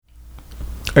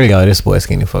There you go, this boy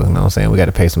Skinny fucking, you know what I'm saying? We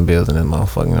gotta pay some bills in this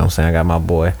motherfucker, you know what I'm saying? I got my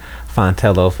boy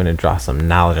Fontello finna drop some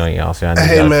knowledge on y'all, so I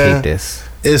need y'all to keep this.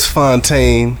 It's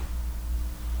Fontaine.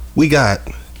 We got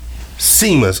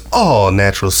Seema's all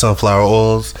natural sunflower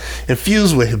oils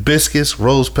infused with hibiscus,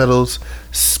 rose petals,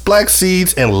 black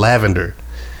seeds, and lavender.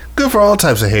 Good for all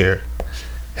types of hair.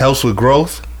 Helps with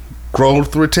growth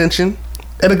retention,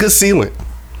 and a good sealant.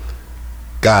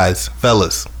 Guys,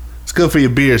 fellas, it's good for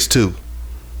your beards too.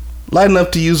 Light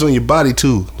enough to use on your body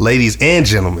too, ladies and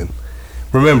gentlemen.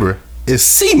 Remember, it's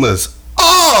Seema's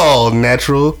all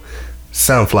natural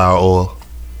sunflower oil.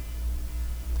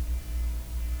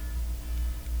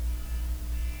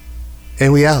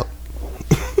 And we out.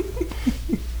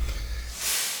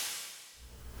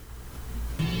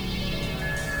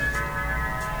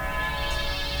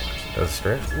 That's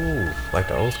straight. Ooh, like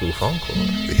the old school phone call.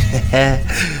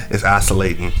 It's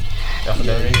oscillating.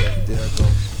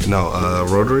 No,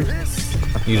 rotary.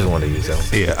 You just want to use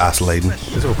that. Yeah, oscillating.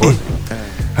 Is it recording?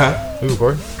 Huh? We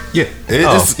recording? Yeah,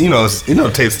 it's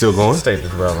tape's still going. Tape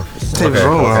is rolling. Tape is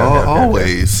rolling.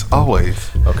 Always.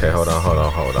 Okay, hold on,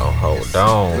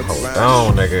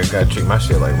 nigga. Gotta treat my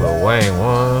shit like Lil Wayne.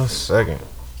 1 second.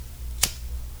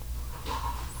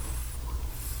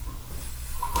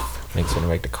 Niggas gonna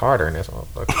make the Carter in this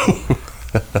motherfucker.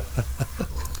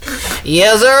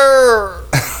 Yes, sir.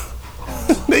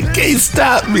 They can't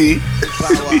stop me.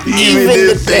 Even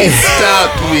if they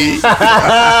stopped me.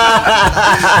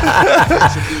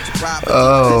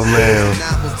 Oh, man.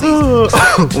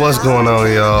 What's going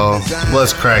on, y'all?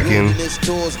 What's cracking? This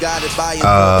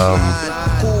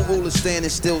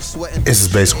is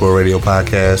Basic World Radio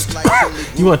Podcast.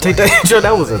 You want to take that intro?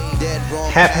 That was a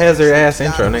haphazard ass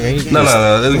intro, nigga.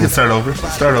 No. We can start over.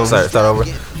 Start over.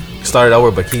 Start it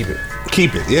over, but keep it.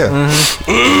 Keep it, yeah.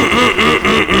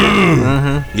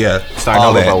 Yeah. Start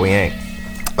over, but we ain't.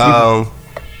 Oh,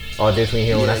 this we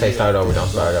hear when I say start over, don't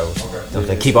start over. I'm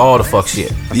saying keep all the fuck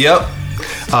shit. Yep.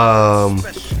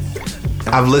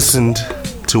 I've listened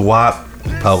to WAP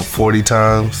about 40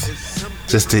 times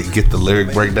just to get the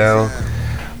lyric breakdown,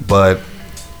 but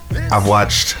I've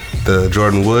watched the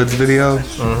Jordan Woods video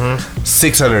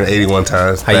 681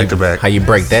 times back to back. How you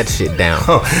break that shit down?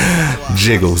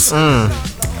 Jiggles.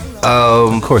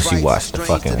 Of course you watched the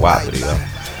fucking WAP video.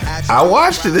 I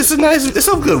watched it. It's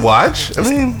a good watch. I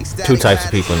mean, two types of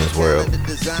people in this world.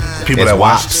 People there's that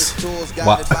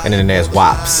WAPs, and then there's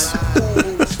WAPs.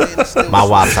 My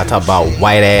WAPs, I talk about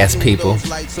white ass people.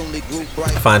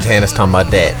 Fontana's talking about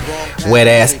that wet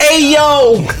ass. Hey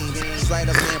yo!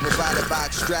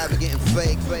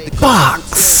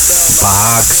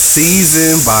 Box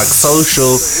season, box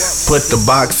social, put the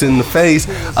box in the face.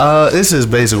 This is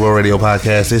Basic World Radio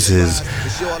Podcast. This is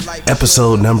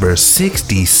episode number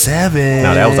 67.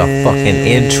 Now that was a fucking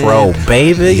intro,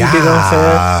 baby. You get what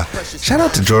I'm saying? Shout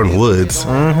out to Jordan Woods.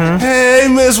 Hey,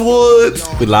 Miss Woods.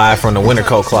 We live from the winter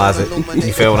coat closet.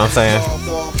 You feel what I'm saying?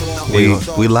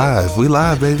 We live,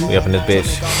 baby. We up in this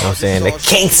bitch. You know what I'm saying? They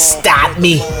can't stop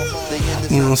me.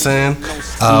 You know what I'm saying?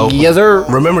 Yes, sir.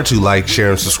 Remember to like,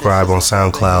 share, and subscribe on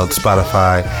SoundCloud,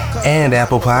 Spotify, and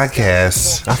Apple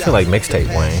Podcasts. I feel like mixtape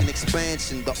Wayne.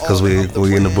 Because we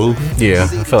in the booth? Yeah,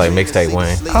 I feel like mixtape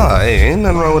Wayne. Oh, hey, ain't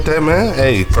nothing wrong with that, man.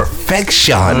 Hey,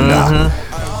 perfection.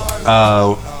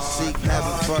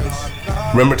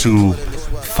 Remember to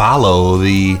follow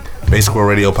the Basic World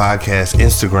Radio Podcast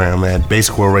Instagram at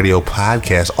Basic World Radio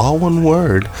Podcast. All one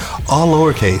word, all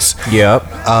lowercase. Yep.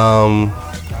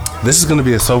 This is gonna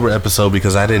be a sober episode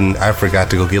because I forgot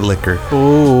to go get liquor.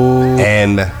 Ooh.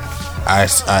 And I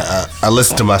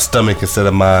listened to my stomach instead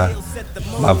of my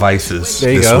vices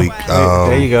this week.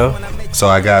 There you go. So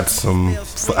I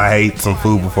ate some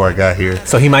food before I got here.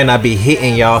 So he might not be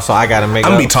hitting y'all, so I gotta make.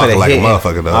 I'm gonna be talking like hitting. A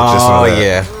motherfucker though. Oh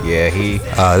yeah. He.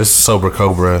 This is Sober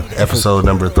Cobra episode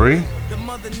number 3.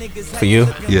 For you?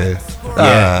 Yeah.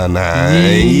 Yeah.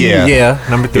 Yeah.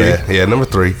 Number 3. Yeah. Number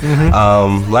 3.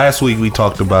 Last week we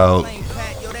talked about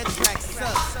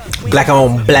black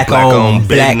on.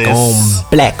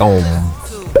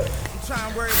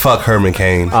 Fuck Herman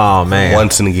Cain. Oh man.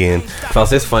 Once and again.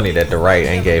 Plus, it's funny that the right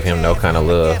ain't gave him no kind of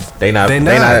love. They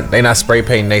not spray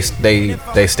painting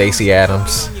they Stacey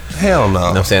Adams. Hell no. You know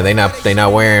what I'm saying? They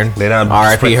not wearing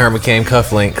R.I.P. Herman Cain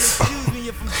cufflinks.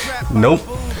 Nope.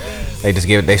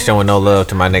 They showing no love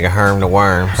to my nigga Herm the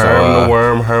Worm.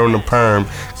 Herm the Perm.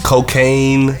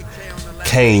 Cocaine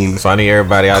Kane. So I need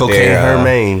everybody out there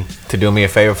Hermaine to do me a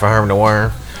favor for Herm the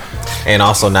Worm. And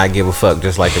also not give a fuck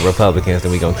just like the Republicans.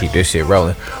 Then we gonna keep this shit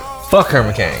rolling. Fuck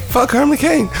Herman Cain. Fuck Herman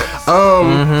Cain.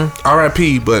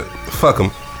 R.I.P. But fuck him.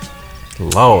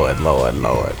 Lord.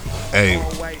 Hey,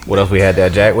 What else we had there,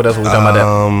 Jack? What else were we talking about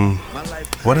there?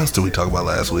 What else did we talk about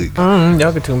last week?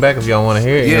 Y'all can tune back if y'all want to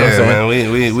hear it. You know what I'm saying?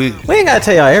 Man, we ain't gotta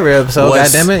tell y'all every episode.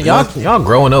 Goddammit, y'all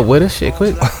growing up with us. Shit,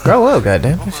 quick, grow up,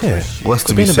 goddammit, shit. What's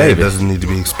to be said doesn't need to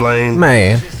be explained,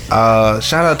 man.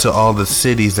 Shout out to all the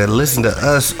cities that listen to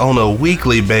us on a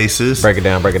weekly basis. Break it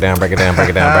down.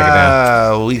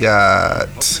 We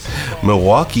got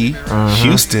Milwaukee,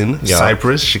 Houston,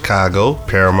 Cypress, Chicago,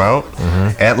 Paramount,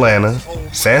 Atlanta,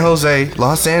 San Jose,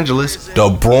 Los Angeles, the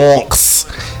Bronx.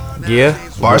 Yeah.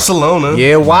 Barcelona.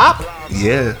 Yeah, WAP.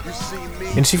 Yeah.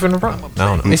 Isn't she from the Bronx? I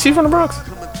don't know. Is she from the Bronx?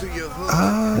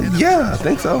 Yeah, I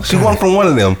think so. She won from one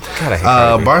of them.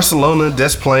 Barcelona,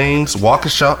 Des Plaines,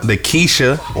 Waukesha, the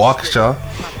Keisha, Waukesha,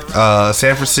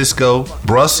 San Francisco,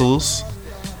 Brussels,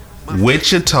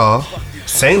 Wichita,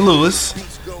 St. Louis,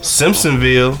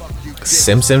 Simpsonville,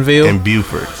 and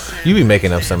Beaufort. You be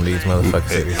making up some of these motherfucking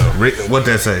cities. What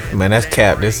that say? Man, that's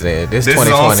cap. This 2020. Is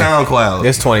on SoundCloud.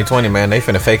 This 2020, man. They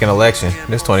finna fake an election.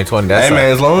 This 2020. That's hey,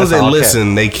 man, as long as they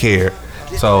listen, they care.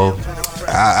 So,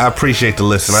 I appreciate the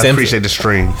listen. I appreciate the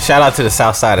stream. Shout out to the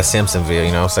south side of Simpsonville,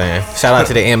 you know what I'm saying? Shout out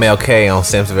to the MLK on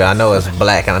Simpsonville. I know it's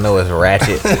black and I know it's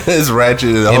ratchet. It's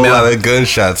ratchet. A whole lot of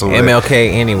gunshots over MLK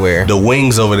there. Anywhere. The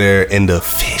wings over there and the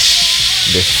fish.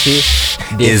 The fish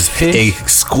is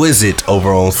exquisite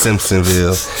over in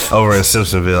Simpsonville.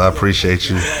 I appreciate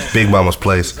you. Big Mama's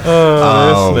Place.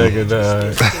 Oh, this nigga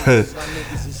died.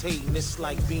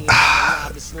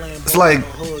 It's like,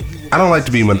 I don't like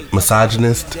to be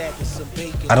misogynist.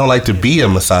 I don't like to be a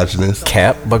misogynist.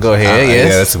 Cap, but go ahead,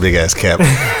 yes. Yeah, that's a big ass cap.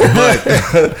 But,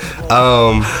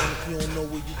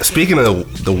 speaking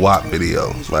of the WAP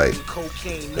video, like,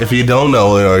 if you don't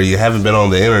know it or you haven't been on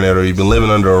the internet or you've been living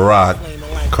under a rock,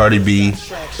 Cardi B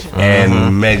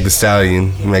and Meg Thee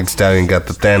Stallion. Meg Thee Stallion got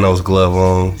the Thanos glove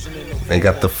on. They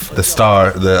got the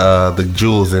star, the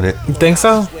jewels in it. You think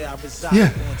so?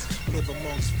 Yeah.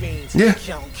 Yeah.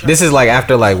 This is like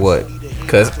after like what?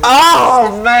 Cause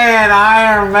oh man,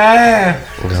 Iron Man.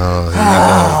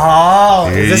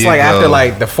 Is this like after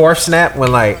like the fourth snap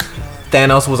when like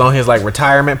Thanos was on his like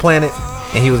retirement planet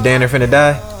and he was down there finna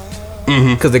die?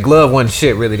 Cause the glove wasn't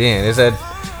shit really then. Is that?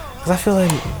 Cause I feel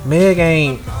like Meg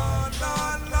ain't.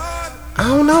 I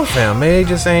don't know, fam. Meg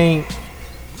just ain't.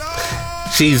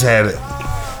 She's had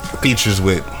features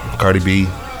with Cardi B,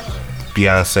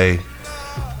 Beyonce,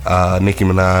 Nicki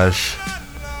Minaj.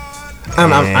 I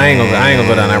ain't gonna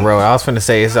go down that road. I was finna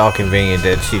say it's all convenient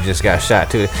that she just got shot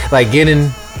too. Like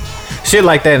getting shit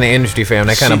like that in the industry, fam.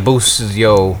 That kind of boosts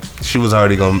yo. She was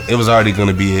already gonna. It was already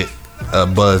gonna be a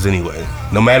buzz anyway.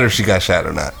 No matter if she got shot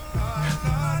or not.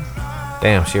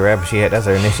 Damn, she rapping. That's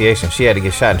her initiation. She had to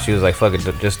get shot, and she was like, "Fuck it,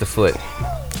 just the foot."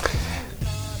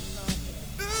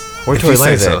 Where Tory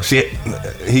Lanez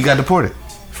at? He got deported.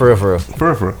 For real.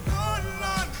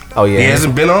 Oh yeah, he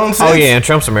hasn't been on since. Oh yeah, in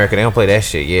Trump's America, they don't play that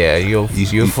shit. Yeah, you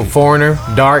a foreigner,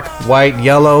 dark, white,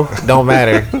 yellow, don't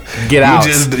matter. Get out.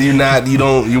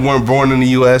 You weren't born in the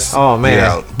U.S. Oh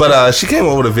man. But she came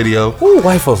up with a video. Ooh,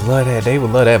 white folks love that. They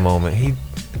would love that moment.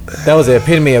 That was the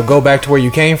epitome of go back to where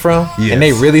you came from. Yes. And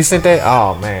they really sent that.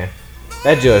 Oh man,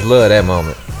 that judge loved that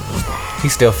moment.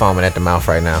 He's still foaming at the mouth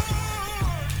right now.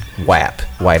 WAP,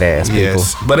 white ass people.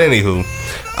 Yes. But anywho,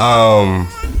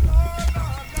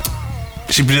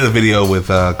 she did a video with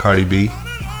Cardi B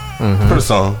for the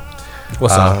song.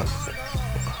 What song?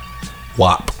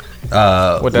 WAP.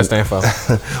 What that stand for?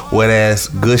 Wet ass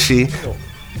gushy.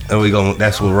 And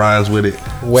that's what rhymes with it.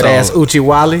 Wet ass Uchi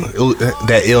Wally.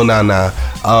 That ill nah.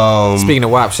 Speaking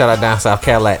of WAP, shout out down South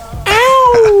Cadillac.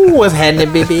 Ow! What's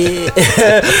happening, baby?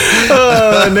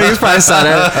 Niggas probably saw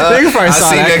that. I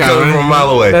seen that coming from a mile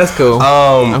away. That's cool.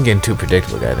 I'm getting too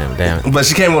predictable, goddamn. Damn it. But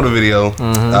she came with a video.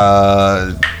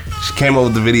 She came up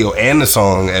with the video and the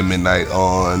song at midnight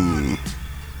on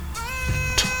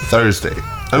Thursday.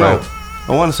 I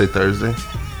want to say Thursday.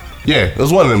 Yeah, it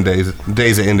was one of them days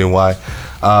that end in Y.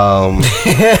 And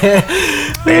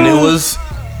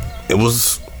it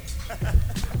was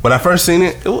when I first seen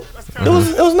it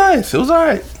was nice. It was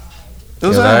alright. It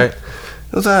was alright.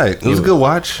 It was a good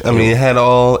watch. I mean, it had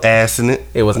all ass in it.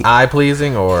 It was eye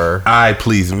pleasing or eye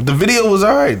pleasing. The video was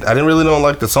alright. I don't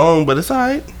like the song, but it's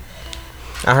alright.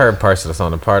 I heard parts of the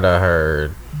song. The part I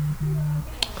heard,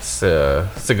 it's a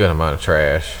good amount of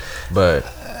trash, but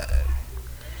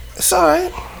it's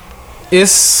alright.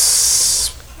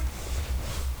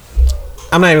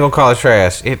 I'm not even gonna call it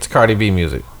trash. It's Cardi B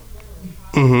music.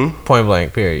 Point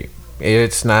blank. Period.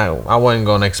 It's not. I wasn't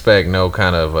gonna expect no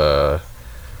kind of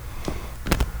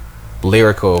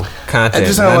lyrical content. It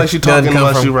just sounds like she talking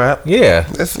unless you rap. Yeah,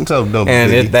 that's so dope.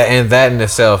 And that in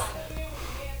itself,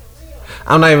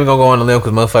 I'm not even gonna go on the limb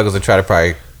because motherfuckers will try to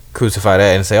probably crucify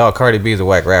that and say, "Oh, Cardi B is a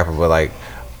whack rapper," but like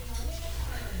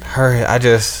her, I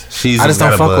just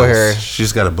don't fuck with her.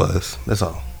 She's got a buzz. That's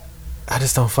all. I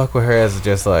just don't fuck with her as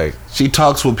just like she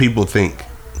talks what people think.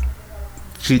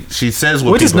 She says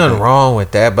what. Which is people nothing think. wrong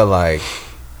with that, but like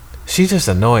she's just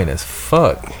annoying as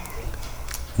fuck.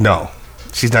 No,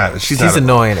 she's not. She's not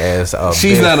annoying as a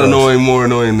she's bitch not was. annoying. More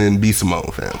annoying than B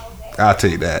Simone, fam. I'll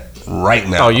tell you that right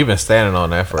now. Oh, you've been standing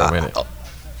on that for a minute.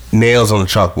 Nails on the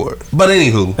chalkboard. But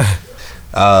anywho,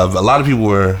 a lot of people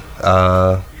were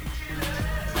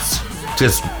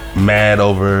just mad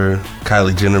over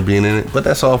Kylie Jenner being in it, but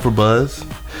that's all for buzz.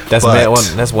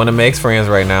 That's one of Meg's friends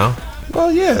right now.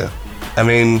 Well, yeah. I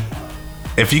mean,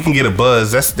 if you can get a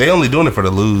buzz, they only doing it for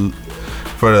the loot,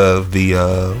 for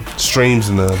the streams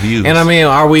and the views. And I mean,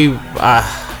 are we?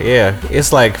 Yeah,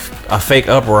 it's like a fake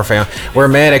uproar, fam. We're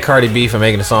mad at Cardi B for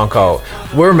making a song called.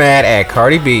 We're mad at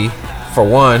Cardi B for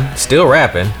one, still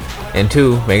rapping, and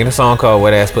two, making a song called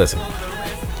 "Wet Ass Pussy."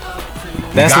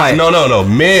 That's like no.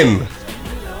 Men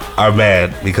are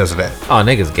mad because of that. Oh,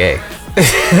 niggas gay.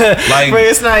 Like, but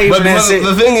it's not even that shit.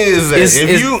 The thing is that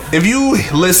if you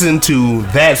listen to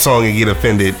that song and get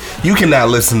offended, you cannot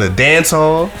listen to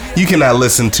Dancehall. You cannot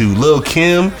listen to Lil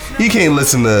Kim. You can't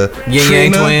listen to Yin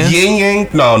Yang Twins. Yin Yang.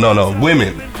 No,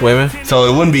 women.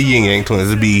 So it wouldn't be Yin Yang Twins.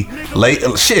 It'd be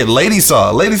Lady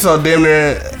Saw. Lady Saw damn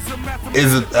near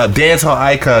is a dancehall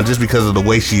icon just because of the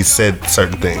way she said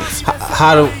certain things.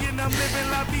 How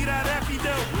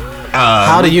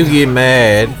do you get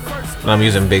mad? I'm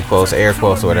using big quotes, air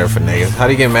quotes, or whatever for niggas. How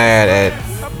do you get mad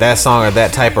at that song or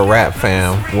that type of rap,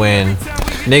 fam, when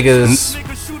niggas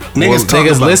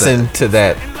listen to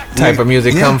that type of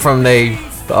music come from a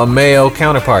male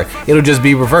counterpart? It'll just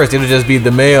be reversed. It'll just be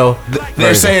the male.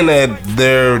 They're saying that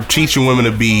they're teaching women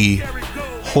to be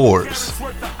whores,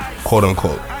 quote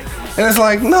unquote, and it's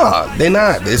like, nah, they're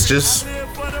not. It's just.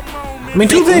 I mean,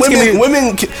 two things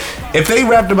women, if they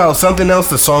rapped about something else,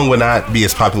 the song would not be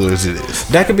as popular as it is.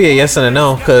 That could be a yes and a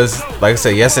no, because, like I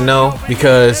said, yes and no,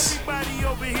 because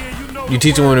you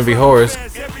teaching women to be whores.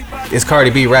 It's Cardi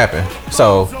B rapping,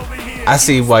 so I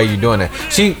see why you're doing that.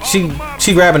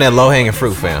 She grabbing that low hanging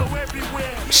fruit, fam.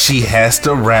 She has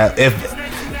to rap. If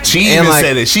she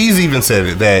said it, she's even said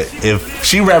it that if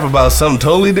she rap about something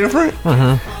totally different,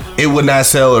 it would not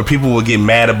sell or people would get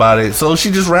mad about it. So she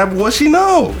just rap what she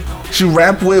know. She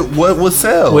rap with what would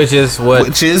sell, which is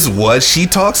what she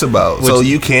talks about. So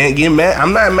you can't get mad.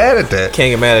 I'm not mad at that.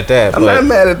 Can't get mad at that. I'm not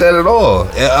mad at that at all.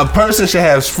 A person should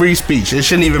have free speech. It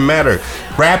shouldn't even matter.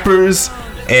 Rappers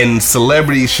and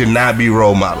celebrities should not be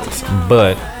role models,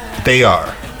 but they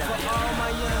are.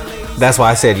 That's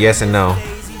why I said yes and no.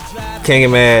 Can't get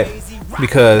mad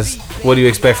because what do you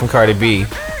expect from Cardi B?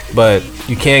 But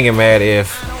you can get mad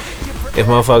if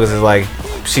motherfuckers is like,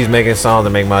 she's making songs to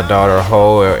make my daughter a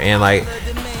hoe, and like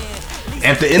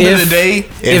at the end of the day,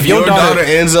 if your daughter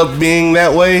ends up being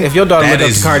that way, if your daughter look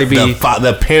up to Cardi B,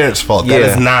 the parents' fault. Yeah. That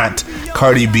is not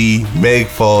Cardi B, Meg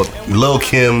fault, Lil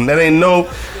Kim. That ain't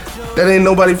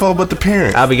nobody's fault but the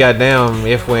parent. I'll be goddamn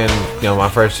if when my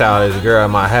first child is a girl, I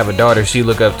might have a daughter, she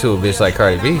look up to a bitch like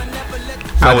Cardi B.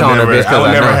 I would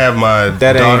never have my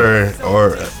daughter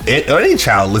or any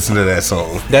child listen to that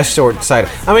song. That's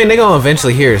short-sighted. I mean, they gonna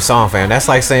eventually hear the song, fam. That's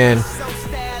like saying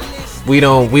we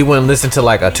wouldn't listen to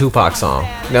like a Tupac song.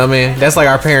 You know what I mean? That's like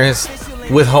our parents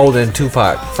withholding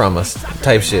Tupac from us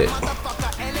type shit.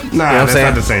 Nah, that's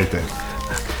not the same thing.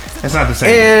 That's not the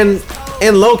same thing.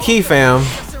 And low key, fam,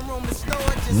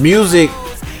 music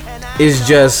is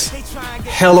just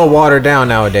hella watered down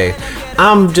nowadays.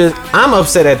 I'm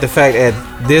upset at the fact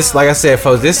that this, like I said,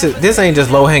 folks, this ain't just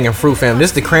low hanging fruit, fam.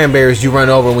 This the cranberries you run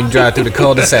over when you drive through the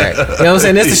cul-de-sac. You know what I'm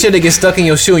saying? This the shit that gets stuck in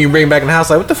your shoe and you bring it back in the house.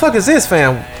 Like, what the fuck is this,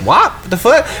 fam? What the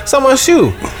fuck? Someone's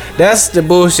shoe. That's the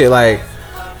bullshit. Like,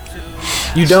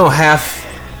 you don't have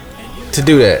to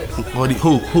do that.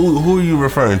 Who are you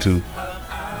referring to?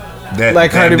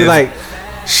 Like Cardi B, like.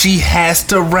 She has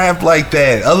to rap like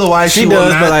that. Otherwise, she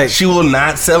will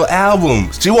not sell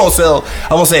albums. She won't sell.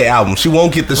 I won't say albums. She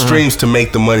won't get the streams to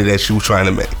make the money that she was trying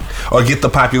to make, or get the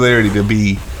popularity to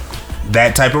be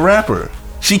that type of rapper.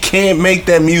 She can't make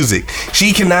that music.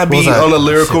 She cannot be on a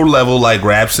lyrical level like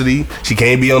Rhapsody. She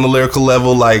can't be on the lyrical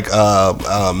level like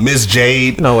Miss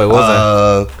Jade. No, wait, what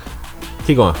was that?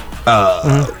 Keep going.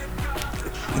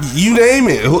 You name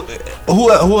it.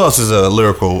 Who else is a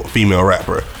lyrical female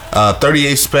rapper?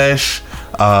 38 Special.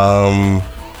 I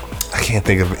can't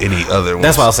think of any other ones.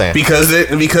 That's what I was saying. Because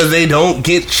they don't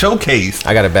get showcased.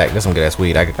 I got it back. That's some good ass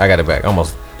weed. I got it back.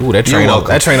 Almost. Ooh, that train almost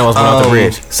went off the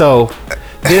bridge. So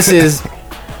this is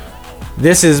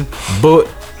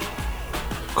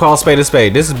call spade a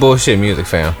spade. This is bullshit music,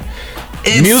 fam.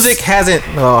 music hasn't.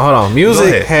 Oh, hold on.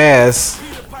 Music has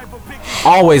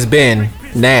always been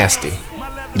nasty.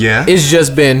 Yeah. It's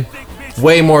just been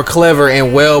way more clever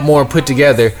and well more put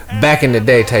together back in the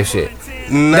day type shit.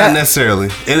 Not necessarily.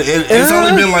 It's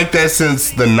only been like that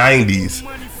since the 90s.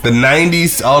 The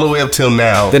 90s all the way up till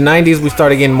now. The 90s we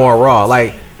started getting more raw.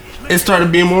 Like, it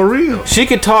started being more real. she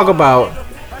could talk about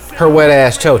her wet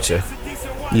ass chocha.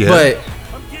 Yeah. But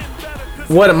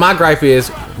what my gripe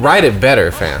is, write it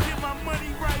better, fam.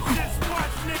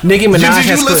 Nicki Minaj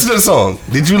Did you listen to the song?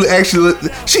 Did you actually?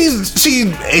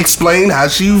 She explained how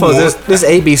she was. This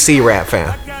ABC rap,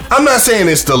 fam. I'm not saying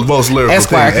it's the most lyrical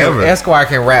Esquire thing ever. Esquire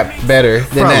can rap better than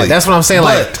Probably. that. That's what I'm saying.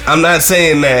 But Like, I'm not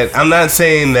saying that. I'm not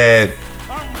saying that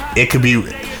it could be.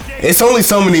 It's only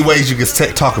so many ways you can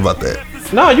talk about that.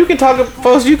 no, you can talk,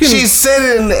 folks. You can. She said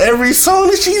it in every song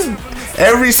that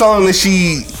every song that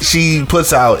she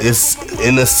puts out is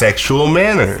in a sexual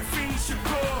manner.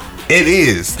 It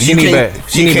is. She need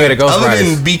better ghostwriters.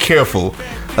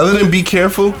 Other than Be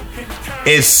Careful.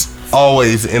 It's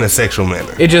always in a sexual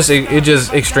manner. It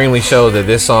just extremely shows that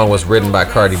this song was written by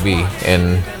Cardi B,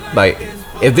 and like,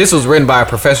 if this was written by a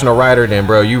professional writer, then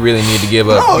bro, you really need to give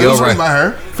up. Oh, it was written by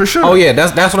her for sure. Oh yeah,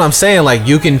 that's what I'm saying. Like,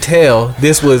 you can tell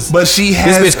this was. But she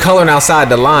has this bitch coloring outside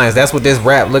the lines. That's what this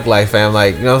rap looked like, fam.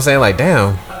 Like, you know what I'm saying? Like,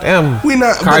 damn, we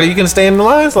not Cardi, you can stay in the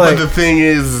lines. Like, but the thing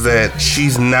is that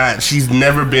she's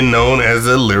never been known as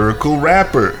a lyrical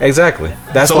rapper. Exactly.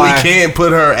 That's so why we can't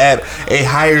put her at a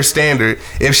higher standard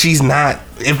if she's not.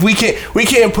 If we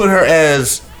can't put her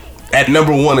as at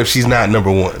number one if she's not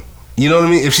number one. You know what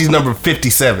I mean? If she's number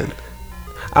 57,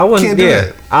 I wouldn't. Can't do Yeah,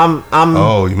 that. I'm.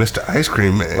 Oh, you missed the ice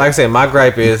cream man. Like I said, my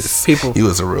gripe is people. He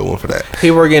was a real one for that.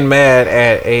 People were getting mad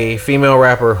at a female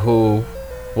rapper who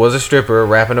was a stripper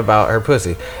rapping about her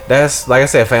pussy. That's, like I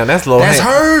said, fam. That's low. That's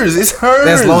hers. It's hers.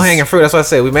 That's low hanging fruit. That's why I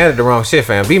said we mad at the wrong shit,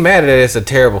 fam. Be mad at it. It's a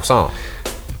terrible song.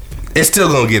 It's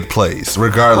still gonna get plays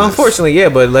regardless. Unfortunately, yeah.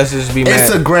 But let's just be mad.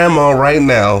 It's a grandma right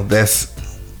now that's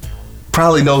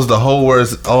probably knows the whole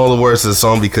words, all the words of the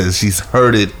song because she's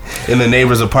heard it in the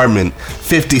neighbor's apartment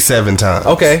 57 times.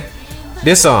 Okay,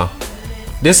 this song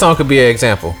could be an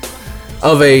example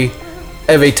of a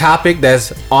topic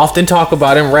that's often talked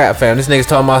about in rap, fam. This nigga's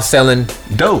talking about selling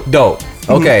Dope.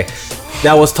 Okay,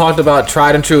 that was talked about,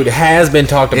 tried and true. It has been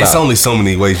talked about. It's only so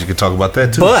many ways you can talk about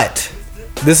that too. But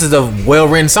this is a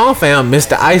well-written song, fam.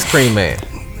 Mr. Ice Cream Man.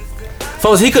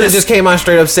 Folks, he could have just came out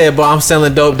straight up said, "But I'm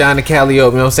selling dope down in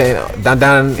Calliope." You know what I'm saying?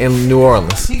 Down in New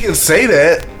Orleans. He can say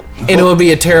that, And it would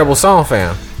be a terrible song,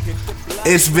 fam.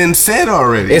 it's been said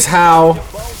already. It's how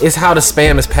the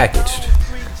spam is packaged.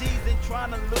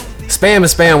 Spam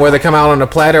is spam, whether it come out on a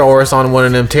platter or it's on one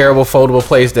of them terrible foldable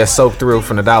plates that's soaked through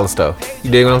from the dollar store. You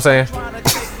dig what I'm saying?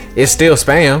 It's still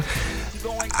spam.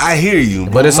 I hear you,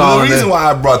 But it's all the in reason there.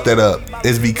 why I brought that up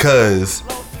is because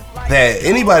that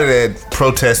anybody that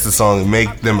protests the song and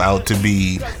make them out to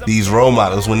be these role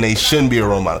models when they shouldn't be a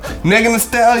role model. Megan Thee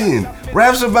Stallion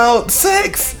raps about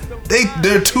sex.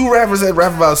 There are two rappers that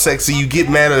rap about sex, so you get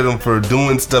mad at them for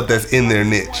doing stuff that's in their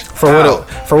niche. For what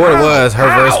it was, her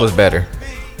verse was better.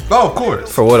 Oh, of course.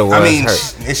 For what it was, I mean,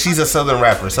 her. she's a Southern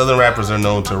rapper. Southern rappers are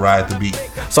known to ride the beat.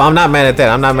 So I'm not mad at that.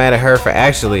 I'm not mad at her for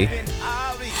actually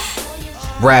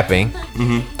rapping.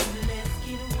 Mm-hmm.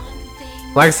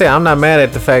 Like I said, I'm not mad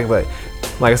at the fact that,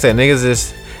 like I said, niggas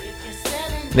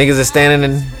is standing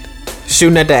and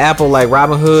shooting at the apple like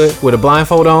Robin Hood with a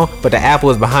blindfold on, but the apple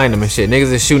is behind them and shit.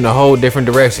 Niggas is shooting a whole different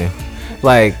direction.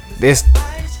 Like, this,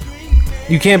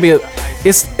 you can't be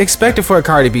it's expected for a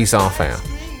Cardi B song, fam.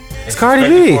 It's Cardi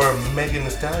B. For a Megan Thee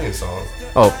Stallion song.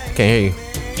 Oh, can't hear you.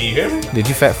 Can you hear me? Did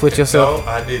you fat foot yourself?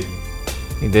 No, I didn't.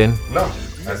 You didn't? No,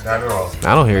 that's not at all.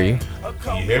 I don't hear you.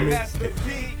 Can you hear me?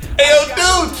 Hey,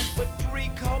 yo, dude!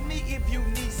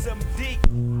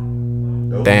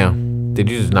 Damn. Did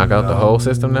you just knock out the whole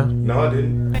system now? No, I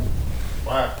didn't.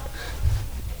 Wow.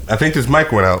 I think this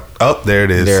mic went out. Oh, there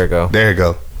it is. There it go. There it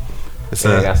go. It's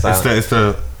Yeah, it got silent.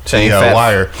 the Chain the, fat,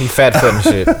 wire. He fat footing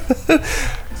shit.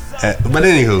 But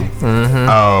anywho,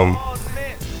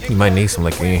 You might need some,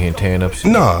 like, you in here tearing up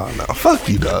shit. no, fuck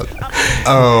you, dog.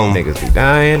 Niggas be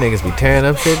dying, niggas be tearing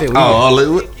up shit. Do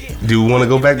we want to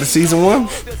go back to season 1?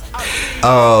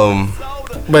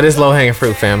 But it's low hanging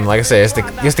fruit, fam. Like I said,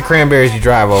 it's the cranberries you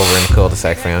drive over in the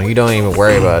cul-de-sac, fam. You don't even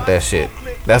worry about that shit.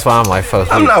 That's why I'm like, folks.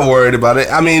 I'm not worried about it.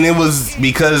 I mean, it was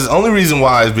because only reason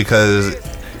why is because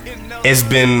it's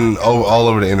been all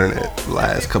over the internet the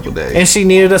last couple days. And she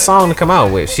needed a song to come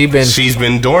out with. She's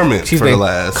been dormant for been the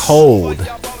last cold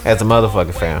as a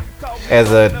motherfucker, fam. As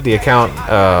the account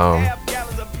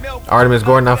Artemis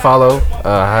Gordon I follow.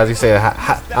 How's he say it?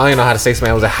 I don't even know how to say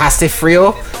something. It was a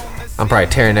Hasifrio. I'm probably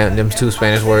tearing them two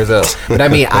Spanish words up. But I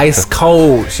mean, ice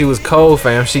cold. She was cold,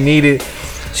 fam.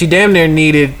 She damn near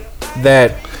needed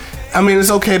that. I mean,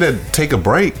 it's okay to take a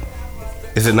break.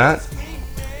 Is it not?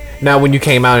 Now, when you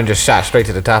came out and just shot straight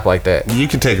to the top like that. You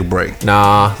can take a break.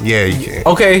 Nah. Yeah, you can.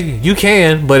 Okay, you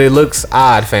can, but it looks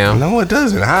odd, fam. No, it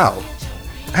doesn't. How?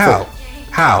 How?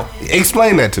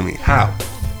 Explain that to me. How?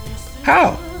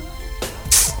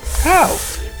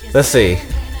 Let's see.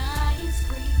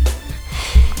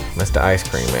 That's the ice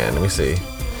cream, man. Let me see.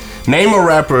 Name a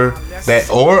rapper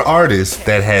or artist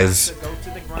that has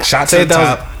shot to the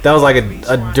top. That was like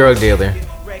a drug dealer.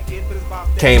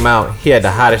 Came out, he had the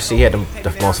hottest shit, he had the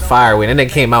most fire weed. And then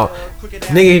came out,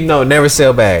 nigga, never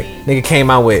sell bag. Nigga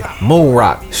came out with Moon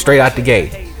Rock straight out the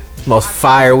gate. Most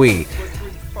fire weed.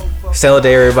 Sell it to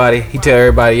everybody. He tell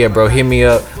everybody, yeah, bro, hit me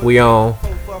up. We on.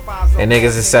 And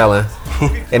niggas is selling.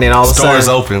 And then all of a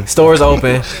sudden, Stores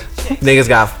open. Niggas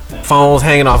got phones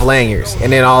hanging off lanyards.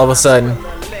 And then all of a sudden,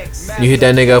 you hit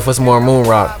that nigga up for some more Moon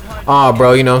Rock. Oh,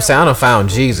 bro, you know what I'm saying? I done found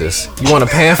Jesus. You want a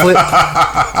pamphlet?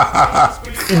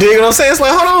 You dig what I'm saying? It's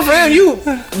like, hold on, fam. You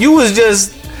was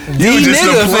just the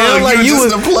nigga, fam. Like, you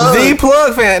was the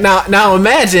plug, fam. Now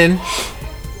imagine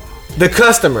the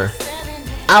customer.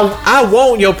 I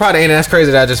want your product, and that's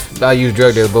crazy that I use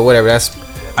drug dealers, but whatever. The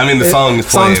song is playing.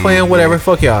 Song's playing, whatever.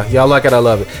 Fuck y'all. Y'all like it, I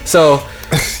love it. So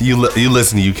you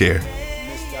listen, you care.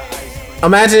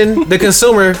 Imagine the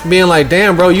consumer being like,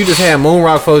 damn, bro, you just had Moon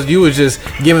Rock folks. You was just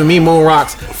giving me Moon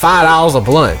Rocks $5 a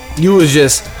blunt. You was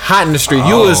just hot in the street.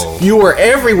 You were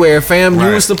everywhere, fam. Right.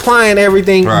 You was supplying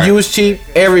everything. Right. You was cheap.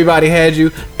 Everybody had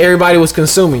you. Everybody was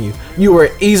consuming you. You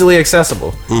were easily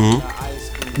accessible.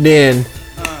 Mm-hmm. Then,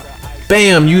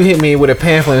 bam, you hit me with a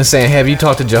pamphlet and saying, have you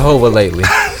talked to Jehovah lately?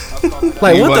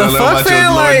 Like, what the fuck,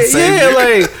 fam? Like, yeah,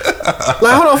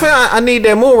 like, hold on, fam. I need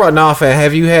that Moon Rock. Nah, fam,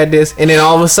 have you had this? And then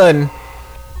all of a sudden,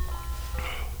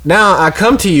 now I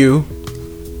come to you,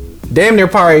 damn near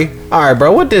probably, all right,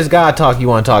 bro, what this God talk you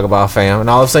want to talk about, fam? And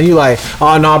all of a sudden you like,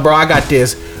 oh no, bro, I got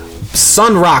this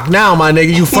Sun Rock now, my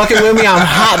nigga. You fucking with me? I'm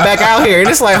hot back out here. And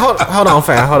it's like, hold on,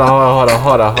 fam. Hold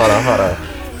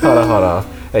on.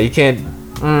 Hey, you can't.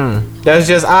 That's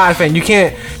just odd, fam. You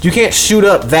can't shoot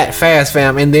up that fast,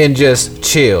 fam, and then just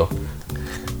chill.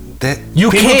 That you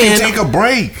can take a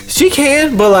break. She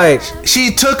can, but like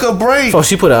she took a break. So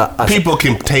she put a people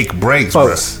can take breaks,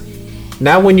 folks. Bro.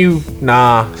 Now when you So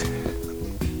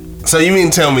you mean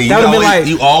tell me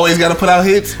you always got to put out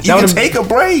hits? You can take a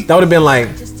break. That would have been like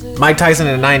Mike Tyson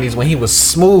in the 90s when he was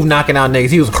smooth knocking out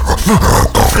niggas. He was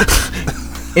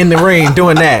in the ring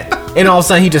doing that, and all of a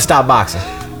sudden he just stopped boxing.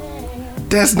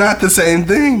 That's not the same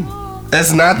thing.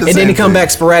 That's not the same. And then he come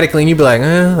back sporadically, and you be like,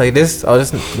 like this. Oh,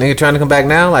 this nigga trying to come back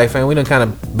now. Like, fam, we done kind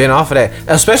of been off of that,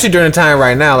 especially during the time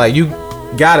right now. Like, you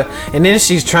gotta. And then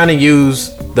she's trying to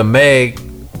use the Meg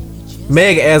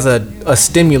as a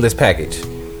stimulus package,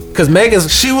 because Meg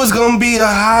is. She was gonna be she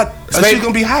was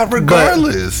gonna be hot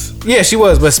regardless. Yeah, she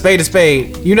was. But spade to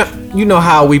spade, you know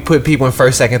how we put people in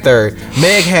first, second, third.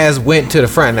 Meg has went to the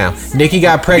front now. Nikki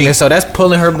got pregnant, so that's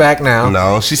pulling her back now.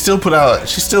 No, she still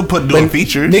doing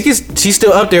features. She's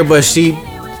still up there, but she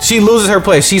loses her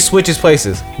place. She switches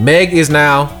places. Meg is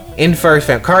now in first,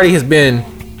 fam. Cardi has been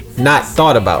not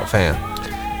thought about, fam.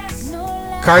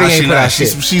 Cardi ain't put out shit.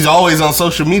 She's always on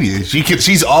social media.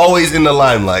 She's always in the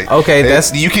limelight. Okay,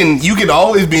 that's you can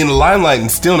always be in the limelight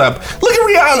and still not. Look at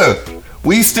Rihanna.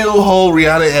 We still hold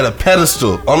Rihanna on a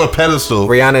pedestal.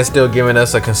 Rihanna is still giving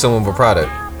us a consumable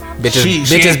product.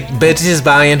 Bitches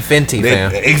buying Fenty,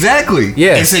 fam. Exactly.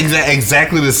 Yeah. It's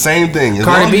exactly the same thing. What's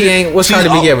Cardi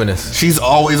B giving us? She's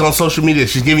always on social media.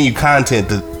 She's giving you content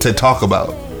to talk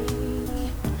about.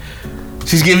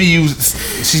 She's giving you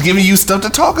stuff to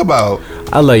talk about.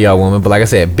 I love y'all women, but like I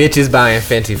said, bitches buying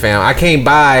Fenty, fam. I can't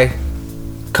buy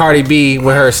Cardi B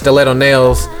with her stiletto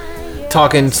nails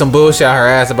talking some bullshit out her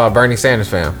ass about Bernie Sanders,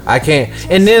 fam. I can't.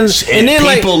 And then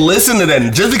people listen to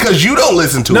that just because you don't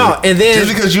listen to it. No, and then just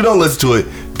because you don't listen to it,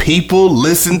 people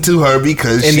listen to her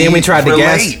because and then we tried to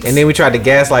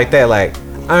gas like that. Like,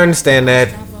 I understand that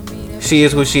she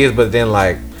is who she is, but then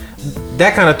like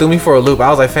that kind of threw me for a loop. I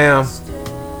was like, fam,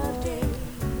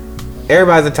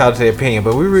 everybody's entitled to their opinion,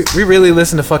 but we really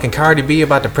listen to fucking Cardi B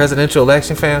about the presidential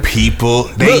election, fam. People,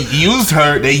 they use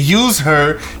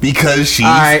her because she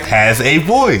has a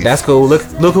voice. That's cool.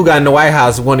 Look who got in the White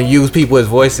House want to use people as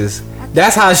voices.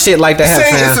 That's how shit like that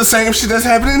happens, fam. It's the same shit that's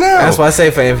happening now. That's why I say,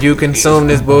 fam, if you consume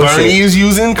this bullshit. Bernie is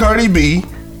using Cardi B.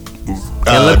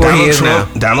 And look where he is now.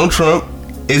 Donald Trump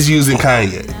is using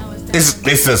Kanye. It's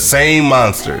the same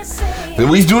monster.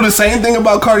 We do the same thing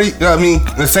about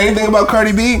the same thing about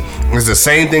Cardi B. It's the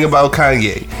same thing about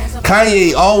Kanye.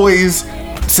 Kanye always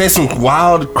said some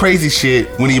wild, crazy shit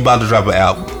when he about to drop an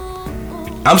album.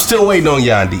 I'm still waiting on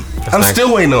Yandi. I'm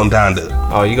still waiting on Donda.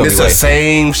 Oh, you gonna It's be the waiting.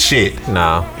 same shit.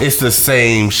 No. It's the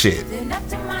same shit.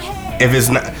 If it's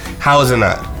not, how is it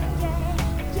not?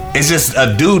 It's just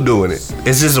a dude doing it.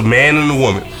 It's just a man and a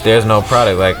woman. There's no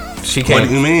product. Like, she What can't.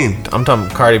 do you mean? I'm talking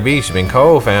Cardi B. She's been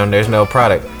cold, fam. There's no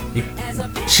product.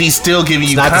 She's still giving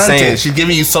you not the same. content. She's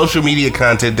giving you social media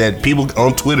content that people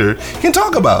on Twitter can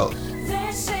talk about.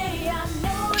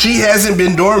 She hasn't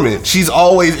been dormant. She's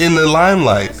always in the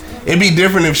limelight. It'd be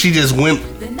different if she just went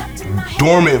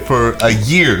dormant for a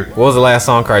year. What was the last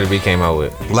song Cardi B came out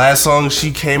with? Last song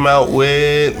she came out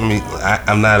with. I mean,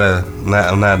 I'm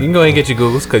not. You can go ahead and get your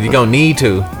Googles because you're gonna need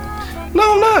to.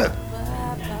 No, I'm not.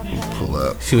 Pull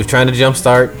up. She was trying to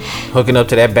jumpstart, hooking up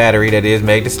to that battery that is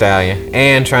Meg Thee Stallion,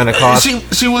 and trying to cause.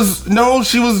 She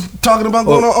was talking about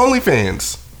going on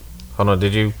OnlyFans. Hold on,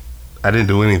 did you? I didn't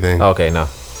do anything. Okay, no,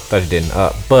 thought you didn't.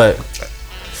 But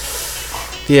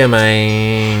yeah,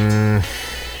 man,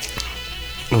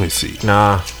 Let me see.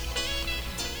 nah.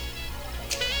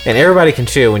 And everybody can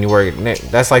chill when you work.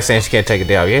 That's like saying she can't take a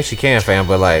day off. Yeah, she can, fam,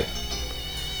 but like,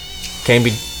 can't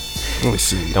be. Let me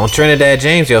see. Don't Trinidad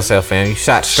James yourself, fam. You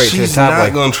shot straight to the She's top. not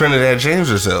Like, gonna Trinidad James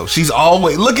herself. She's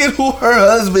always look at who her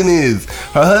husband is.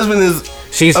 Her husband is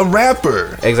she's a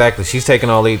rapper. exactly. She's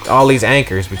taking all these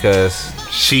anchors because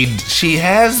She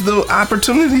has the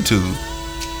opportunity to.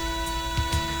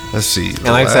 Let's see. and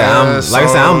like I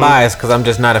said, I'm biased because I'm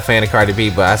just not a fan of Cardi B.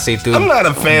 But I see through. I'm not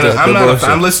a fan.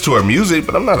 I'm listening to her music,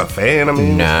 but I'm not a fan. I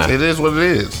mean, Nah. it is what it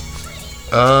is.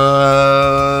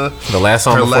 The last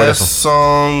song her before last this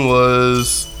song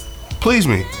was "Please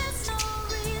Me" one.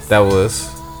 That was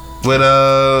with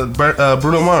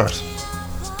Bruno Mars.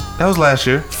 That was last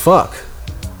year. fuck.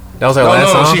 That was her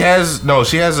last song.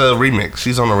 She has a remix.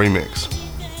 She's on a remix.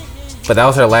 But that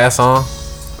was her last song.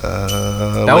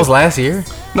 That was last year.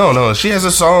 No, she has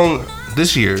a song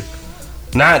this year,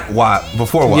 not WAP,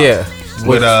 before WAP. Yeah.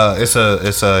 with it's a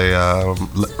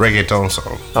reggaeton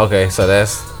song. Okay, so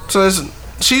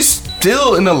she's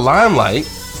still in the limelight.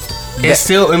 It's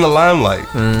still in the limelight,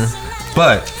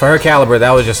 but for her caliber,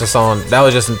 that was just a song. That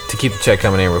was just to keep the check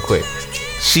coming in real quick.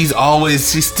 she's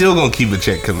still gonna keep the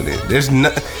check coming in.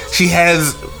 She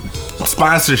has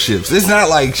sponsorships. It's not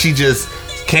like she just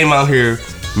came out here,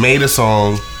 made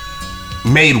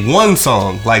one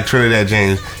song like Trinidad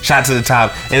James, shot to the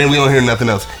top, and then we don't hear nothing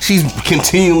else. She's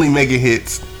continually making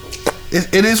hits.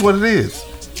 It is what it is.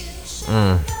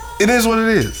 It is what it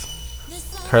is.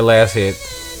 Her last hit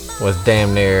was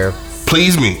damn near,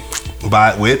 Please Me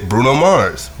with Bruno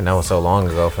Mars. and that was so long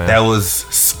ago, fam. That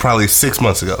was probably 6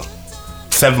 months ago.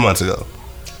 7 months ago.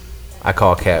 I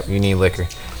call cap. You need liquor.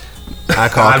 I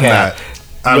call cap.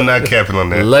 I'm not capping on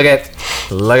that. Look at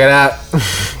that.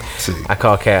 Let's see. I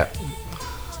call cap.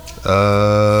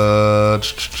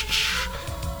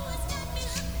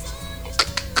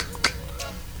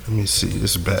 Let me see.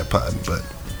 This is bad potting, but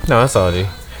No, that's all, G.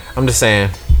 I'm just saying,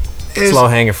 It's- slow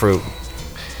hanging fruit.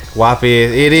 WAP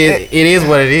it is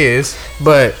what it is.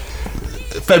 But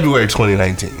February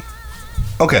 2019.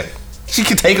 Okay, she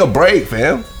can take a break,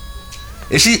 fam.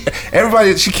 And she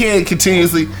can't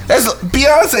continuously. That's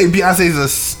Beyonce.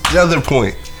 Beyonce's the other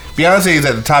point. Beyonce is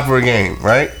at the top of her game,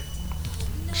 right?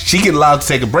 She get allowed to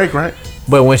take a break, right?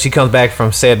 when she comes back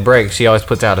from said break, she always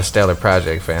puts out a stellar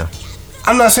project, fam.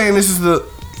 I'm not saying this is the.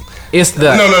 It's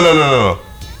the No.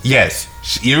 Yes,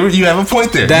 you have a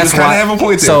point there. That's you kind why- of have a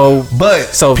point there.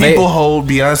 so people hold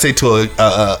Beyonce to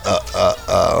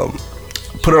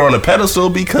put her on a pedestal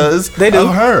because they do.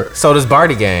 of her. So does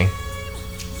Barty Gang.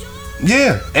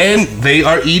 Yeah, and they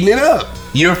are eating it up.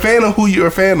 You're a fan of who you're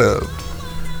a fan of.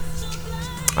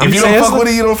 If you don't fuck with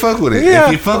it, you don't fuck with it. Yeah.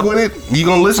 If you fuck with it, you're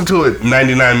gonna listen to it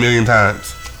 99 million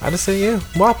times. I just say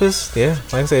WAP is like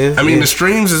I said. I mean, the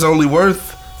streams is only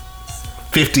worth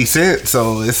 50 cents,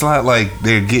 so it's not like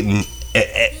they're getting an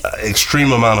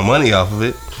extreme amount of money off of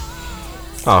it.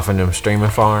 Offering them streaming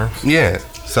farms. Yeah,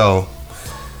 so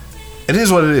it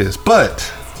is what it is.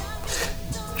 But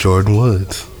Jordan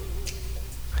Woods.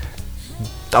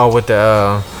 Oh, with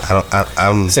the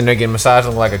I'm sitting there getting massaged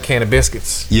like a can of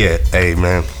biscuits. yeah. Hey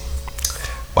man,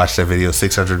 watch that video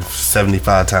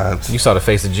 675 times. You saw the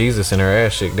face of Jesus in her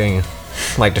ass shit, didn't you?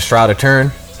 Like the Shroud of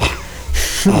Turin.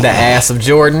 The ass of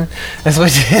Jordan. That's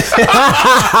what you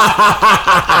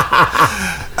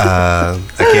I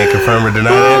can't confirm or deny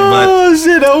that, Oh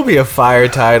shit, that would be a fire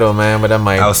title, man. But I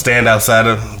might. but I'll stand outside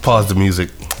of. Pause the music.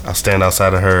 I'll stand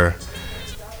outside of her.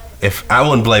 If I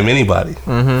wouldn't blame anybody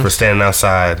for standing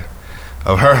outside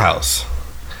of her house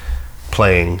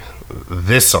playing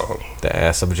this song. The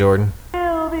ass of Jordan.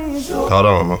 Hold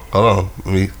on.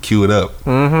 Let me cue it up.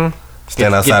 Mm-hmm.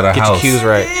 Stand outside our get house. Your cues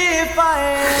right.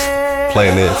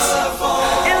 Playing this.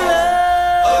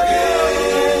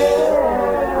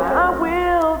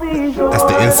 That's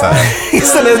the inside. He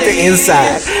said that's the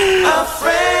inside.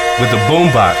 With the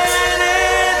boombox.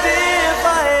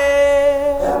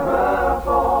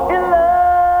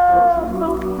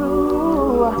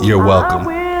 You're welcome.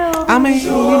 I mean,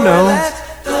 you know,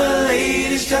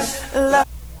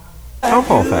 I'm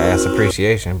going for ass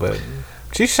appreciation, but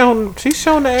she's shown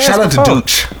the ass. Shout out to before.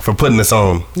 Dooch for putting this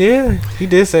on. Yeah, he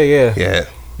did say yeah. Yeah.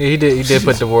 Yeah, he did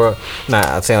put the world. Nah,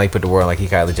 I'm saying like put the world like he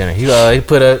Kylie Jenner. He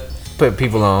put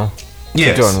people on.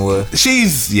 Yes. Jordan Wood.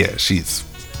 She's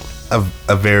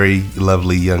a very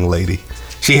lovely young lady.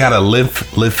 She had a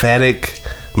lymphatic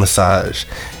massage.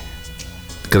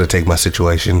 Gonna take my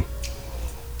situation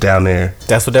down there.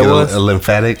 That's what that Get was? a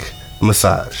lymphatic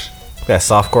massage. That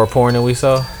softcore porn that we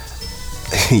saw.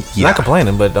 Yeah. Not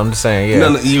complaining, but I'm just saying, yeah.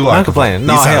 No, you are not complaining.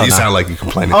 No, you hell sound like you're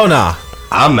complaining. Oh nah.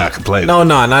 I'm not complaining. No,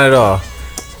 not at all.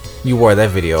 You wore that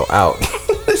video out.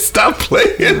 Stop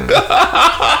playing.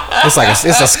 It's like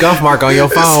it's a scuff mark on your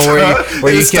phone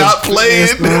where you stop playing.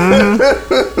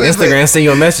 Instagram send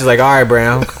you a message like, all right,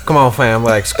 Brown, come on, fam.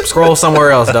 Like, scroll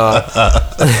somewhere else, dog.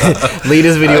 Leave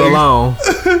this video alone.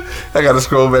 I gotta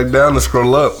scroll back down to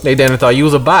scroll up. They damn thought you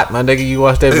was a bot, my nigga. You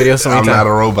watched that video so many I'm times. not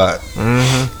a robot.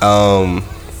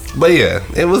 But yeah,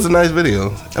 it was a nice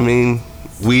video. I mean,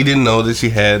 we didn't know that she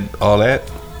had all that.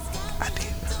 I did.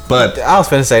 But I was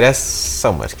finna say that's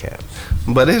so much cap.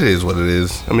 But it is what it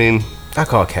is. I mean, I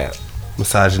call cap.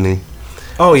 Misogyny.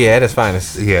 Oh yeah, that's fine.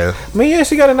 Yeah. I mean, yeah,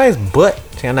 she got a nice butt.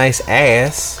 She got a nice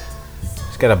ass.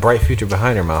 She got a bright future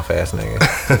behind her mouth, ass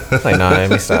nigga. Like, nah, let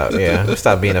me stop. Yeah, let me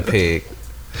stop being a pig.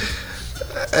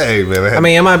 Hey man. I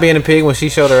mean, am I being a pig when she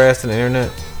showed her ass to the internet?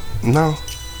 No.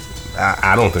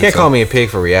 I don't think Can't so. call me a pig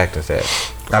for reacting to that.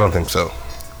 I don't think so.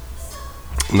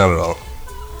 Not at all.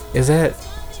 Is that?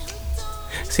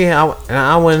 See,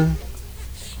 I wouldn't.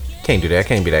 Can't do that. I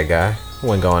can't be that guy. I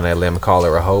wouldn't go on that limb and call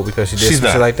her a hoe because she did She's some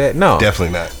not. shit like that. No,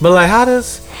 Definitely not. But like, how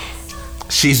does?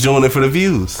 She's doing it for the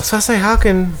views. So I say, how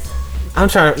can? I'm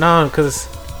trying to no, because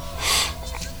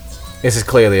this is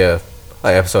clearly a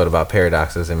episode about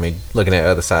paradoxes and me looking at the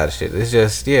other side of shit. It's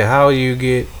just how you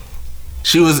get.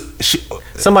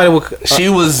 Somebody would. She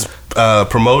was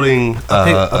promoting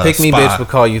a pick me spa. bitch would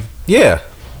call you. Yeah.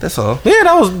 That's all. Yeah,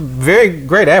 that was very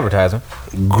great advertising.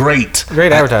 Great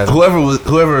advertising.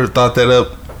 Whoever thought that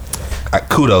up,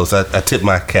 kudos. I tip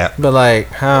my cap. But like,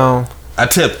 how? I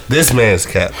tip this man's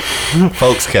cap,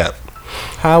 folks' cap.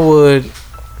 How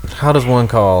does one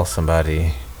call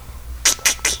somebody?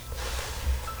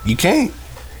 You can't.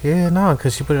 Yeah, no,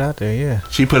 because she put it out there. Yeah,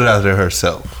 she put it out there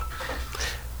herself.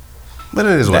 But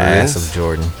it is what it is. The ass of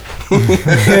Jordan.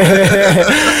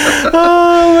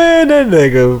 Oh man, that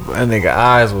nigga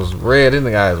eyes was red. That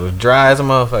nigga eyes was dry as a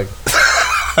motherfucker.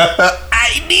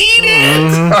 I need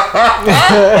it.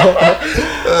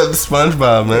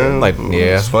 SpongeBob, man. Like,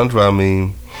 yeah, SpongeBob. I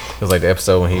mean, it was like the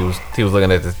episode when he was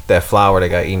looking at that flower that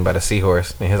got eaten by the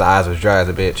seahorse, and his eyes was dry as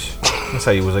a bitch. That's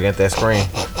how he was looking at that screen.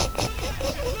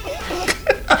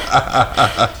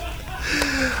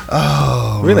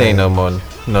 Oh, really man. ain't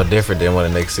no different than what a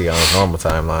nigga see on his normal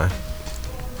timeline.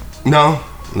 No,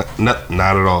 not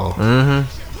at all.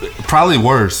 Mm-hmm. Probably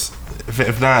worse.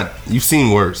 If not, you've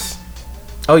seen worse.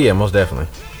 Oh yeah, most definitely.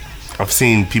 I've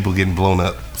seen people getting blown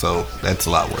up, so that's a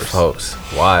lot worse. Folks,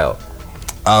 wild.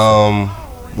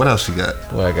 What else you got?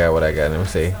 What I got? Let me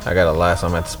see. I got a lot, so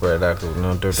I'm gonna have to spread it out.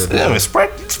 Yeah, spread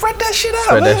that shit out.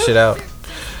 Spread man. that shit out.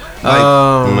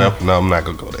 No, I'm not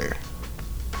gonna go there.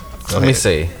 Let me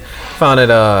see. Found it.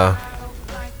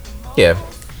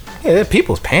 Yeah,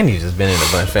 people's panties has been in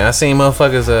a bunch, fam. I seen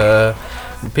motherfuckers.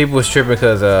 People was tripping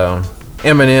because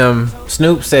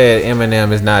Snoop said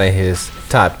Eminem is not in his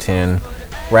top 10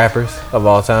 rappers of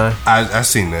all time. I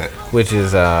seen that, which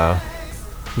is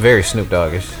very Snoop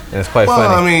Doggish, and it's quite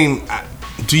funny. I mean,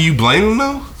 do you blame him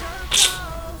though?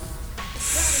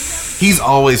 He's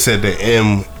always said that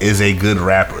M is a good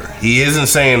rapper. He isn't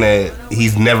saying that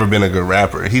he's never been a good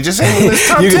rapper. He just saying his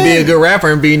top you 10. can be a good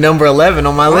rapper and be number 11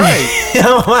 on my list.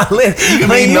 on my list. You can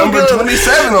be number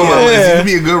 27 on my list. You can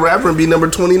be a good rapper and be number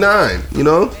 29. You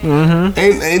know,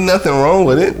 ain't nothing wrong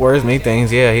with it. Words mean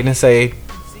things. Yeah, he didn't say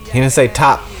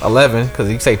top 11 because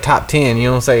he say top 10. You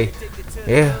don't say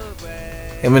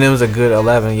Eminem's a good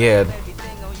 11. Yeah.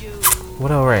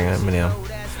 What else rank Eminem?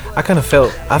 I kind of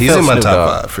felt. He's in my Snoop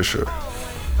top Dogg. 5 for sure.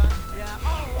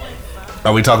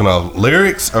 Are we talking about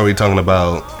lyrics? Or are we talking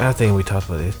about? I think we talked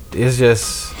about it. It's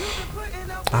just,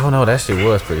 I don't know. That shit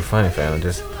was pretty funny, fam.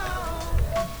 Just.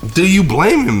 Do you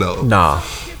blame him though? Nah.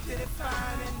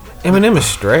 Eminem is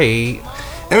straight.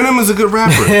 Eminem is a good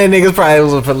rapper. And niggas probably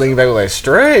was leaning back like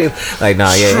straight. Like,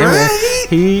 nah, yeah,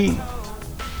 Eminem,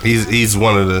 he's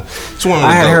one of the. He's one of the.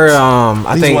 I had goats.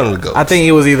 heard. He's one of the goats. I think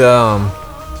it was either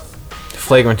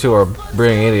Flagrant 2 or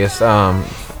Brilliant Idiots.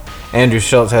 Andrew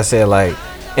Schultz has said like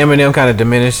Eminem kind of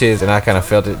diminishes, and I kind of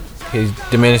felt it. He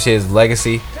diminished his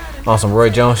legacy on some Roy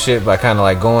Jones shit by kind of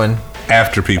like going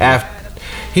after people.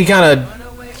 He kind of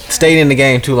stayed in the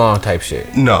game too long, type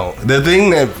shit. No, the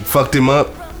thing that fucked him up,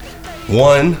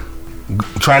 one,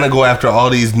 trying to go after all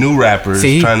these new rappers,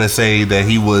 trying to say that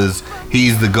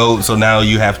he's the GOAT. So now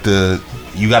you got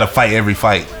to fight every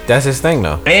fight. That's his thing,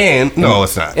 though. And no,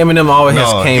 it's not. Eminem always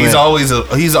came.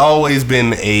 He's always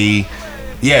been a.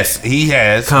 Yes, he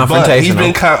has. Confrontational. But he's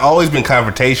been always been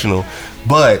confrontational,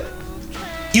 but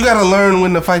you got to learn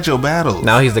when to fight your battles.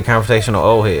 Now he's the confrontational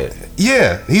old head.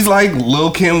 Yeah, he's like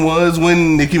Lil' Kim was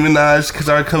when Nicki Minaj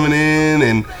started coming in,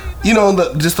 and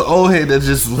just the old head that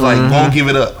just like won't give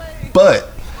it up. But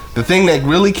the thing that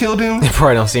really killed him, it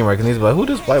probably don't seem right, because he's like, who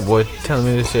this white boy telling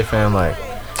me this shit, fam? Like,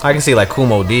 I can see like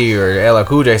Kumo D or LL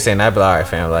Cool J saying that, but all right,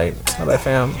 fam. Like, I'm like,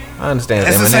 fam, I understand.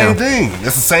 It's the same thing.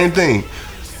 It's the same thing.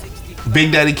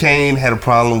 Big Daddy Kane had a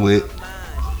problem with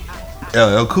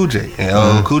LL Cool J, and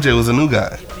LL Cool J was a new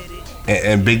guy,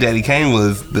 and Big Daddy Kane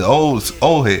was the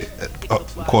old head,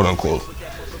 quote unquote.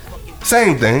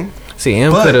 Same thing. See,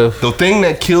 M could have. The thing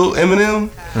that killed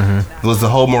Eminem was the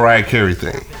whole Mariah Carey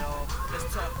thing,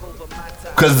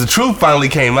 because the truth finally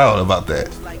came out about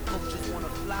that.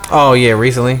 Oh yeah,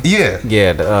 recently. Yeah.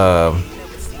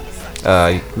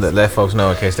 Let folks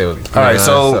know in case they was. All right,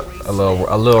 so a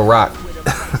little rock.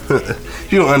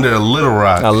 You're under a little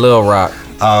rock. A little rock.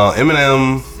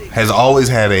 Eminem has always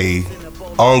had a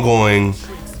ongoing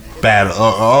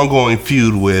ongoing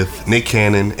feud with Nick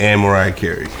Cannon and Mariah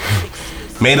Carey.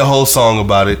 Made a whole song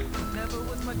about it.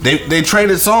 They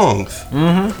traded songs.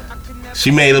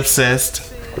 She made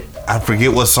Obsessed. I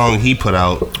forget what song he put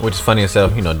out. Which is funny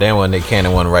itself. Damn well Nick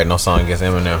Cannon wasn't writing no song against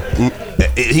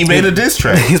Eminem. He made a diss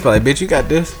track. He's probably, bitch, you got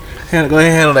this. Go ahead and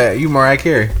handle that. You Mariah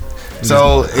Carey.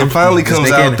 So it finally comes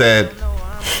out that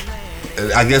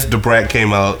I guess DeBrat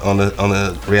came out on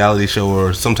a reality show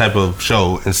or some type of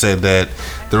show and said that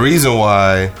the reason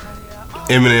why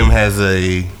Eminem has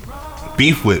a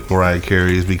beef with Mariah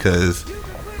Carey is because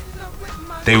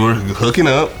they were hooking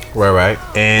up, right,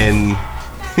 and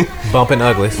bumping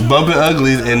uglies,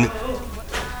 and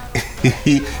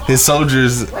his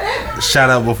soldiers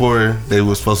shot out before they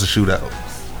were supposed to shoot out.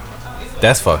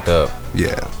 That's fucked up.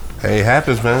 Yeah. Hey, it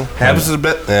happens, man. Happens to the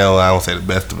best. Well, I don't say the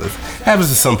best of us. Happens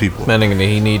to some people. Man, nigga,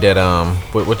 he need that.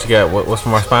 What you got? What's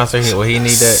from our sponsor? He need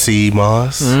that. Sea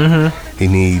moss. He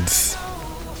needs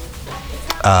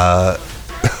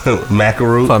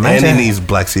macaroon, and he needs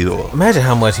black seed oil. Imagine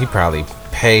how much he probably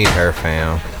paid her,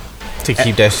 fam, to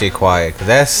keep that shit quiet. Cause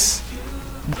that's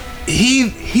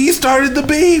he started the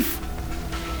beef.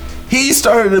 He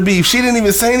started the beef. She didn't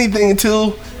even say anything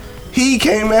until he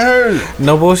came at her.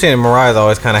 No bullshit. And Mariah's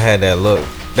always kind of had that look.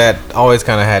 That always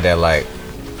kind of had that like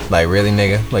really,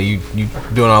 nigga. Like you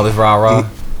doing all this rah.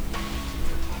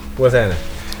 What's happening?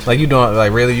 Like you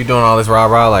doing all this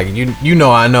rah. Like you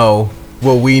know I know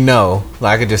what we know.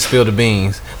 Like I could just spill the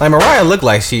beans. Like Mariah looked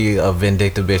like she a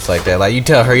vindictive bitch like that. Like you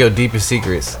tell her your deepest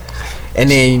secrets, and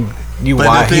then he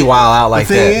wild out like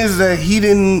that. The thing is that he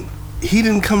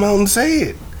didn't come out and say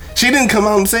it. She didn't come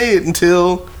out and say it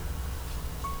until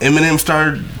Eminem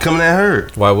started coming at her.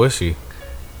 Why was she?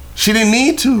 She didn't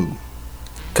need to.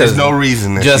 There's no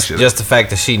reason that just she just the fact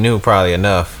that she knew probably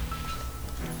enough.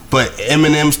 But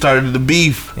Eminem started the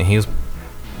beef, and he was.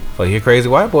 Well, you're a crazy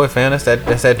white boy fan. That's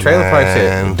that trailer park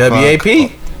shit.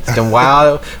 WAP. Them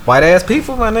wild white ass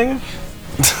people, my nigga.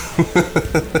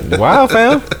 Wild,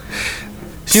 fam.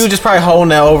 She was just probably holding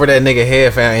that over that nigga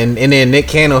head, fam, and then Nick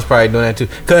Cannon was probably doing that too.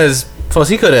 Cause folks,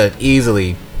 he could have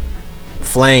easily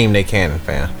flamed Nick Cannon,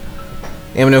 fam.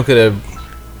 Eminem could have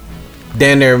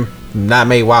damn near not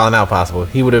made Wildin' Out possible.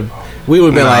 We would have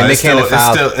been like Nick Cannon.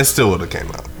 It still would have came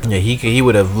out. Yeah, he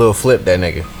would have little flipped that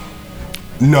nigga.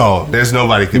 No, there's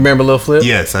nobody. You remember Lil Flip?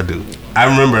 Yes, I do. I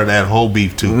remember that whole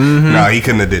beef too. No, he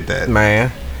couldn't have did that,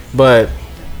 man. But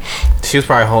she was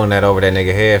probably holding that over that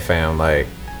nigga head, fam. Like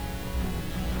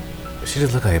she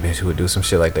just looked like a bitch who would do some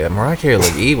shit like that. Mariah Carey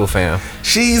look evil, fam.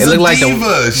 She's a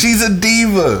diva. She's a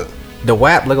diva. The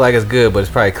WAP look like it's good, but it's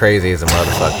probably crazy as a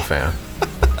motherfucker, fam.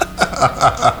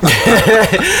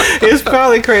 It's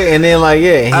probably crazy, and then like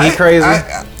he crazy.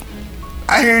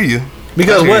 I hear you.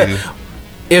 Because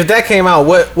if that came out,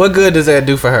 what good does that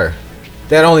do for her?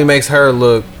 That only makes her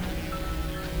look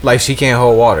like she can't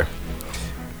hold water.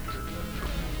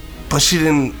 But she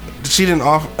didn't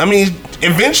offer. I mean,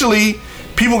 eventually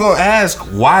people gonna ask,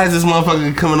 why is this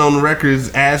motherfucker coming on the records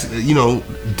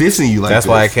dissing you like That's this?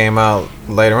 why it came out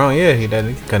later on. Yeah, he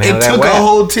couldn't handle It that took WAP. a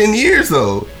whole 10 years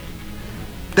though.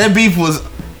 That beef was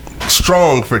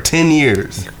strong for 10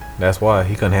 years. That's why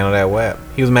he couldn't handle that WAP.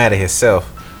 He was mad at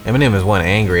himself. Eminem is one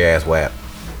angry ass WAP.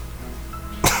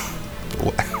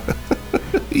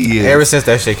 Yeah. Ever since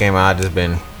that shit came out, I just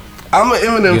been. I'm an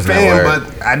Eminem Using that fan, word.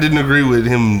 but I didn't agree with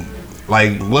him.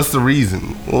 Like, what's the reason?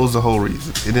 What was the whole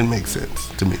reason? It didn't make sense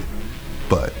to me.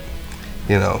 But,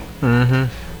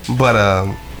 Mm-hmm. But,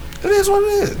 it is what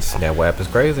it is. That WAP is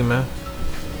crazy, man.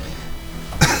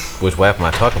 Which WAP am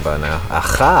I talking about now?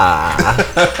 Aha!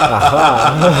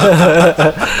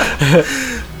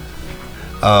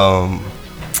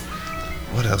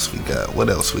 What else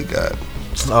we got?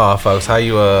 Oh, folks, how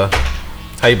you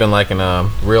been liking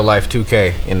real life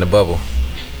 2K in the bubble?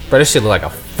 Bro, this shit look like a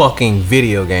fucking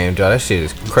video game, Joe. That shit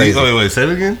is crazy. Wait, say it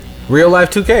again? Real life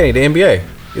 2K, the NBA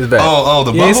is back. Oh,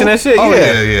 the you bubble? ain't seen that shit? Oh,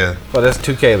 yeah. Well, that's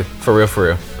 2K for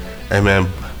real. Hey, man,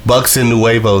 Bucks and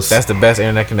Nuevos. That's the best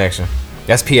internet connection.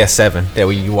 That's PS7 that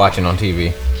you watching on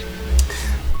TV.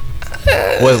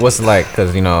 What's it like?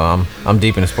 Because I'm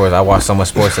deep into sports. I watch so much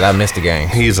sports that I missed the game.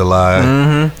 He's alive.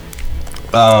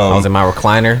 Mm-hmm. I was in my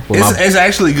recliner. With It's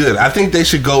actually good. I think they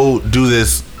should go do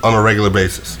this on a regular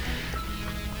basis.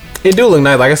 It do look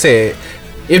nice. Like I said,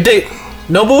 if they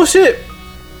no bullshit,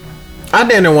 I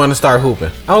damn near want to start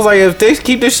hooping. I was like, if they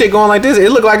keep this shit going like this,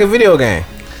 it look like a video game.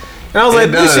 And I was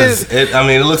like, this shit.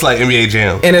 It looks like NBA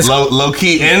Jam. And it's low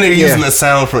key, and they're using the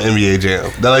sound from NBA Jam.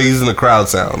 They're like using the crowd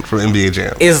sound from NBA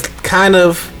Jam. It's kind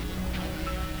of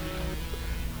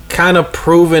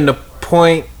proving the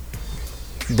point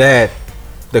that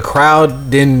the crowd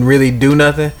didn't really do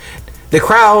nothing. The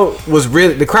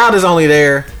crowd is only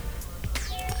there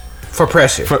for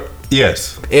pressure.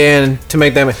 Yes. And to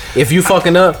make them, if you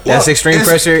fucking up, that's extreme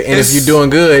pressure. And if you're doing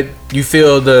good, you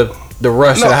feel the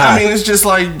rush of the high. I mean, it's just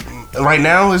like right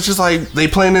now. It's just like they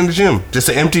playing in the gym, just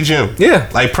an empty gym. Yeah,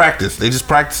 like practice. They just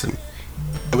practicing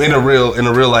in a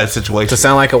real life situation. To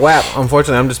sound like a WAP,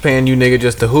 unfortunately, I'm just paying you nigga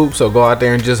just to hoop. So go out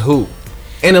there and just hoop,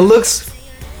 and it looks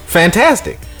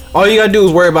fantastic. All you gotta do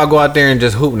is worry about go out there and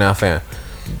just hoop now, fam.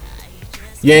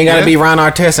 You ain't gotta be Ron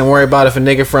Artest and worry about if a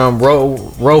nigga from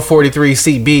row 43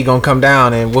 seat B gonna come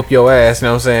down and whoop your ass. You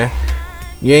know what I'm saying?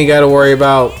 You ain't gotta worry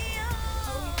about.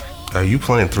 Are you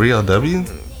playing 3LW?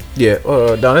 Yeah,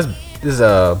 no, this is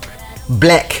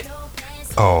Black.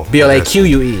 Oh,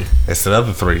 BLAQUE. It's the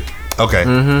other three. Okay.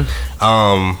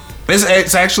 Mm-hmm.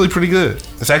 It's actually pretty good.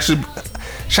 It's actually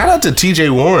shout out to TJ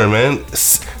Warren, man.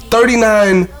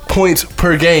 39 points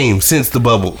per game since the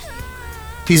bubble.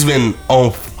 He's been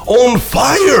on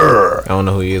fire. I don't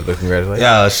know who he is, but congratulations.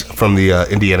 Yeah, from the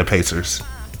Indiana Pacers.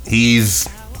 He was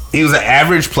an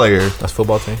average player. That's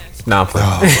football team. Nah, I'm playing.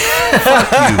 Oh,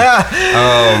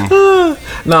 fuck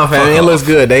you. Nah, fam, it looks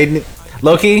good. They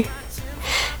low key.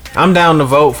 I'm down to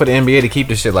vote for the NBA to keep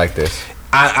this shit like this.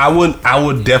 I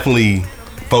would definitely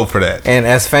vote for that. And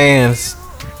as fans,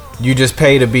 you just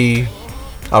pay to be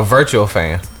a virtual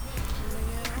fan.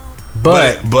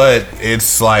 But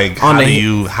it's like how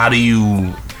do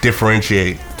you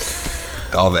differentiate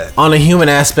all that? On the human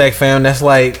aspect, fam, that's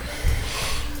like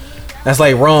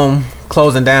Rome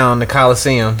closing down the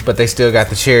Colosseum, but they still got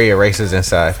the chariot races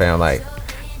inside, fam. Like,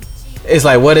 it's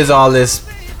like, what is all this?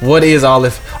 What is all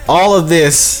this? All of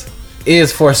this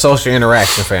is for social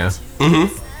interaction, fam.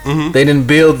 Mm-hmm. They didn't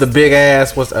build the big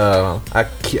ass. I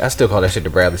still call that shit the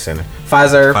Bradley Center.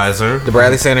 Pfizer. The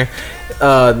Bradley Center.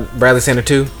 Bradley Center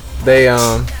 2.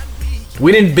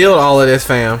 We didn't build all of this,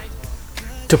 fam,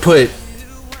 to put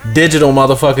digital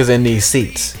motherfuckers in these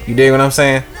seats. You dig what I'm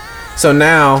saying? So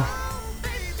now,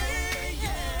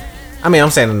 I mean,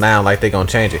 I'm saying now like they gonna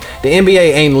change it. The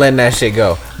NBA ain't letting that shit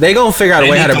go. They gonna figure out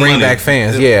a way how to bring back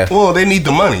fans. Yeah. Well, they need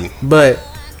the money. But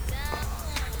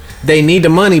they need the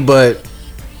money. But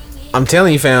I'm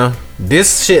telling you, fam,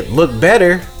 this shit look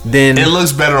better than. It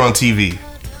looks better on TV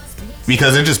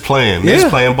because they're just playing. They're just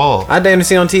playing ball. I damn near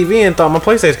see on TV and thought my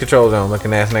PlayStation controls on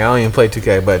looking ass nigga. I don't even play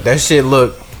 2K, but that shit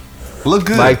look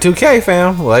good. Like 2K,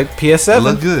 fam. Like PS7. It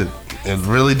looked good. It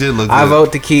really did look good. I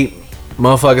vote to keep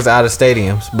motherfuckers out of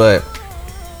stadiums, but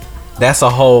that's a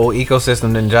whole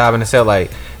ecosystem and job in itself.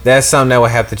 Like, that's something that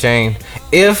would have to change.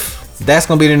 If that's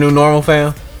gonna be the new normal,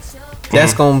 fam,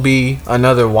 that's gonna be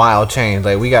another wild change.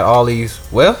 Like, we got all these.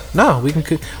 Well, no, we're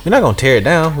not gonna tear it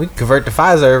down. We can convert the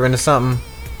Pfizer into something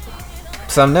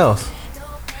else.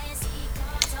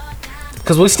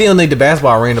 Cause we still need the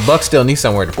basketball arena. The Bucks still need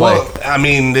somewhere to play. Well, I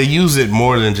mean, they use it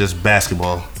more than just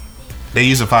basketball. They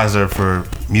use Pfizer for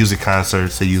music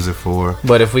concerts. They use it for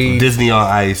But if we Disney on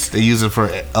Ice. They use it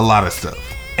for a lot of stuff.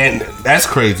 And that's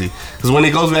crazy. Because when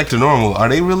it goes back to normal, are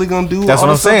they really going to do that's all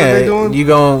what the I'm stuff that they're saying.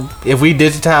 doing? If we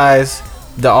digitize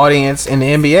the audience in the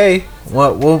NBA,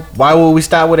 why will we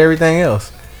stop with everything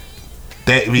else?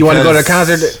 You want to go to a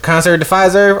concert to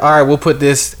Pfizer? All right, we'll put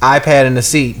this iPad in the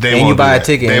seat and you buy a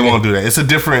ticket. They won't do that. It's a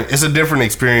different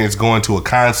experience going to a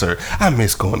concert. I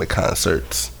miss going to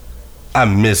concerts.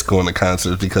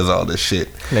 Because of all this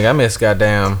shit. Nigga,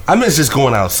 I miss just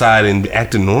going outside and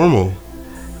acting normal.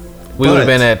 We would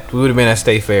have been at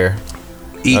State Fair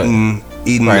eating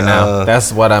right now.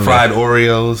 That's what I meant. Fried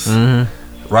Oreos,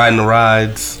 riding the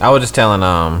rides. I was just telling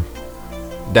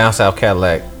Down South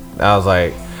Cadillac. I was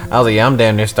like, yeah, I'm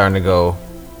damn near starting to go,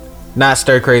 not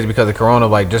stir crazy because of Corona,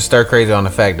 like just stir crazy on the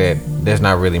fact that there's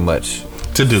not really much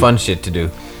to do, fun shit to do.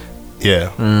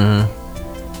 Yeah.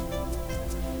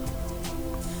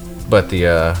 But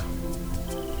the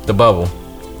bubble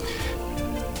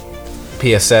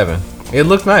PS7, it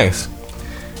looked nice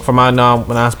for my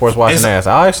non-sports watching ass.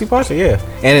 I actually watched it, yeah.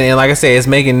 And like I said, it's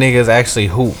making niggas actually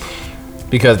hoop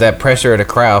because that pressure of the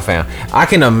crowd, fam. I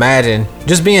can imagine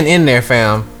just being in there,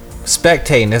 fam,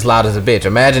 spectating as loud as a bitch.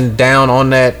 Imagine down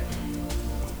on that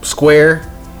square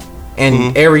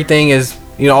and everything is,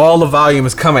 all the volume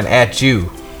is coming at you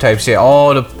type shit.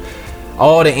 All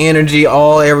the energy,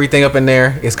 everything up in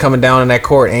there is coming down in that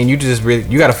court, and you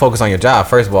got to focus on your job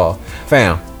first of all,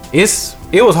 fam.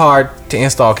 It was hard to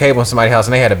install cable in somebody's house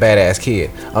and they had a badass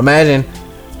kid. Imagine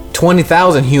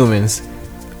 20,000 humans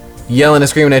yelling and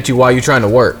screaming at you while you're trying to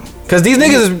work. Cause these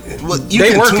niggas, you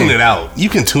can tune it out. You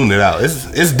can tune it out.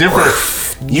 It's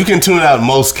different. You can tune it out in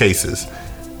most cases.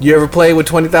 You ever played with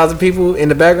 20,000 people in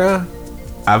the background?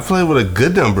 I've played with a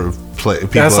good number of people in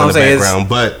the background,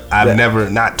 but I've never,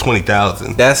 not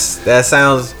 20,000. That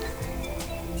sounds.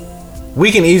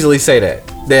 We can easily say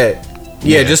that.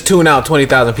 Yeah, just tune out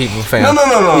 20,000 people, fam.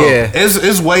 No. Yeah,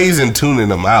 it's ways in tuning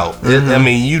them out. I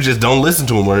mean, you just don't listen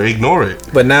to them or ignore it.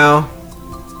 But now,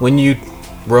 when you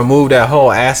remove that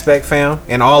whole aspect, fam,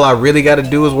 and all I really got to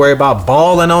do is worry about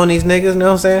balling on these niggas, you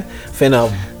know what I'm saying?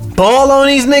 Finna ball on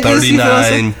these niggas.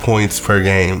 39 points per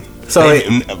game. So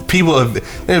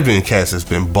there've been cats that's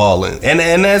been balling, and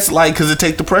that's like because it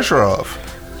take the pressure off.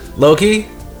 Low key,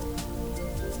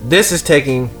 this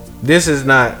is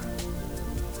not.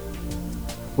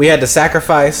 We had to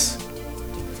sacrifice.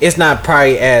 It's not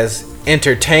probably as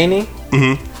entertaining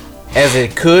as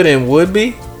it could and would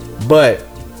be, but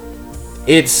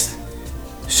it's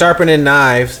sharpening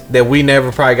knives that we never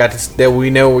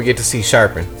would get to see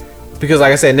sharpened. Because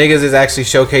like I said, niggas is actually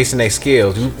showcasing their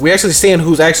skills. We actually seeing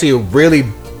who's actually really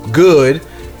good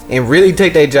and really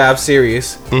take their job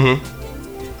serious.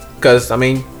 Because I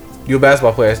mean, you're a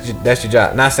basketball player. That's your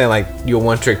job. Not saying like you're a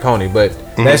one-trick pony, but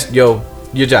that's your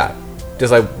job.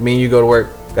 Just like me and you go to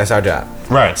work, that's our job.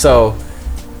 Right. So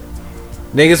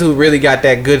niggas who really got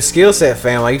that good skill set,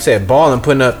 fam, like you said, balling,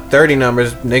 putting up 30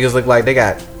 numbers, niggas look like they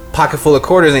got pocket full of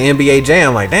quarters in NBA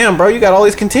Jam. Like, damn, bro, you got all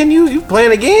these continues? You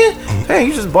playing again? Hey,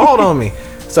 you just balled on me.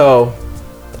 So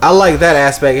I like that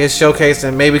aspect. It's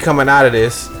showcasing maybe coming out of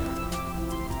this.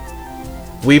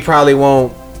 We probably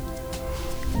won't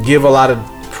give a lot of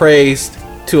praise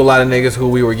to a lot of niggas who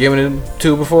we were giving it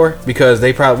to before, because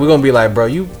we're gonna be like, bro,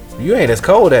 you ain't as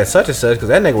cold as such and such because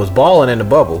that nigga was balling in the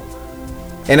bubble.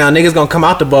 And now niggas gonna come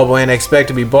out the bubble and expect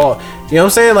to be ball. You know what I'm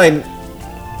saying? Like,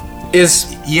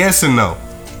 it's yes and no.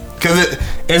 Cause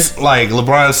it's like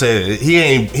LeBron said, he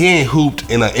ain't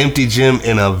hooped in an empty gym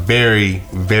in a very,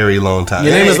 very long time.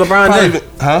 Your name is LeBron James,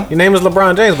 huh? Your name is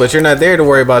LeBron James, but you're not there to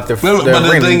worry about the. But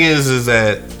the thing is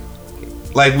that,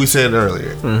 like we said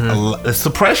earlier, it's the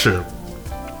pressure.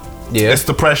 Yeah, it's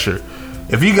the pressure.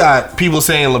 If you got people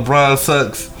saying LeBron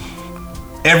sucks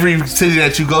every city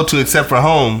that you go to except for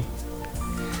home,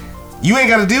 you ain't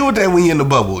got to deal with that when you're in the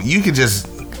bubble. You can just,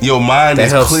 your mind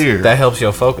is clear. That helps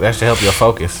your focus. That should help your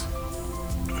focus.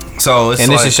 So it's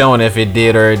this is showing if it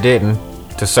did or it didn't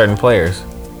to certain players.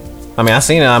 I mean, I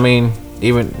seen it. I mean,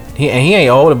 even he ain't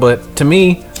older, but to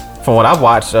me, from what I've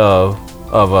watched of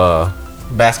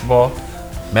basketball,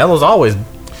 Melo's always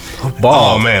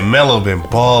balled. Oh man, Melo been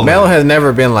balling. Melo has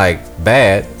never been like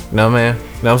bad. No man. You know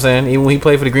what I'm saying? Even when he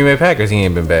played for the Green Bay Packers, he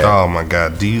ain't been bad. Oh my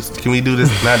God! Can we do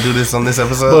this? Not do this on this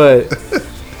episode? But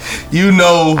you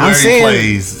know where he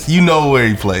plays. You know where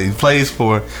he plays. He plays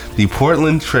for the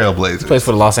Portland Trailblazers. Plays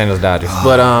for the Los Angeles Dodgers.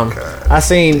 But I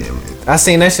seen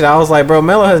that shit. I was like, bro,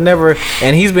 Melo has never,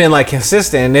 and he's been like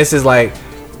consistent. And this is like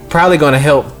probably going to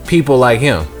help people like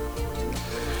him.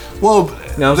 Well,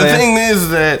 you know the thing is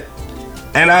that,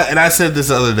 and I said this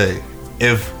the other day,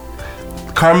 if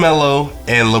Carmelo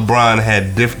and LeBron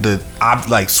had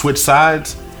like switch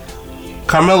sides,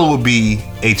 Carmelo would be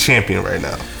a champion right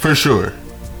now, for sure.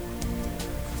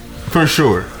 For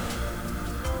sure.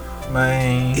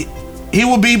 Man, he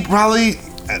would be probably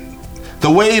the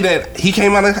way that he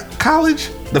came out of college,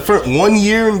 the first 1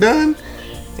 year and done,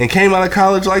 and came out of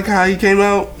college like how he came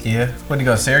out. Yeah. What did he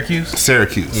go? Syracuse.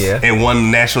 Yeah. And won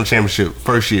the national championship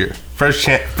first year, first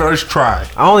try.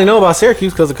 I only know about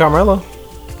Syracuse because of Carmelo.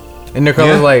 And their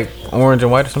colors like orange and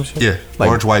white or some shit. Yeah. Like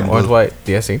orange, white, and orange, blue. white.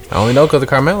 Yeah. See, I only know because of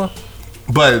Carmelo.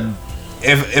 But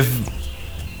if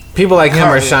people like him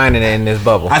are shining in this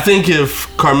bubble. I think if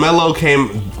Carmelo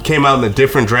came out in a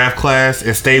different draft class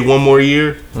and stayed one more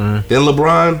year than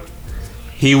LeBron,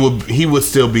 he would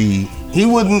still be he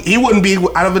wouldn't be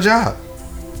out of a job.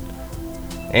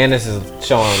 And this is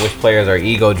showing which players are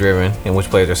ego driven and which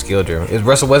players are skill driven. Is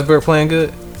Russell Westbrook playing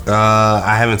good?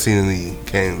 I haven't seen any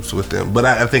games with them, but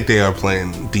I think they are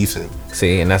playing decent.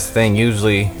 See, and that's the thing.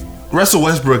 Usually, Russell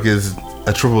Westbrook is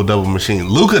a triple-double machine.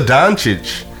 Luka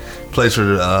Doncic plays for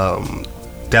the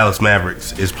Dallas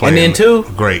Mavericks. Is playing and then too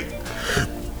great.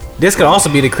 This could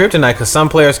also be the kryptonite because some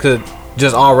players could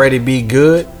just already be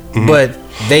good, but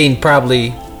they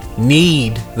probably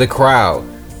need the crowd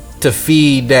to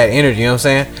feed that energy. You know what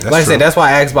I'm saying? That's like I true. said, that's why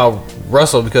I asked about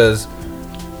Russell because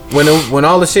when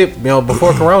all the shit,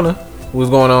 before Corona was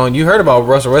going on, you heard about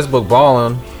Russell Westbrook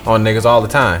balling on niggas all the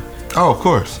time. Oh, of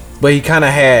course. But he kind of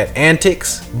had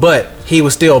antics, but he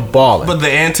was still balling. But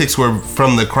the antics were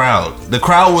from the crowd. The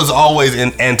crowd was always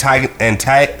antagonizing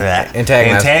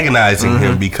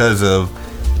him because of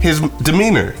his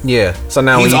demeanor. Yeah. So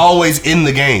now he's always in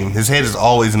the game. His head is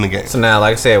always in the game. So now,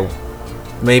 like I said,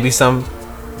 maybe some,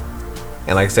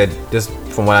 and like I said, just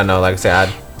from what I know, like I said,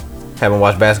 I haven't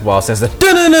watched basketball since the I'm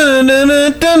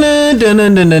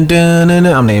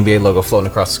the NBA logo floating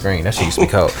across the screen. That shit used to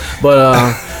be cold. But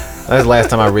that's the last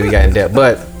time I really got in depth.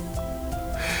 But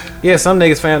yeah, some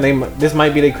niggas this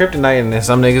might be their kryptonite, and then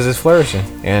some niggas is flourishing.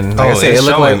 And like I said,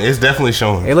 it's definitely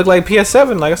showing. It looked like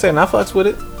PS7. Like I said, and I fucks with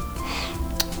it.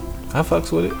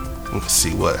 Let's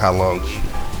see how long.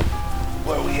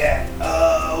 Where we at?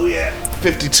 We at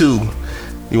 52.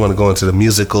 You want to go into the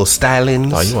musical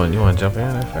stylings? Oh, you want to jump in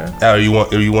that fast? Or you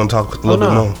want to talk a little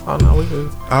bit more? Oh no, we good.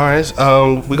 All right.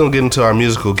 We're gonna get into our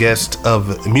musical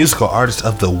artist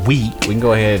of the week. We can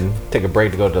go ahead and take a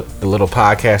break to go to the little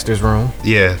podcaster's room.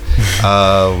 Yeah.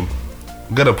 I'm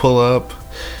gonna pull up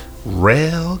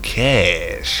Rel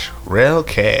Cash.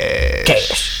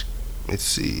 Cash. Let's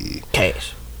see.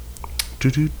 Cash.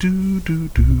 Do.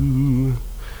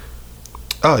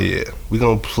 Oh yeah, we're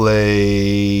gonna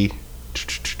play.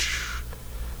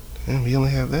 And we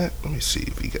only have that. Let me see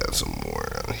if we got some more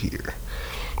out here.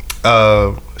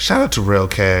 Shout out to Rel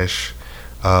Cash.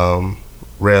 Rel,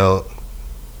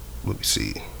 let me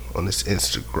see on this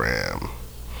Instagram.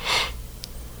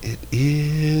 It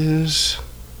is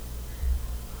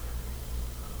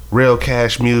Rel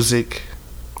Cash Music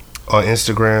on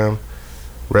Instagram.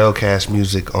 Rel Cash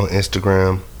Music on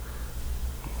Instagram.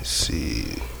 Let's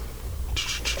see.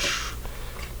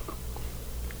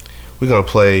 We're gonna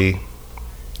play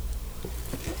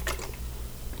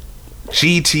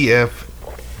GTF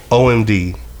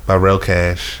OMD by Rel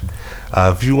Cash.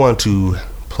 If you want to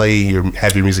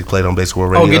have your music played on Basic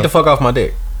World Radio. Oh, get the fuck off my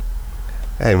dick.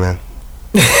 Hey man.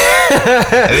 I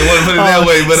didn't want to put it that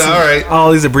way, but all right.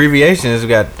 All these abbreviations. We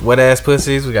got wet ass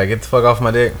pussies. We got get the fuck off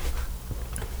my dick.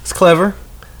 It's clever.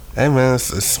 Hey man,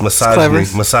 it's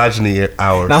misogyny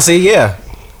hour. Now see, yeah,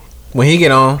 when he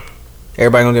get on,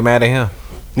 everybody gonna get mad at him.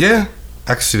 Yeah,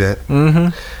 I can see that.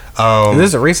 Is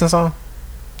this a recent song?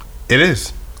 It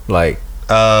is. Like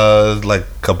a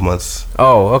couple months.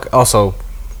 Oh, okay. Also,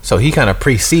 so he kind of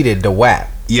preceded the WAP.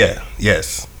 Yeah.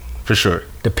 Yes. For sure.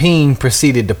 The peen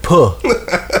preceded the puh.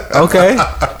 Okay,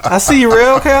 I see you,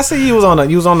 real. Okay, I see you was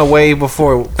on the wave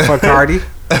before Cardi.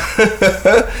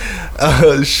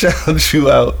 Shout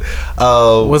you out.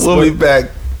 We'll be back.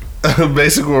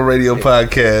 Basic World Radio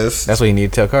Podcast. That's what you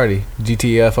need to tell Cardi.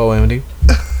 GTFOMD.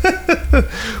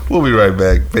 We'll be right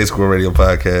back. Basic World Radio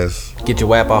Podcast. Get your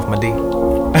WAP off my D.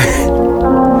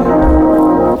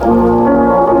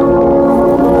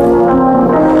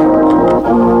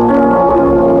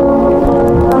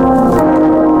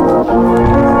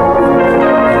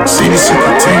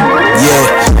 Yeah,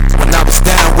 when I was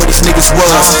down where these niggas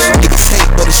was, niggas hate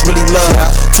but it's really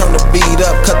love. Turn the beat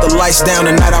up, cut the lights down,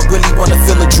 tonight I really wanna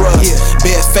feel a drug.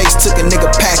 Bare face, took a nigga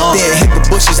packed in, hit the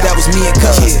bushes, that was me and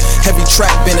cuz. Heavy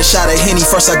track, been a shot of Henny.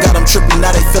 First I got them trippy,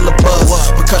 now they feel a buzz.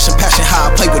 Percussion, passion, how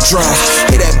I play with drums.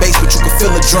 Hear that bass, but you can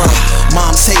feel a drum.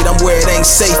 Moms hate, I'm where it ain't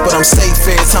safe, but I'm safe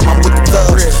every time I'm with the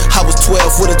thugs. I was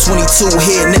 12 with a 22,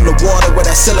 heading in the water where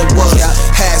that ceiling was.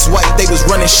 Has white, they was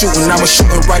running, shooting. I was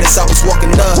shooting right as I was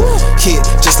walking up. Yeah,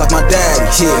 just like my daddy.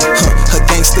 Yeah, a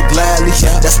gangster gladly.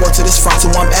 That's word to this front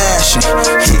till I'm ashing.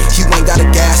 Yeah, you ain't got a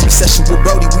gas me. Session with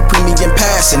Brody, we premium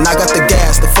passing. I got the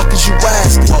gas, the fuck is you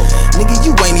asking? Nigga,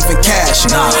 you ain't even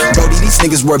cashing. Brody, these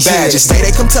niggas wear badges. Say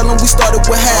they come tell them we started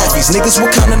with halfies. Niggas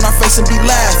will come in our face and be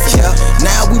laughing.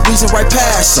 Now we breezing right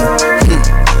past them.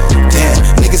 Damn,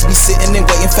 niggas be sitting and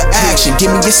waiting for action. Give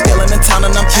me your skill in the town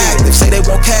and I'm active. Say they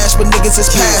want cash, but niggas is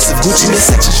passive. Gucci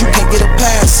midsections, you can't get a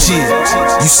pass.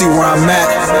 You see where I'm at?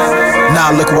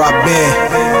 Nah, look where I've been.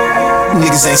 You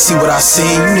niggas ain't see what I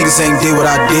seen. You niggas ain't did what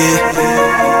I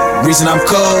did. Reason I'm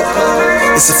cold,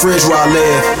 it's the fridge where I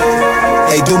live.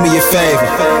 Hey, do me a favor,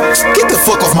 get the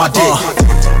fuck off my dick.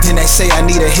 Then they say I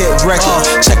need a hit record.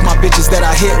 Check my bitches that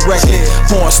I hit record.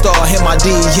 Porn star, hit my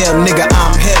DM, nigga,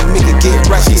 I'm him, nigga, get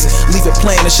records. Leave it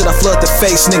plain, and should I flood the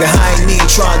face, nigga, I ain't even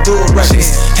tryna do a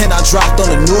records. And I dropped on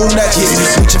a new necklace,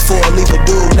 reaching for a leave a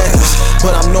dude necklace.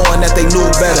 But I'm knowing that they knew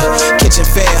better. Kitchen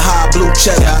fan, high blue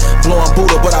cheddar. Blowing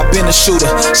Buddha, but I been a shooter.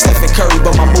 Stephen Curry,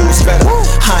 but my moves better.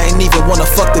 I ain't even wanna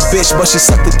fuck the bitch, but she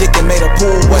sucked the dick and made her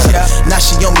pool wetter. Now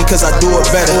she on me cause I do it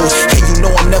better. Hey, you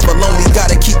know I'm never lonely,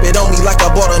 gotta keep it on me like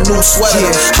I bought a new sweater.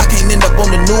 I can't end up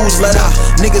on the newsletter.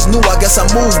 Niggas knew, I guess I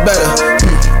move better.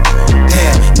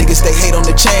 Damn, niggas they hate on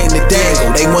the chain, the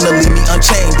dangle. They wanna leave me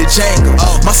unchained, the jangle.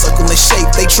 My circle in shape,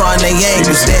 they trying they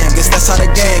angles. Damn, guess that's how the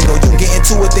gang go. You get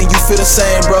into it, then you feel the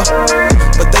same, bro.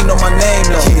 But they know my name,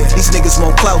 though. These niggas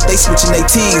want clout, they switching they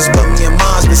teams, but me and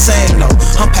mine's the same, though.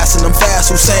 I'm passing them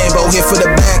fast, Hussein, bro. Here for the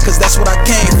bag, cause that's what I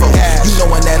came for. You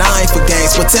knowin' that I ain't for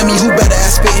games, but tell me who better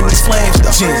at spitting these flames,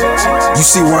 though. You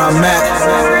see where I'm at?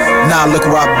 Nah, look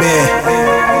where I've been.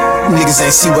 You niggas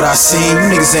ain't see what I seen, you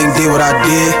niggas ain't did what I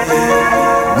did.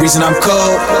 Reason I'm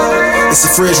cold, it's the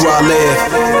fridge where I live.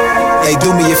 Hey,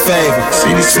 do me a favor,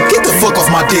 get the fuck off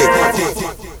my dick.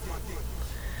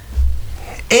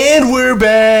 And we're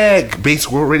back.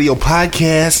 Basic World Radio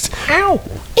Podcast. Ow.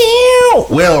 Ew.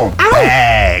 Well,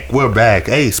 back. We're back.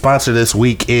 Hey, sponsor this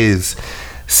week is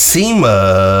Seema's.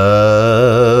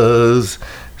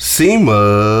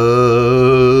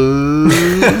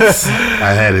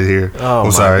 I had it here. Oh,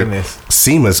 I'm sorry. Goodness.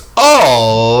 Seema's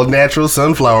all natural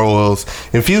sunflower oils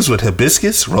infused with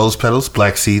hibiscus, rose petals,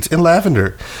 black seeds, and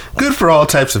lavender. Good for all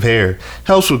types of hair.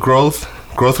 Helps with growth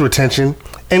retention,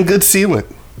 and good sealant.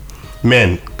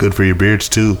 Men, good for your beards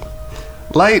too.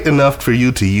 Light enough for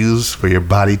you to use for your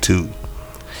body too.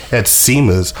 That's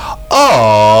Seema's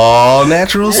all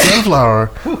natural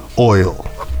sunflower oil.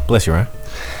 Bless you, Ryan.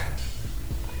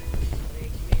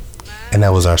 And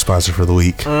that was our sponsor for the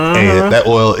week. And that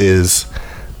oil is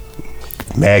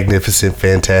magnificent,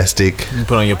 fantastic. You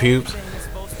put on your pubes?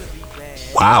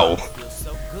 Wow.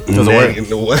 Does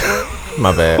it work?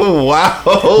 My bad. Wow.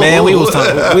 Man, we were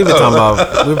talking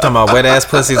about wet ass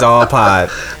pussies all pod.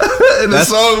 And the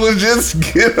song was just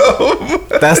get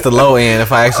them. That's the low end. If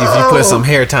you put some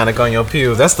hair tonic on your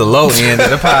pubes, that's the low end of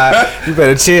the pod. You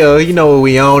better chill. You know what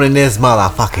we own in this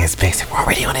motherfucker. It's basic. We're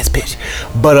already on this bitch.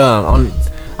 But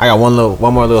I got one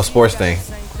more little sports thing.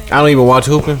 I don't even watch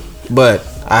hooping, but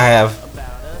I have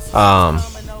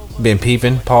been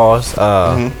peeping. Pause.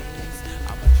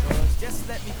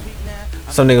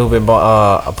 Some nigga who been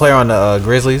a player on the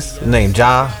Grizzlies named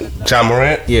Ja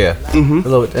Morant. Yeah.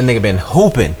 That nigga been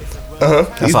hooping.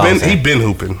 He been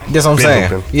hooping. That's what I'm saying.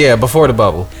 Hooping. Yeah, before the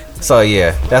bubble. So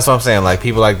yeah, that's what I'm saying. Like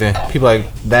people like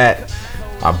that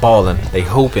are balling. They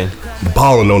hooping.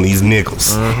 Balling on these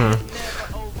nickels.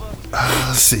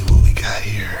 Let's see what we got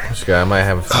here. I might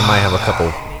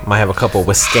have a couple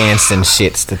Wisconsin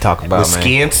shits to talk about,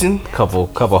 Wisconsin? Man. Couple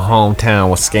hometown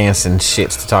Wisconsin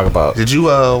shits to talk about. Did you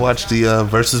watch the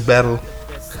versus battle?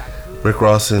 Rick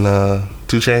Ross and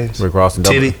 2 Chainz? Rick Ross and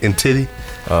Titty?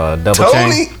 Double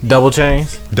chains. Double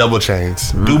chains. Double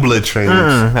chains.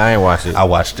 I ain't watched it. I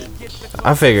watched it.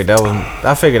 I figured that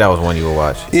was one you would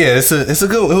watch. Yeah, it was a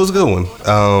good one.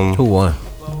 Who won?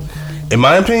 In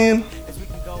my opinion,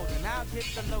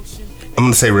 I'm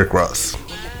gonna say Rick Ross.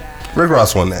 Rick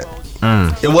Ross won that.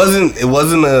 It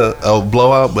wasn't a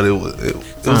blowout, but it was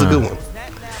a good one.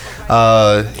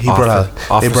 They brought out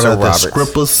the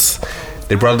Scrippers.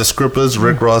 They brought out the Scrippers.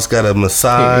 Rick Ross got a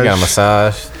massage. He got a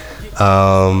massage.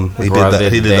 He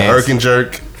did the Erkin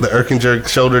jerk. The Erkenjerk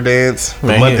shoulder dance.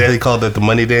 Man, He called that the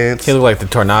money dance. He looked like the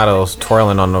tornadoes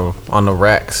twirling on the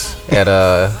racks at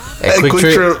Quick Quick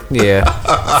Trip. Trip. Yeah,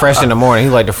 fresh in the morning. He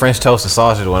like the French toast and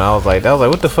sausage one. I was like,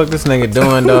 what the fuck this nigga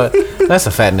doing, dog? That's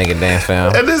a fat nigga dance,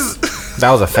 fam. And this,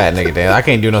 That was a fat nigga dance. I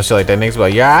can't do no shit like that. Niggas be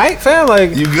like, you alright, fam?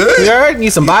 Like, You good? You alright?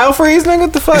 Need some biofreeze, nigga?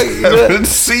 What the fuck? You good?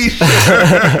 see,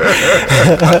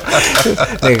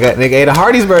 nigga ate a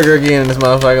Hardee's burger again in this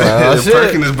motherfucker. Like, oh shit.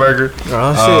 perking his burger.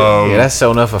 Oh shit. Yeah, that's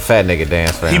so enough a fat nigga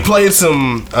dance, fam. He played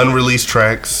some unreleased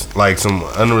tracks, like some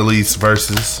unreleased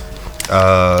verses.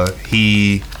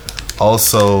 He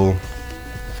also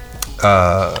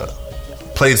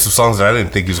played some songs that I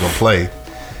didn't think he was gonna play.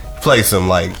 He played some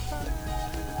like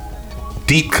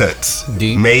deep cuts.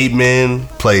 Made Men,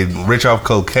 played Rich Off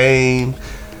Cocaine.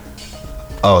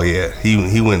 Oh yeah,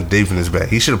 he went deep in his bag.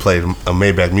 He should have played a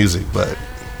Maybach Music, but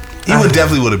he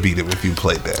definitely would have beat him if you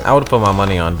played that. I would have put my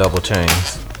money on Double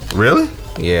Chains. Really?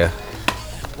 Yeah.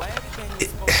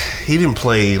 He didn't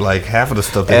play like half of the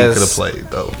stuff that he could have played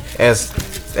though. As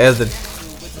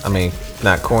the, I mean,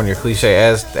 not corny or cliche,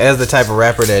 as the type of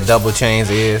rapper that Double Chains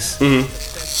is,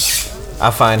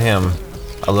 I find him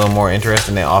a little more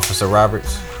interesting than Officer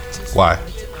Roberts. Why?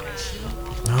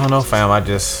 I don't know, fam.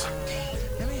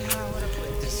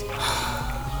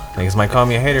 Niggas might call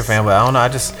me a hater, fam, but I don't know. I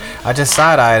just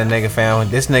side-eyed a nigga,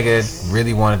 fam. This nigga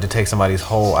really wanted to take somebody's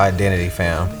whole identity,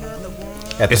 fam.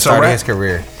 At the start of his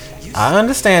career. I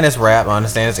understand it's rap. I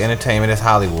understand it's entertainment. It's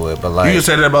Hollywood. But like, You just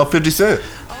said that about 50 Cent.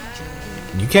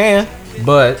 You can,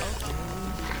 but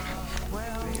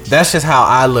that's just how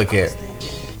I look at.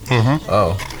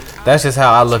 That's just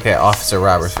how I look at Officer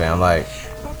Roberts, fam. Like,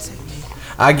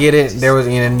 I get it. There was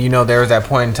that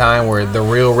point in time where the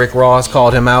real Rick Ross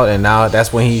called him out, and now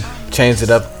that's when he changed it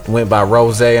up, went by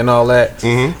Rose and all that.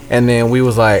 And then we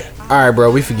was like, all right,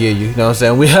 bro, we forgive you. You know what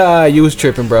I'm saying? You was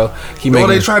tripping, bro.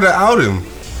 They tried to out him.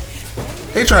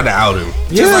 They tried to out him.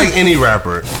 Just like any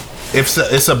rapper.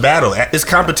 It's a battle. It's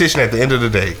competition at the end of the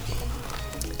day.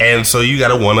 And so you got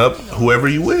to one up whoever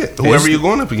you with, whoever you're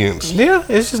going up against. Yeah,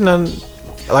 it's just nothing.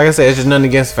 Like I said, it's just nothing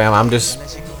against fam.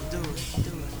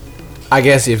 I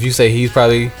guess if you say he's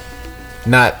probably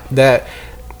not that.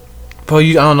 But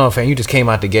I don't know, fam. You just came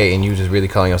out the gate and you just really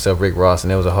calling yourself Rick Ross,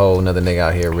 and there was a whole another nigga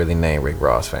out here really named Rick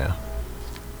Ross, fam.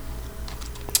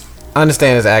 I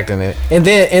understand his acting it, and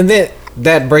then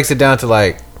that breaks it down to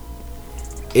like,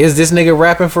 is this nigga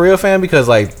rapping for real, fam? Because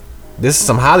like, this is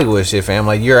some Hollywood shit, fam.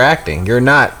 Like, you're acting. You're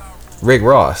not Rick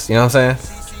Ross. You know what I'm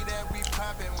saying?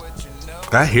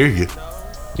 I hear you.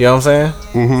 You know what I'm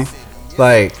saying?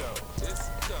 Like,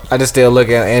 I just still look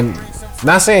at, and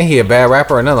not saying he a bad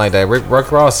rapper or nothing like that.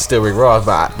 Rick Ross is still Rick Ross,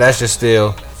 but that's just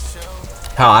still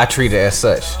how I treat it as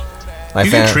such. Like,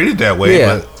 you can treat it that way,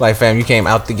 but like, fam, you came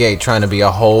out the gate trying to be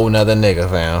a whole nother nigga,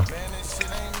 fam.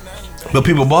 But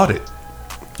people bought it.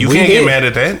 You can't get mad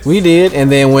at that. We did,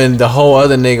 and then when the whole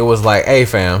other nigga was like, "Hey,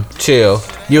 fam, chill,"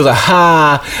 you was like,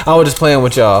 "Ha, I was just playing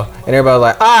with y'all," and everybody was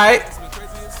like, "All right."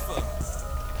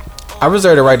 I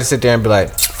reserve the right to sit there and be like,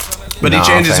 but he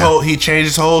changed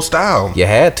his whole style. You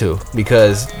had to,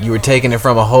 because you were taking it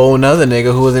from a whole nother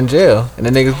nigga who was in jail, and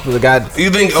the nigga got. You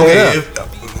think okay?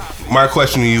 My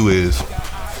question to you is,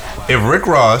 if Rick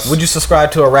Ross, would you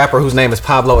subscribe to a rapper whose name is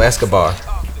Pablo Escobar?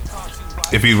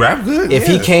 If he rap good, if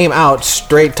he came out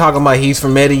straight talking about he's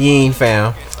from Medellin,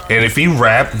 fam, and if he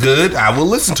rap good, I will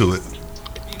listen to it.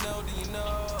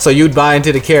 So you'd buy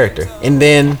into the character, and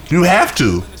then you have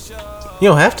to. You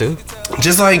don't have to.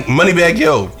 Just like Moneybagg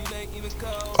Yo.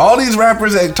 All these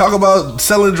rappers that talk about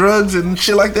selling drugs and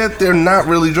shit like that, they're not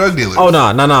really drug dealers. Oh, no.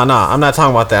 I'm not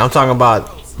talking about that. I'm talking about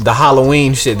the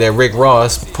Halloween shit that Rick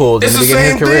Ross pulled in the beginning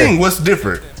of his career. Thing. What's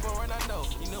different?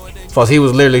 Because he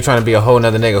was literally trying to be a whole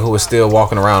nother nigga who was still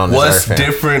walking around on this earth. What's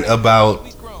different about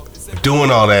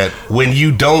doing all that when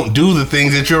you don't do the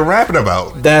things that you're rapping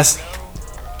about?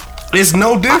 It's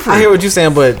no different. I hear what you're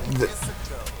saying, but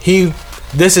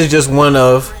this is just one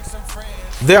of.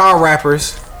 There are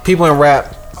rappers, people in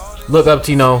rap look up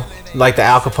to, like the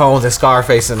Al Capones and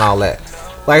Scarface and all that.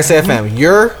 Like I said, fam, you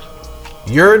are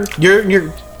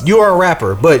a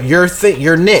rapper, but your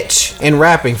niche in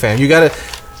rapping, fam. You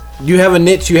have a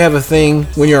niche, you have a thing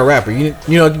when you're a rapper.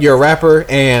 You're a rapper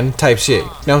and type shit. You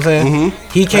know what I'm saying?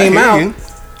 He came out,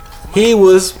 he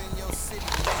was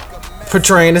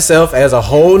portraying himself as a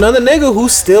whole nother nigga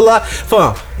who's still alive.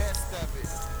 Fam,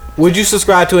 would you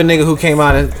subscribe to a nigga who came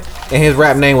out and his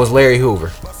rap name was Larry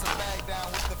Hoover?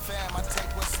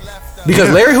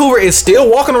 Because Larry Hoover is still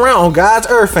walking around on God's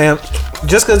earth, fam,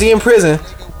 just because he in prison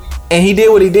and he did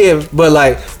what he did. But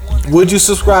like, would you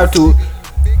subscribe to?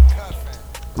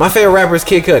 My favorite rapper is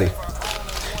Kid Cudi.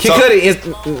 Kid Cudi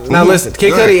is now listen.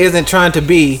 Kid Cudi isn't trying to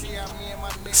be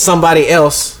somebody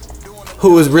else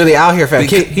who is really out here, fam.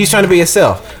 He's trying to be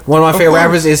himself. One of my favorite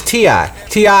rappers is T.I.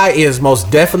 T.I. is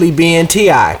most definitely being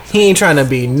T.I. He ain't trying to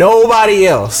be nobody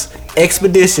else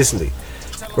expeditiously,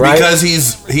 right? Because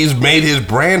he's made his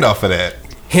brand off of that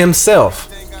himself.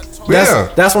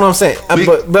 Yeah. That's what I'm saying.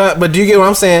 But do you get what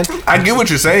I'm saying? I get what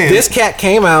you're saying. This cat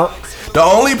came out. The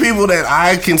only people that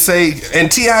I can say, and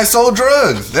T.I. sold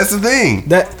drugs. That's the thing.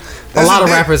 That's a lot of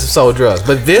rappers have sold drugs,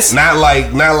 but this not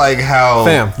like how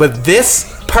fam. But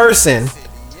this person,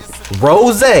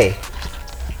 Rose,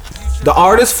 the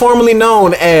artist formerly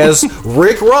known as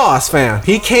Rick Ross, fam.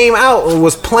 He came out and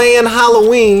was playing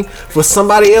Halloween for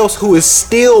somebody else who is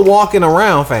still walking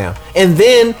around, fam. And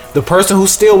then the person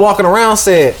who's still walking around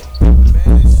said,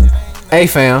 "Hey,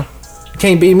 fam, you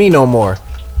can't beat me no more."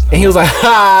 And he was like,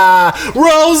 "Ha,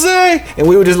 Rose," and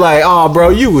we were just like, "Oh, bro,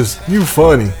 you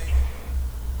funny."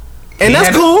 And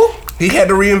that's cool. He had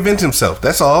to reinvent himself.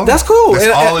 That's all. That's cool. That's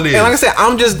all it is. And like I said,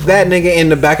 I'm just that nigga in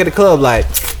the back of the club. Like,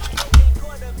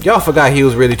 y'all forgot he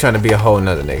was really trying to be a whole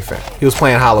nother nigga, fam. He was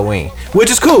playing Halloween, which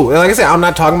is cool. And like I said, I'm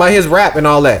not talking about his rap and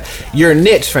all that. Your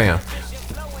niche, fam.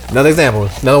 Another example.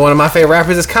 Another one of my favorite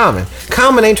rappers is Common.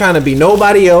 Common ain't trying to be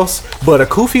nobody else but a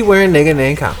kufi wearing nigga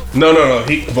named Common. No.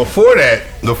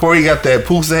 Before he got that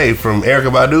Poussey from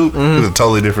Erykah Badu, he was a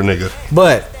totally different nigga.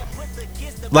 But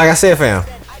like I said, fam,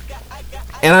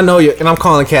 and I know you, and I'm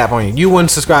calling cap on you. You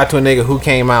wouldn't subscribe to a nigga who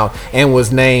came out and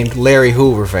was named Larry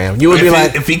Hoover, fam. You would be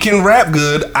like, if he can rap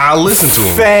good, I'll listen to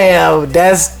him. Fam,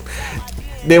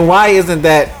 then why isn't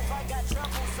that?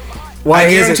 Why I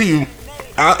guarantee you,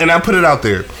 and I put it out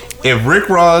there. If Rick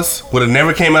Ross would have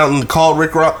never came out and called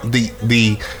Rick Ross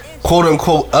the quote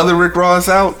unquote other Rick Ross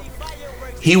out,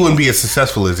 he wouldn't be as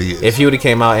successful as he is. If he would have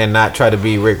came out and not tried to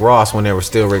be Rick Ross when there was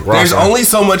still Rick Ross. There's only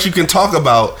so much you can talk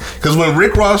about, because when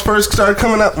Rick Ross first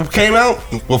came out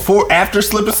after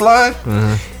Slip and Slide,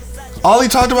 all he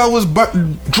talked about was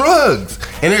drugs,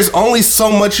 and there's only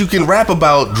so much you can rap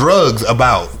about drugs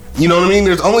about. You know what I mean?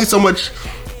 There's only so much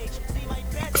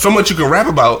you can rap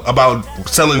about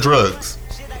selling drugs.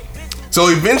 So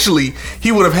eventually,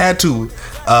 he would have had to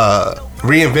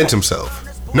reinvent himself.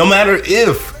 No matter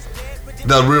if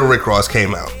the real Rick Ross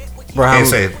came out and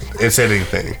said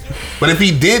anything, but if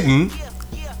he didn't,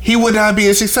 he would not be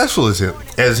as successful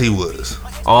as he was.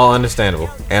 All understandable,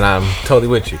 and I'm totally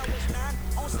with you.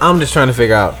 I'm just trying to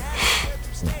figure out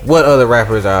what other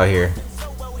rappers are out here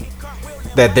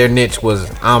that their niche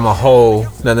was I'm a whole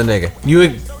another nigga.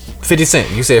 You 50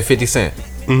 Cent. You said 50 Cent.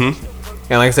 Mm-hmm.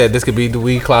 And like I said, this could be the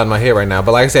weed cloud in my head right now.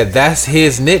 But like I said, that's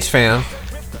his niche, fam.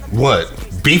 What?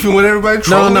 Beefing with everybody?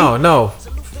 Trolling? No.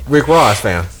 Rick Ross,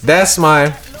 fam. That's my...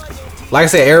 Like I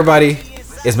said, everybody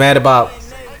is mad about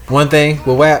one thing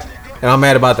with WAP, and I'm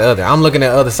mad about the other. I'm looking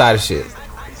at the other side of shit.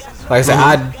 Like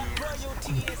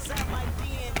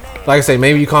I said,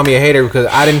 maybe you call me a hater because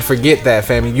I didn't forget that,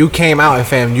 fam. You came out and,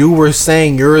 fam, you were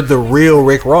saying you're the real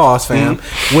Rick Ross, fam,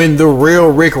 when the real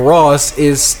Rick Ross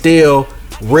is still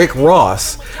Rick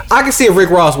Ross. I can see if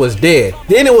Rick Ross was dead,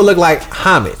 then it would look like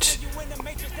homage.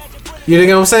 You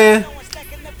know what I'm saying?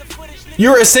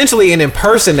 You're essentially an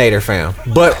impersonator, fam,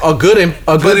 but a good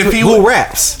who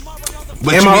raps.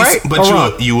 But am I right?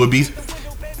 But you would be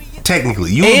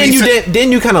technically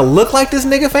Didn't you kind of look like this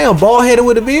nigga, fam, bald headed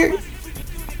with a beard?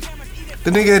 The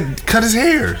nigga cut his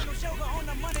hair.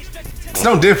 It's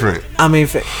no different. I mean,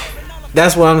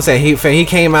 that's what I'm saying. He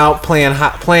came out playing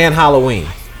Halloween.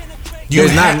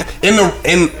 I'm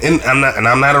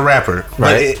not a rapper,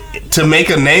 right? But to make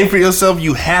a name for yourself,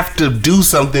 you have to do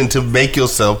something to make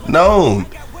yourself known.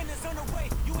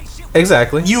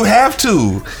 Exactly. You have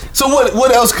to. So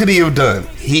what else could he have done?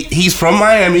 He's from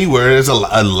Miami, where there's a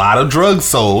lot of drugs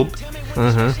sold,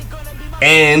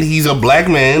 and he's a black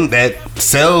man that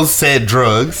sells said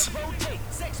drugs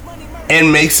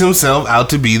and makes himself out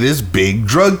to be this big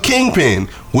drug kingpin,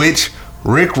 which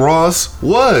Rick Ross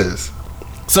was.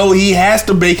 So he has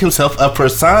to make himself a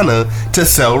persona to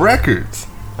sell records.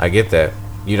 I get that.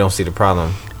 You don't see the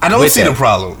problem. I don't see the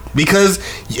problem, because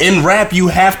in rap you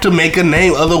have to make a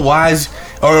name, otherwise,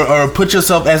 or put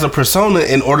yourself as a persona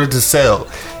in order to sell.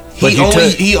 But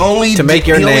to make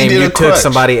your name, you took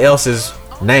somebody else's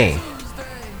name.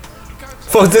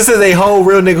 Folks, this is a whole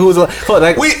real nigga who's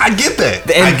like. Wait, I get that.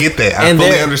 I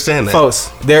fully understand that. Folks,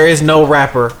 there is no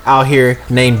rapper out here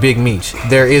named Big Meech.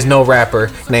 There is no rapper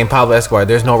named Pablo Escobar.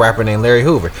 There's no rapper named Larry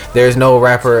Hoover. There's no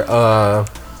rapper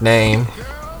named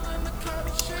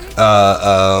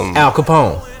Al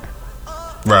Capone.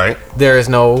 Right. There is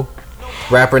no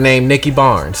rapper named Nicky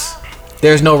Barnes.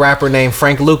 There's no rapper named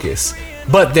Frank Lucas.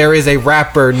 But there is a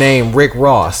rapper named Rick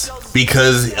Ross.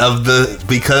 because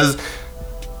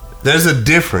there's a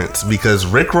difference. Because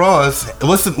Rick Ross,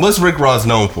 what's Rick Ross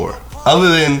known for? Other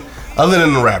than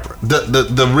the rapper,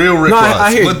 the real Rick Ross,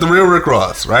 I hear you. but the real Rick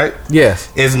Ross, right?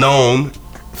 Yes. Is known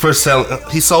for selling.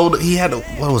 He had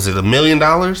what was it, $1 million?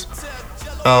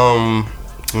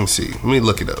 Let me see. Let me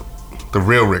look it up. The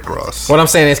real Rick Ross. What I'm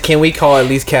saying is, can we call at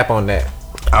least cap on that?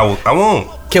 I won't.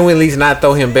 Can we at least not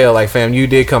throw him bail? Like, fam, you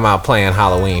did come out playing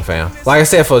Halloween, fam. Like I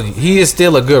said, he is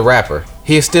still a good rapper.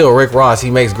 He is still Rick Ross.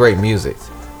 He makes great music.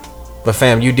 But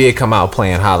fam, you did come out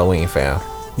playing Halloween, fam.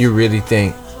 You really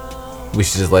think we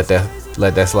should just let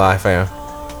that slide, fam?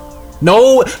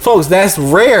 No, folks, that's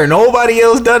rare. Nobody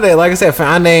else done that. Like I said, fam,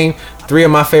 I named 3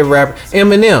 of my favorite rappers.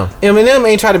 Eminem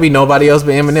ain't try to be nobody else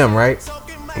but Eminem, right?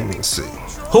 Let me see.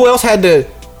 Who else had to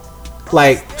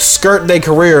like skirt their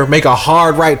career, make a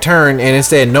hard right turn, and it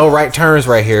said no right turns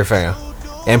right here, fam,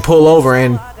 and pull over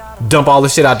and dump all the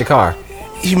shit out the car?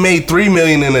 He made $3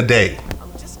 million in a day.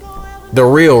 The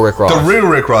real Rick Ross. The real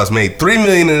Rick Ross made $3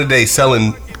 million in a day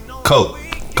selling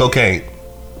cocaine,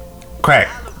 crack.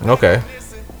 Okay.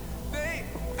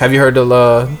 Have you heard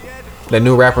the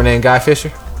new rapper named Guy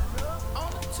Fisher?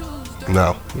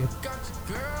 No.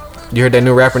 You heard that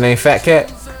new rapper named Fat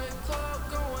Cat?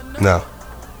 No.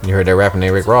 You heard that rapper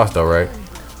named Rick Ross though, right?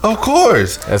 Of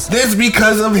course. That's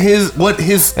because of his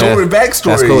story, backstory.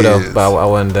 That's cool though, is. but I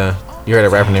wasn't done. You heard that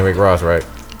rapper named Rick Ross, right?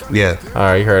 Yeah.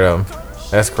 Alright, you heard of him.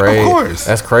 That's crazy. Of course.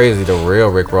 That's crazy. The real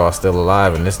Rick Ross still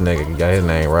alive, and this nigga got his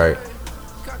name right.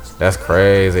 That's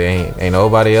crazy. Ain't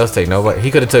nobody else take nobody.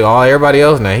 He could have took everybody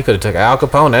else now. He could have took Al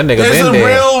Capone. That nigga There's been a dead.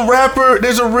 real rapper.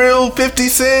 There's a real 50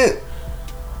 Cent.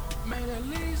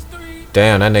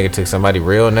 Damn, that nigga took somebody's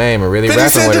real name and really 50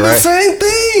 rapping Cent with it, did the right? same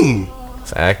thing.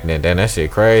 It's acting it. Damn, that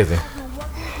shit crazy. It's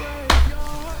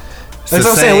That's the what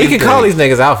I'm saying. We same can call thing. these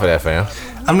niggas out for that, fam.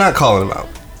 I'm not calling them out.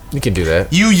 You can do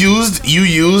that. You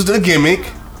used a gimmick,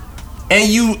 and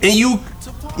you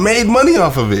made money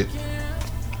off of it.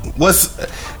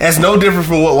 That's no different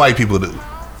from what white people do.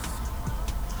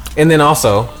 And then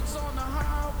also,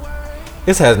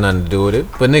 this has nothing to do with it,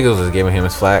 but niggas was giving him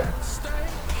his flack.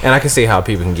 And I can see how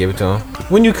people can give it to him.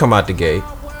 When you come out the gate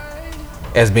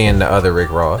as being the other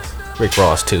Rick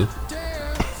Ross 2,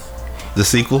 The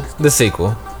sequel. the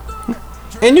sequel,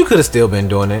 and you could have still been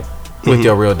doing it with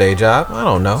your real day job. I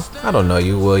don't know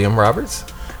you, William Roberts,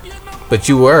 but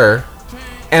you were.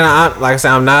 And like I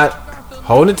said, I'm not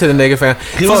holding it to the nigga, fam.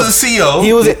 He was a CEO.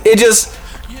 He was. It just.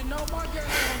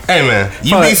 Hey man,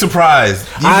 you'd Fuck. be surprised.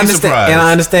 I understand, and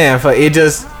I understand. But it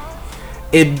just,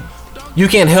 you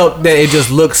can't help that it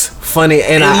just looks funny,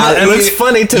 and it looks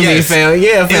funny to me, yes. fam.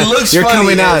 Yeah, fam. It looks you're funny,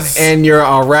 coming yes. out and you're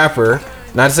a rapper.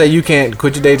 Not to say you can't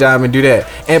quit your day job and do that,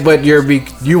 but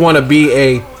you want to be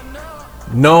a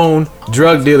known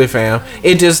drug dealer, fam.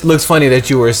 It just looks funny that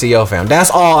you were a CEO, fam. That's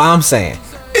all I'm saying.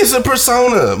 It's a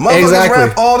persona. Motherfuckers Exactly.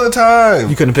 rap all the time.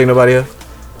 You couldn't pick nobody else.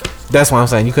 That's what I'm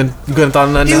saying. You couldn't thought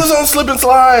of nothing He else. was on Slip and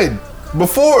Slide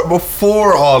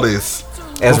before all this.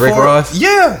 As Rick Ross?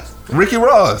 Yeah, Ricky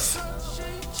Ross.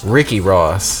 Ricky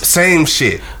Ross. Same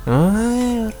shit.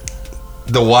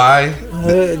 The why?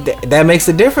 That makes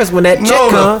a difference when that check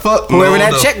comes. Whoever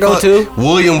that check go to.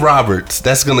 William Roberts.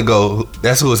 That's who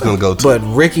it's gonna go to. But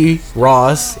Ricky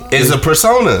Ross is a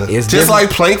persona. is Just different. like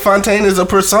Plank Fontaine is a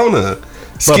persona.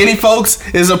 Skinny Folks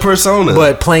is a persona.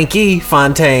 But Planky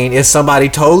Fontaine is somebody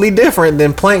totally different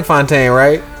than Plank Fontaine,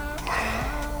 right?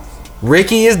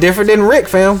 Ricky is different than Rick,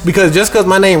 fam. Because just because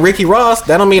my name Ricky Ross,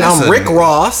 that don't mean That's I'm a Rick name.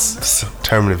 Ross. It's a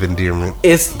term of endearment.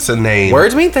 It's a name.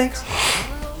 Words mean things.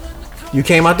 You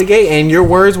came out the gate and your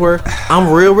words were,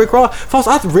 I'm real Rick Ross. Folks,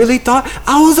 I really thought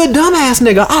I was a dumbass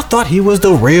nigga. I thought he was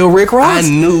the real Rick Ross. I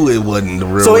knew it wasn't the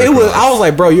real So Rick it was. Ross. I was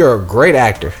like, bro, you're a great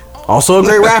actor, also a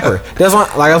great rapper. That's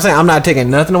why, like I'm saying, I'm not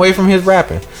taking nothing away from his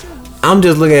rapping. I'm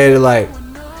just looking at it like,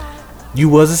 you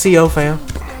was a CEO, fam,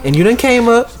 and you done came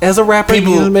up as a rapper. You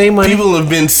done made money. People have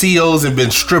been CEOs and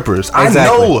been strippers. Exactly. I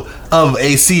know of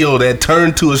a CEO that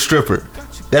turned to a stripper,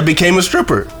 that became a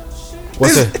stripper.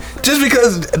 Just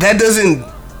because that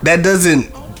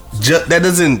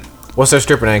doesn't. What's her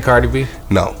stripper name? Cardi B.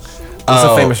 No. What's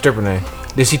a famous stripper name?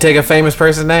 Did she take a famous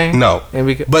person's name? No.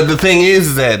 But the thing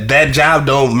is that job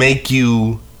don't make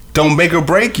or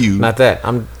break you. Not that.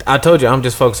 I told you, I'm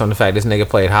just focused on the fact this nigga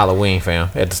played Halloween, fam,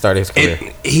 at the start of his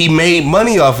career. He made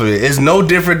money off of it. It's no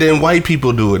different than white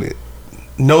people doing it.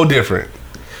 No different.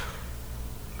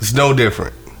 It's no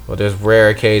different. Well, there's rare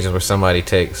occasions where somebody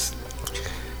takes.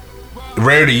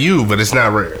 Rare to you, but it's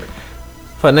not rare.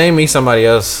 But name me somebody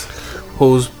else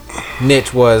whose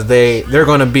niche was they're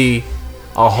gonna be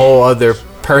a whole other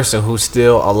person who's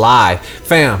still alive.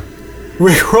 Fam,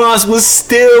 Rick Ross was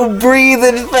still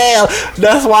breathing, fam.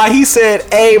 That's why he said,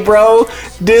 "Hey, bro,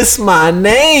 this my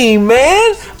name,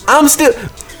 man. I'm still."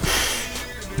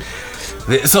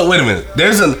 So wait a minute.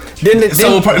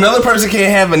 Didn't another person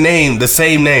can't have a name, the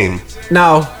same name.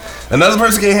 No. Another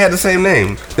person can't have the same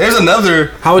name. There's another.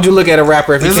 How would you look at a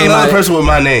rapper if he There's came another out? person with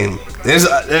my name.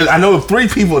 I know 3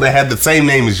 people that have the same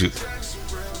name as you.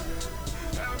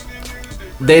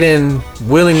 They didn't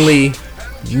willingly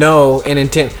know and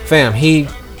intent. Fam, he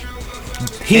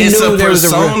It's knew a there was a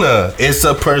real. persona. It's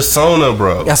a persona,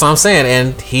 bro. That's what I'm saying,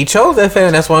 and he chose that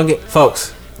fam. That's why I'm getting,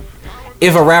 folks.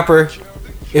 If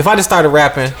I just started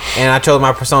rapping and I chose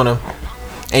my persona,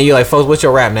 and you're like, folks, what's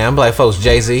your rap name? I'm like, folks,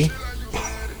 Jay-Z.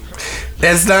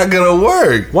 That's not gonna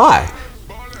work. Why?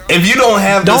 If you don't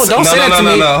have Don't say that to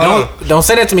me. Don't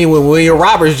say that to me when William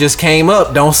Roberts just came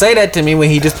up. Don't say that to me when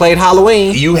he just played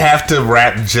Halloween. You have to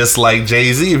rap just like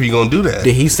Jay-Z if you're gonna do that.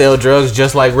 Did he sell drugs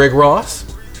just like Rick Ross?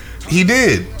 He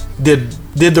did. Did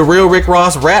the real Rick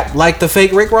Ross rap like the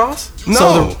fake Rick Ross?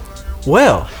 No.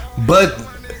 Well, But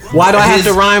why do I have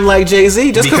to rhyme like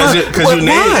Jay-Z? Just because you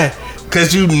why?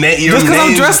 Because you your Just because I'm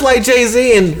name- dressed like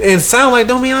Jay-Z and sound like,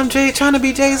 don't mean I'm trying to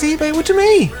be Jay-Z, babe. What you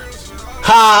mean?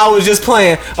 Ha, I was just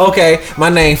playing. Okay, my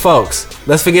name, folks.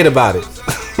 Let's forget about it.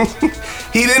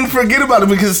 He didn't forget about it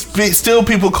because still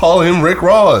people call him Rick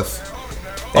Ross.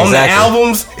 On the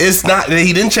albums, it's not.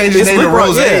 He didn't change his name to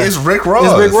Rose. Yeah. It's Rick Ross.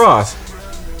 It's Rick Ross.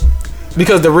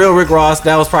 Because the real Rick Ross,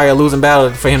 that was probably a losing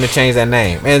battle for him to change that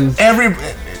name. And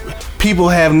people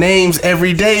have names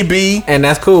every day, B. And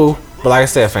that's cool. But like I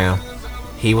said, fam,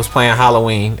 he was playing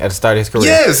Halloween at the start of his career.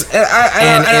 Yes,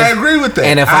 and I agree with that.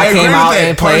 And if I came out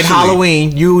and played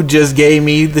Halloween, you just gave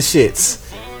me the shits.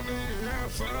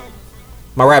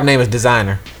 My rap name is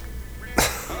Designer.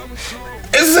 It's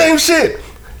the same shit.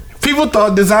 People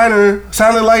thought Designer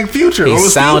sounded like Future. It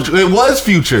was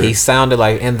Future. He sounded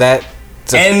like, and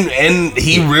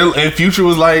Future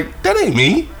was like, that ain't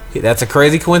me. That's a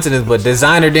crazy coincidence, but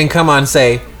Designer didn't come on and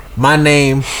say, my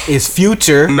name is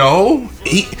Future. No,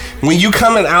 when you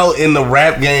coming out in the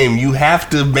rap game, you have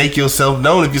to make yourself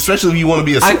known, especially if you want to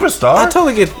be a superstar. I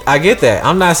totally get that.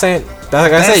 I'm not saying,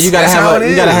 like I said, you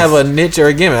gotta have a niche or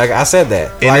a gimmick. Like I said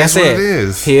that. And like I said,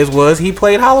 his was he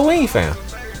played Halloween, fam,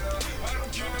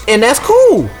 and that's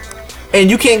cool.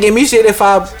 And you can't give me shit if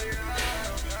I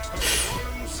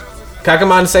can I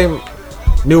come out and say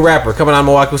new rapper coming out of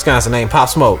Milwaukee, Wisconsin, named Pop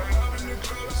Smoke.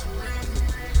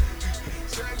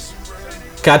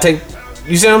 Can I take?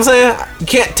 You see what I'm saying? You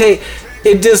can't take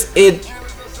it.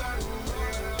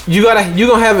 You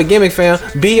gonna have a gimmick, fam.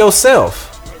 Be yourself.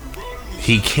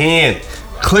 He can't.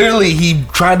 Clearly, he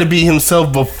tried to be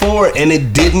himself before, and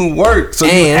it didn't work. So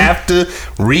you have to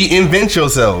reinvent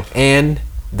yourself. And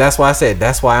that's why I said.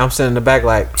 That's why I'm sitting in the back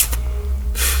like,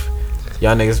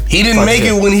 y'all niggas. He didn't make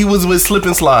it when he was with Slip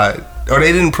and Slide, or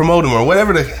they didn't promote him, or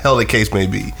whatever the hell the case may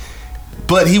be.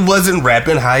 But he wasn't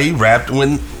rapping how he rapped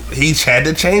when he had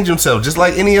to change himself, just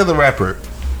like any other rapper.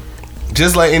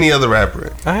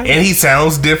 And he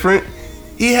sounds different.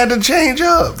 He had to change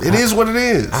up. It is what it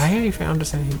is. I hear you, fam. I'm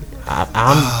just saying.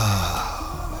 I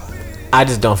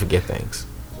just don't forget things.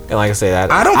 And like I said,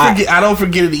 I don't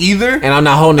forget it either. And I'm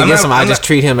not holding it against him. I just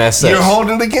treat him as such. You're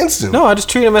holding it against him. No, I just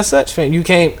treat him as such, fam. You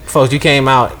came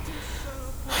out.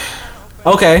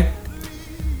 Okay.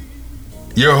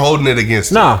 You're holding it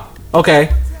against him. No.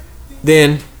 Okay.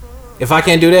 Then, if I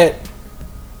can't do that,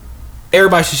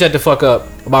 everybody should shut the fuck up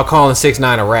about calling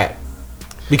 6ix9ine a rat.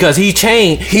 Because he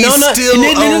changed. He's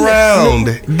still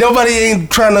around. Nobody ain't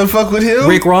trying to fuck with him.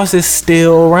 Rick Ross is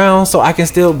still around, so I can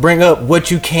still bring up what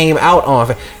you came out on.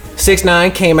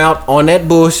 6ix9ine came out on that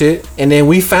bullshit, and then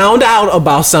we found out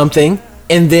about something,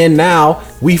 and then now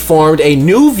we formed a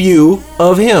new view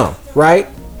of him, right?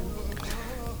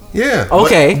 Yeah.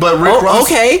 Okay. But Rick Ross.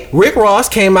 Okay. Rick Ross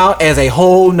came out as a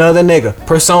whole nother nigga.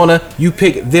 Persona, you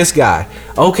pick this guy.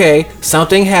 Okay.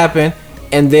 Something happened,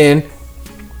 and then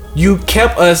you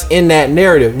kept us in that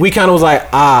narrative. We kind of was like,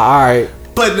 all right.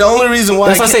 But the only reason why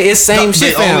that's why I say it's same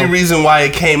shit. The only reason why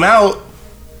it came out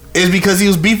is because he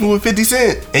was beefing with 50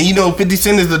 Cent, and 50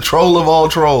 Cent is the troll of all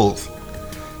trolls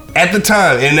at the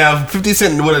time. And now 50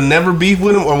 Cent would have never beefed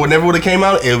with him, or never would have came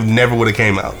out. It never would have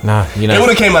came out. Nah, it would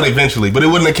have came out eventually, but it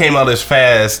wouldn't have came out as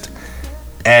fast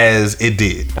as it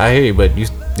did. I hear you, but do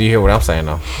you hear what I'm saying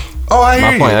though? Oh, I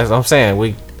hear you. My point. That's what I'm saying.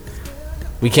 We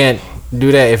can't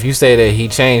do that if you say that he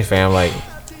changed, fam. Like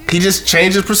he just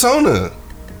changed his persona.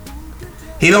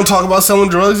 He don't talk about selling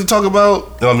drugs. He talk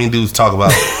about. Dudes talk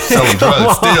about selling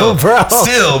drugs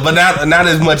still, but not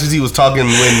as much as he was talking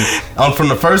when from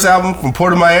the first album, from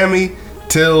Port of Miami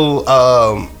till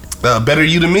Better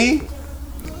You Than Me.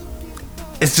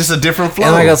 It's just a different flow.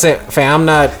 And like I said, fam,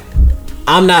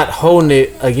 I'm not holding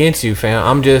it against you, fam.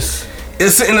 I'm just.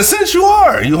 It's in a sense you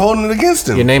are. You holding it against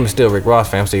him. Your name is still Rick Ross,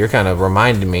 fam. So you're kind of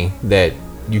reminding me that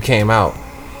you came out.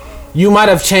 You might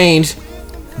have changed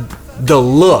the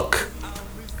look.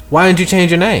 Why didn't you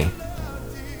change your name?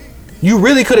 You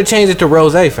really could have changed it to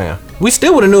Rose, fam. We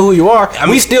still would have knew who you are. I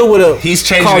mean, we still would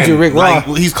have called you Rick Ross.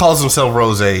 Like, he calls himself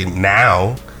Rose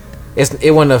now.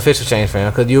 It wasn't an official change,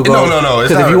 fam. Because you go. No.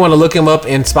 Because if you want to look him up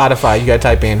in Spotify, you gotta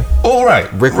type in. Oh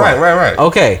right, Rick Ross. Right.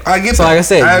 Okay, I get so that. Like I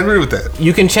said, I agree with that.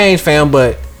 You can change, fam,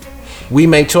 but we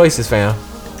make choices, fam.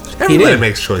 Everybody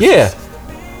makes choices. Yeah,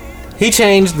 he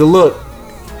changed the look.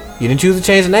 You didn't choose to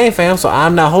change the name, fam. So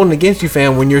I'm not holding against you,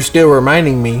 fam. When you're still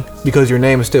reminding me because your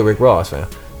name is still Rick Ross, fam.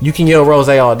 You can yell Rose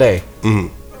all day. Your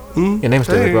name is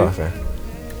still Rick Ross, fam.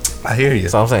 I hear you.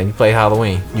 That's all I'm saying. You played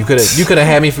Halloween. You could have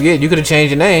had me forget. You could have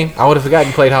changed your name. I would have forgotten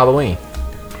you played Halloween.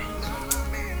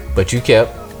 But you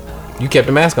kept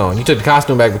the mask on. You took the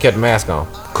costume back but kept the mask on.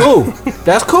 Cool.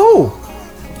 That's cool.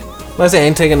 Like I said, I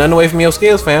ain't taking nothing away from your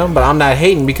skills, fam. But I'm not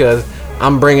hating because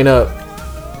I'm bringing up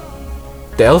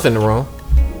the elephant in the room.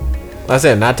 Like I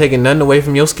said, not taking nothing away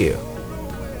from your skill.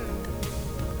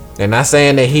 And not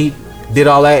saying that he did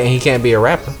all that and he can't be a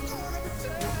rapper.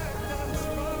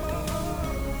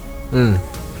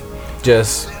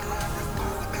 Just,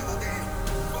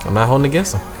 I'm not holding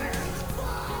against him.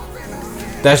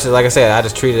 That's just, like I said, I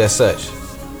just treat it as such.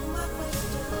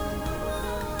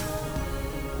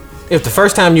 If the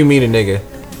first time you meet a nigga,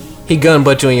 he gun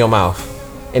butt you in your mouth,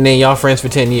 and then y'all friends for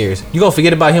 10 years, you gonna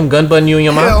forget about him gun butting you in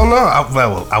your mouth? Hell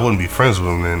no. I wouldn't be friends with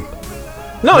him then.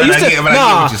 No, you still,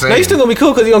 you still gonna be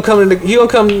cool because he gonna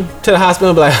come to the hospital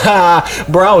and be like, ha,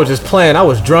 bro, I was just playing. I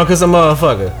was drunk as a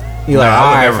motherfucker. You like, I would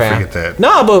alright, never fam. forget that.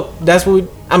 No, but that's what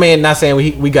I mean, not saying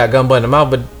we got gun butt in the mouth,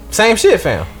 but same shit,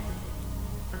 fam.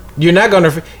 You're not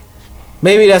gonna.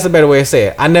 Maybe that's a better way to say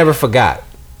it. I never forgot.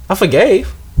 I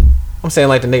forgave. I'm saying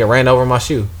like the nigga ran over my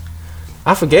shoe.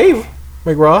 I forgave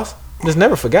Rick Ross. Just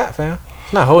never forgot, fam.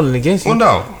 It's not holding it against you. Well,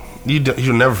 no,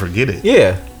 you'll never forget it.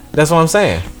 Yeah, that's what I'm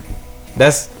saying. I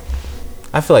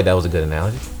feel like that was a good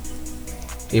analogy.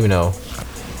 Even though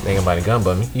ain't nobody gun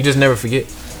butt me, you just never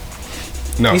forget.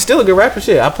 No, He's still a good rapper.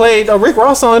 Shit, I played a Rick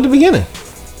Ross song at the beginning.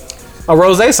 A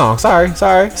Rose song. Sorry.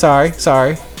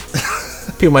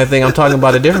 People might think I'm talking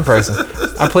about a different person.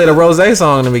 I played a Rose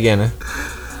song in the beginning.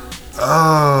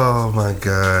 Oh my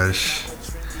gosh.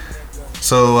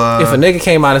 So if a nigga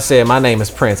came out and said my name is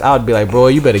Prince, I would be like, bro,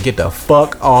 you better get the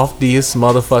fuck off this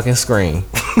motherfucking screen.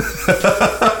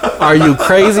 Are you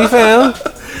crazy, fam?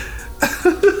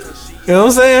 You know what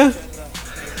I'm saying?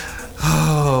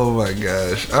 Oh my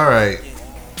gosh. All right.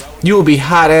 You would be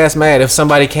hot ass mad if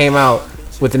somebody came out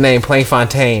with the name Plain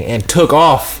Fontaine and took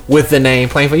off with the name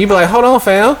Plain Fontaine. You'd be like, hold on,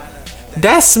 fam.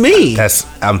 That's me. I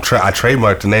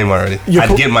trademarked the name already.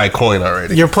 I'd get my coin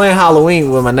already. You're playing Halloween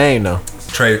with my name though.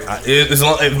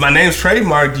 If my name's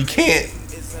trademarked,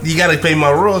 you gotta pay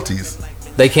my royalties.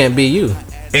 They can't be you.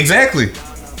 Exactly.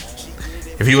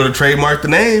 If you would have trademarked the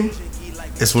name,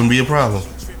 this wouldn't be a problem.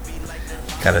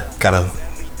 Gotta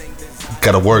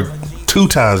work 2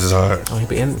 times as hard. I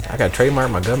gotta trademark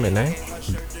my government name.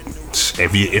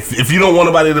 If you don't want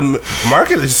nobody to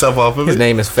market yourself off of His it,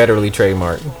 name is federally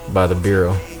trademarked by the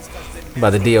Bureau, by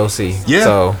the DOC. Yeah.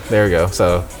 So there we go.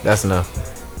 So that's enough.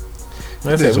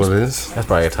 It is what it is. That's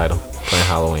probably a title. Playing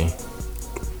Halloween.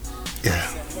 Yeah,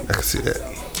 I can see that.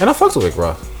 And I fucks with Rick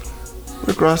Ross.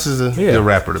 Rick Ross is a good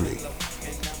rapper to me.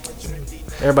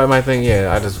 Everybody might think,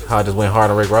 I just went hard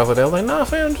on Rick Ross. Like that. I was like, nah,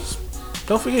 fam, just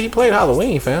don't forget he played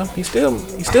Halloween, fam. He still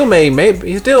made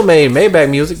Maybach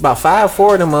music. About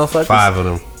 4 of them motherfuckers. 5 of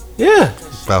them. Yeah.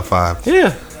 About 5.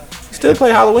 Yeah. He still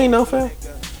play Halloween though, fam.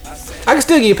 I can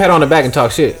still give you a pat on the back and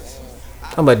talk shit.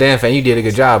 I'm like, damn, fam, you did a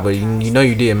good job, but you know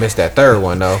you did miss that 3rd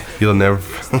one though. You'll never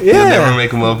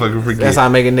make a motherfucker forget. That's how I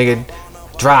make a nigga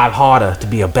drive harder to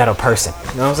be a better person.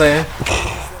 You know what I'm saying?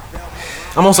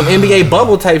 I'm on some NBA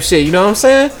bubble type shit, you know what I'm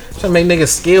saying? Trying to make niggas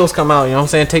skills come out, you know what I'm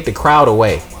saying? Take the crowd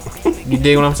away. You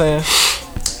dig what I'm saying?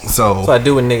 So that's what I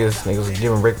do with niggas. Niggas was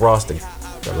giving Rick Ross the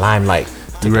limelight.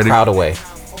 Take the crowd away.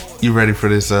 You ready for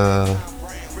this?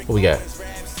 What we got?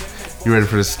 You ready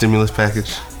for this stimulus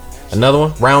package? Another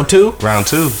one? Round 2? Round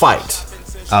 2. Fight.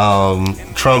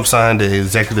 Trump signed the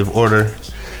executive order.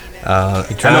 I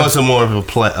know it's more of a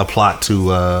plot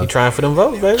to... he trying for them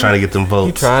votes, baby. Trying to get them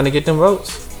votes. He trying to get them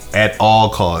votes. At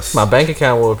all costs. My bank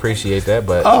account will appreciate that,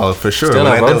 but... Oh, for sure. When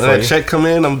that check come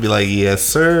in, I'm going to be like, yes,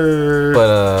 sir.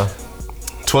 But,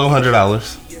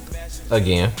 $1,200.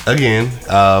 Again.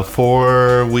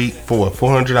 400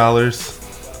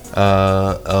 $400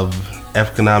 of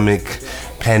economic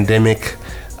pandemic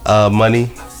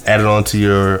money added on to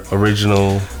your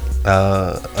original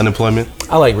unemployment?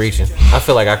 I like reaching. I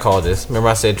feel like I called this. Remember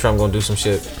I said Trump gonna do some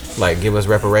shit like give us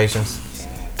reparations?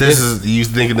 You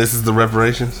thinking this is the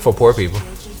reparations? For poor people.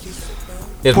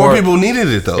 Poor people needed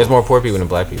it though. There's more poor people than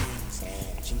black people.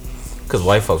 Because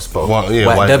white folks is poor. Well, yeah,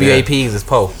 WAPs is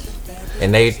poor.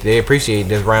 And they appreciate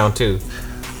this round too.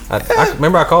 I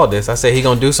remember I called this. I said he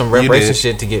gonna do some reparation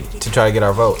shit to try to get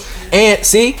our vote. And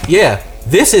see, yeah,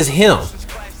 this is him.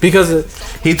 Because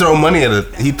he throw money at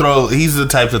it. He's the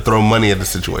type to throw money at the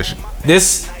situation.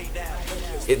 This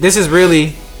is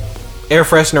really air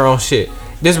freshener on shit.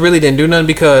 This really didn't do nothing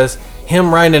because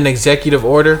him writing an executive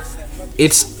order,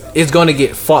 it's going to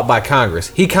get fought by Congress.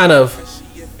 He kind of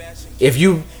went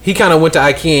to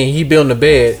IKEA and he building a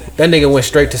bed. That nigga went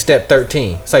straight to step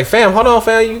 13. It's like, fam, hold on,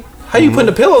 fam. How you putting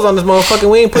the pillows on this motherfucker?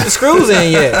 We ain't put the screws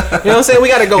in yet. You know what I'm saying? We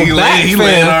got to go back, he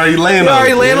fam. already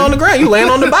laying on the ground. You laying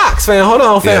on the box, fam. Hold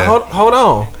on, fam. Yeah. Hold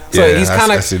on. So yeah,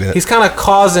 he's kind of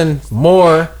causing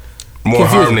more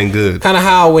harm than good. Kind of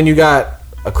how when you got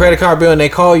a credit card bill and they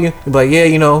call you, you're like, yeah,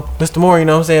 Mr. Moore, you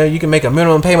know what I'm saying? You can make a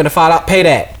minimum payment of $5. Pay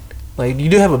that. Like, you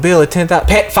do have a bill of $10,000.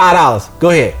 Pay $5. Go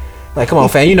ahead. Like, come on,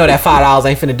 fam. You know that $5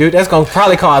 ain't finna do it. That's gonna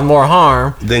probably cause more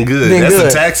harm than good. That's the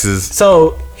taxes.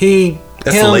 So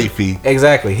that's a late fee.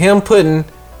 Exactly. Him putting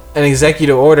an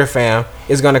executive order, fam,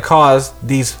 is gonna cause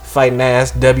these fighting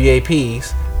ass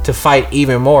WAPs to fight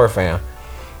even more, fam.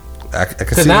 I can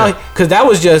see that. Because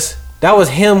that was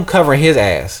him covering his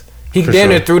ass. He damn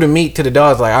near threw the meat to the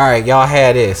dogs. Like, all right, y'all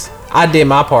had this. I did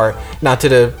my part. Now to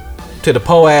the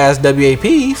po ass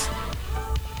WAPs,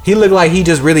 he looked like he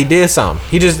just really did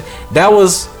something. That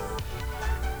was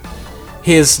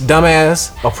his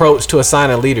dumbass approach to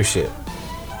assigning leadership.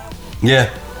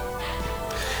 Yeah.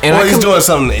 And he's doing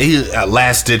something.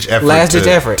 Last ditch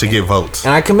effort to get votes.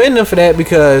 And I commend him for that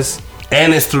because.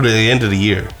 And it's through the end of the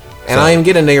year. And I ain't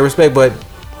getting nigga respect, but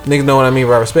niggas know what I mean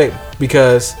by respect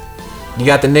because you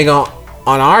got the nigga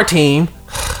on our team,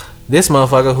 this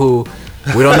motherfucker who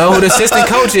we don't know who the assistant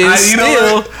coach is.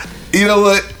 You know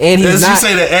what? And as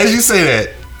you say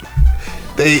that,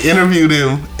 they interviewed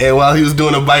him, and while he was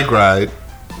doing a bike ride,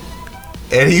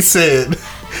 and he said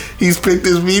he's picked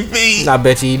his VP. I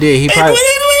bet you he did. Wait.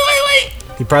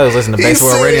 He probably was listening to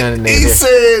Baseball Radio. He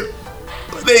said.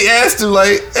 They asked him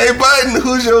like, "Hey Biden,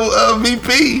 who's your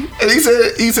VP?" And he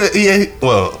said, "Yeah."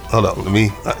 Well, hold on, let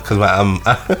me, because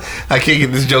I can't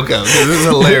get this joke out. This is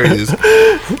hilarious.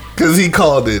 Because he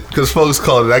called it. Because folks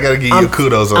called it. I gotta give you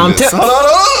kudos on this. Hold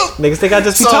on. Niggas think I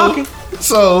just be talking.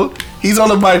 So he's on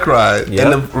a bike ride,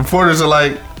 and the reporters are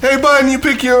like, "Hey Biden, you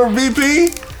pick your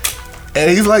VP?"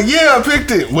 And he's like, "Yeah, I picked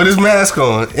it," with his mask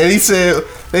on. And they said,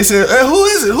 "Hey, who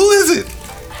is it? Who is it?"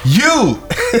 You.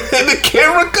 And the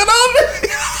camera cut off.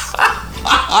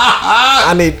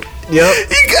 You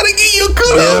gotta give you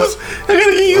kudos. I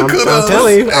gotta give you kudos. I'm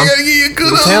telling you. I gotta give you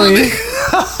kudos. I'm telling you.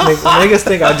 Niggas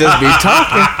think I just be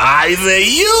talking. I say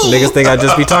you. Niggas think I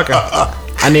just be talking.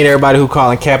 I need everybody who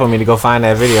call and cap on me to go find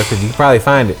that video because you can probably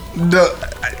find it. No,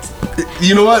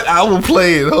 you know what? I will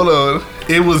play it. Hold on.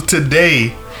 It was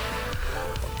today.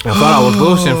 I thought I was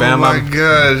bullshitting, fam. Oh my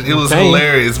gosh, it was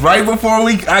hilarious. Right before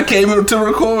I came here to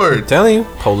record. I'm telling you,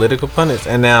 political pundits.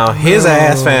 And now his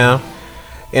ass, fam,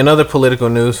 in other political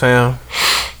news, fam,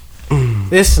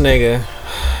 this nigga,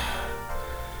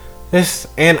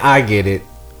 and I get it,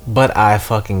 but I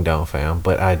fucking don't, fam.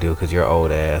 But I do, because you're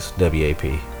old ass WAP.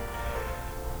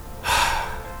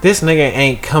 This nigga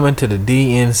ain't coming to the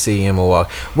DNC in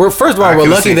Milwaukee. First of all, we're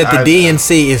lucky that the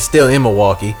DNC is still in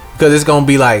Milwaukee, because it's going to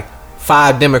be like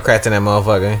 5 Democrats in that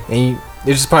motherfucker, and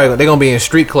they're gonna be in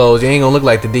street clothes. You ain't gonna look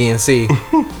like the DNC.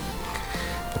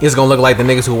 It's gonna look like the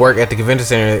niggas who work at the convention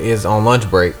center is on lunch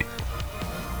break.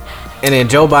 And then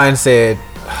Joe Biden said,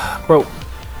 "Bro,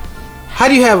 how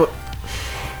do you have?"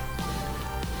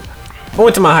 I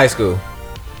went to my high school.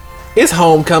 It's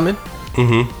homecoming.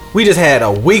 We just had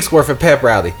a week's worth of pep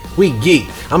rally. We geeked.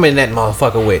 I'm in that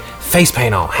motherfucker with face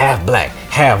paint on, half black,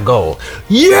 half gold.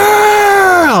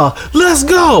 Yeah, let's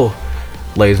go.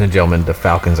 Ladies and gentlemen, the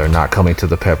Falcons are not coming to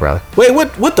the pep rally. Wait,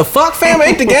 what the fuck, fam?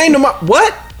 Ain't the game tomorrow?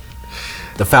 What?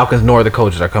 The Falcons nor the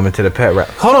coaches are coming to the pep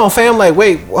rally. Hold on, fam. Like,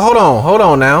 wait, hold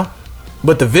on now.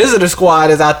 But the visitor squad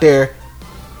is out there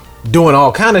doing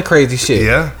all kind of crazy shit.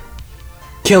 Yeah.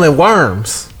 Killing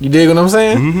worms. You dig what I'm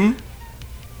saying? Mm-hmm.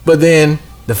 But then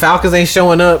the Falcons ain't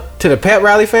showing up to the pep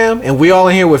rally, fam. And we all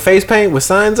in here with face paint, with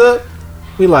signs up.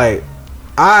 We like,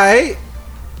 all right.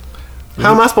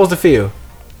 How am I supposed to feel?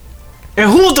 And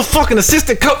who's the fucking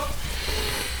assistant coach?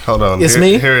 Hold on. It's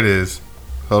me? Here it is.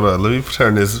 Hold on. Let me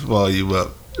turn this volume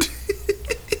up.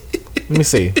 Let me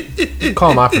see.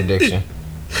 Call my prediction.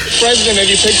 President, have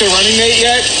you picked a running mate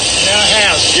yet? Yeah, I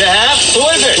have. You have? Who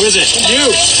is it? Who is it? You.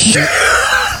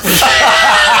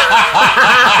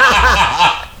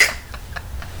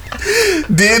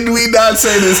 Did we not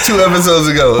say this 2 episodes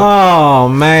ago? Oh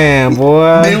man,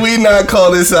 boy. Did we not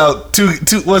call this out?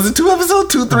 Was it 2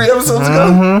 episodes? 3 episodes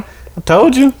ago? I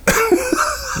told you.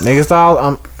 Niggas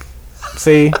all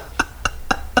see.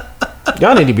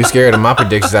 Y'all need to be scared of my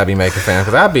predictions I be making, fam,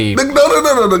 because I be No.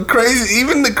 The crazy,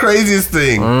 even the craziest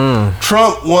thing.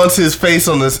 Trump wants his face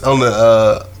on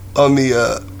the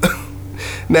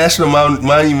national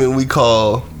monument we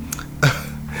call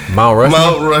Mount Rushmore.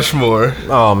 Mount Rushmore.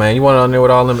 Oh man, you want on there with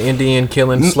all them Indian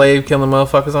killing, slave killing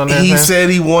motherfuckers on there? He fam? said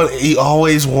he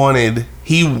always wanted.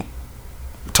 He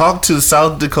talked to the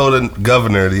South Dakota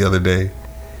governor the other day,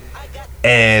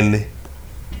 and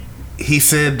he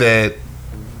said that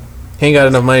He ain't got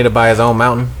enough money to buy his own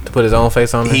mountain to put his own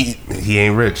face on there. he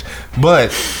ain't rich,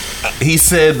 but he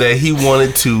said that he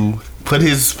wanted to put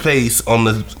his face on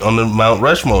the Mount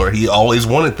Rushmore. He always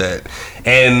wanted that,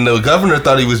 and the governor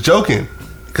thought he was joking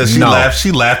because she laughed.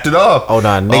 She laughed it off. Oh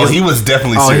nah, niggas, he was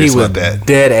definitely serious about that.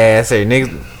 Dead ass. Hey, niggas,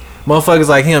 motherfuckers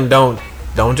like him don't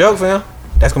joke, fam.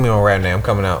 That's gonna be my rap name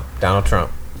coming out. Donald Trump.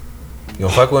 You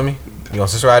gonna fuck with me? You gonna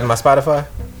subscribe to my Spotify?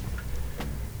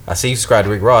 I see you subscribe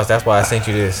to Rick Ross. That's why I sent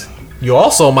you this. You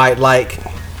also might like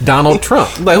Donald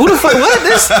Trump. Like, who the fuck? What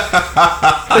this?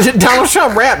 Is it Donald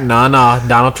Trump rap? Nah.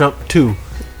 Donald Trump 2.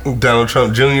 Donald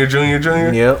Trump Jr.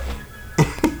 Yep.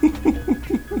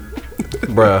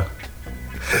 Bruh.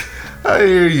 I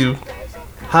hear you.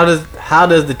 How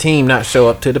does the team not show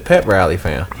up to the pep rally,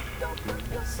 fam?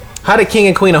 How the king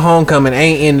and queen of homecoming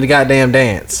ain't in the goddamn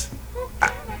dance?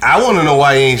 I want to know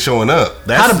why he ain't showing up.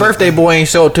 How the birthday boy ain't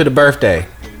show up to the birthday?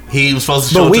 He was supposed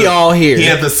to show But up. we all here. He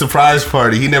had the surprise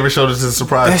party. He never showed us the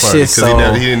surprise That party shit's because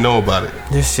so- he didn't know about it.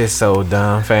 This shit's so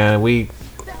dumb, fam. We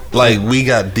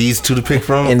got these 2 to pick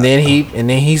from, and then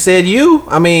he said you.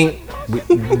 I mean,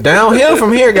 downhill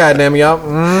from here, goddamn y'all.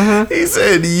 Mm-hmm. He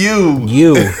said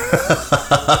you.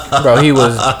 Bro, he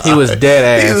was dead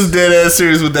ass. He was dead ass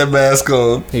serious with that mask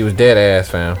on. He was dead ass,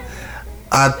 fam.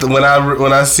 When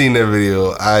I seen that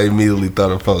video, I immediately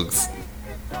thought of folks.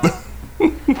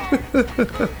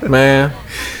 Man.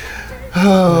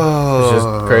 It's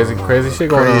just crazy shit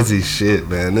going on. Crazy shit,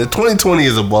 man. The 2020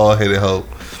 is a bald-headed hoe.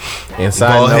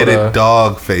 Inside Bald-headed note,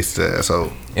 dog-faced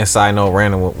asshole. inside note,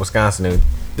 random Wisconsin news.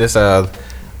 This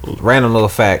random little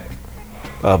fact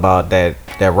about that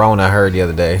Rona I heard the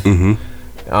other day.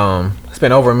 It's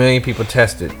been over 1 million people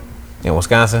tested in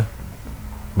Wisconsin.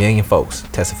 1 million folks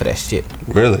tested for that shit.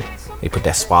 Really? They put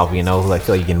that swab in your nose, like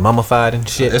feel like you're getting mummified and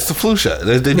shit. It's the flu shot.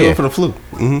 They do it for the flu.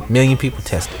 1 million people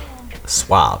tested,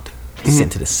 swabbed,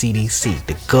 sent to the CDC,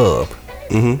 the Gov.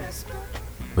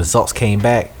 Results came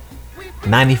back.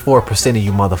 94% of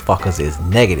you motherfuckers is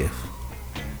negative.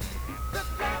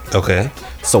 Okay.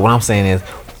 So what I'm saying is,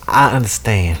 I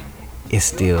understand it's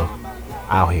still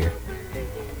out here,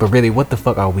 but really, what the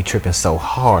fuck are we tripping so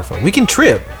hard for? We can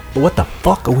trip, but what the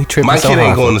fuck are we tripping My so kid hard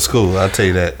ain't going for? to school. I'll tell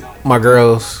you that. My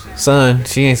girl's son,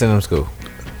 she ain't sending him to school.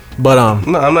 But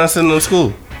No, I'm not sending them to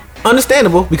school.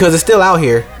 understandable because it's still out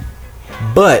here.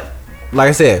 But like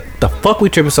I said, the fuck we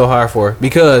tripping so hard for?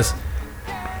 Because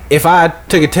if I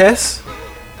took a test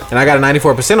and I got a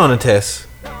 94% on the test,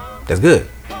 that's good.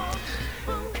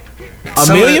 A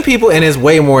million people, and it's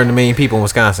way more than 1 million people in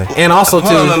Wisconsin. And also,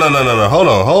 Hold on, no. Hold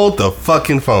on. Hold the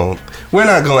fucking phone. We're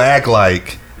not going to act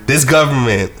like this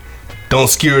government don't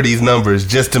skewer these numbers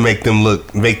just to make them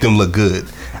look good.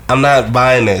 I'm not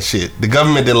buying that shit. The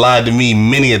government done lied to me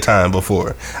many a time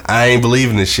before. I ain't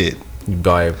believing this shit. You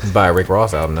buy a Rick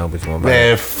Ross album now, but you won't buy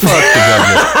Man, it. fuck the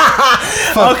government.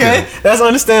 Fuck Okay, them. that's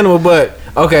understandable, but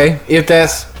okay, if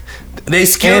that's They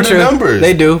scare the true, numbers.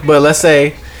 they do. But let's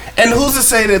say, And who's to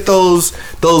say that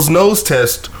those nose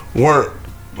tests weren't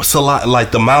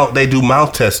like the mouth? They do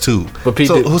mouth tests too. But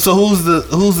people, so who's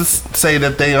to say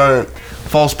that they aren't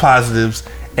false positives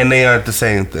and they aren't the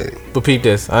same thing? but peep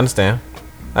this. I understand.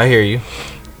 I hear you.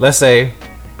 Let's say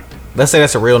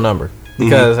that's a real number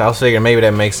because I was figuring maybe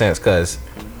that makes sense because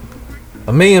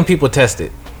 1 million people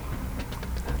tested.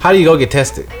 How do you go get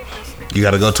tested? You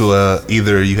got to go to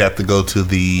either you have to go to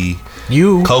the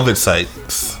COVID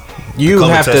sites. You COVID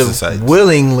have testing to sites.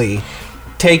 willingly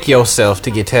take yourself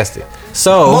to get tested.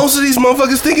 So Most of these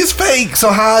motherfuckers think it's fake. So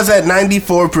how is that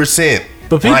 94%?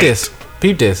 but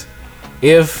peep this.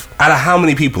 If Out of how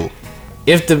many people?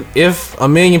 if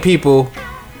 1 million people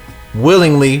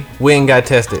willingly went and got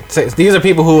tested, so these are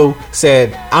people who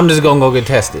said, "I'm just gonna go get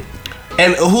tested."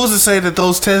 And who's to say that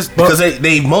those tests because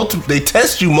they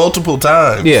test you multiple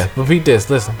times? Yeah, but peep this.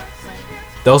 Listen,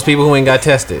 those people who ain't got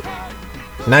tested,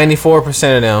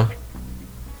 94% of them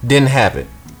didn't have it.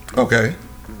 Okay.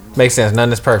 Makes sense.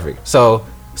 None is perfect. So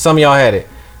some of y'all had it,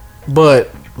 but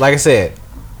like I said,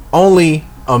 only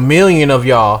 1 million of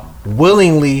y'all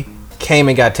willingly came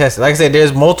and got tested. Like I said,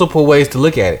 there's multiple ways to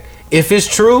look at it. If it's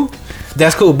true,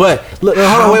 that's cool. But look,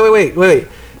 hold on, wait.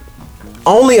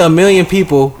 Only 1 million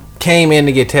people came in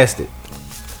to get tested.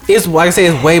 It's like I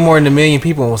said, it's way more than 1 million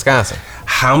people in Wisconsin.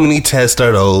 How many tests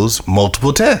are those?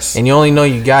 Multiple tests. And you only know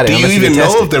you got it. Do you unless even get know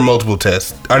tested. if they're multiple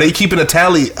tests? Are they keeping a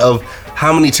tally of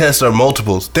how many tests are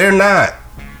multiples? They're not.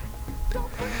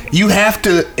 You have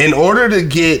to, in order to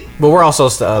get. But we're also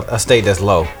a state that's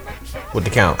low with the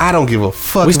count. I don't give a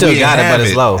fuck. We still didn't got it, have but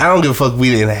it's low. I don't give a fuck.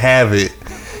 We didn't have it.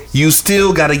 You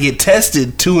still got to get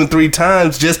tested 2 and 3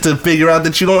 times just to figure out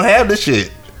that you don't have the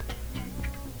shit.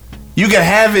 You can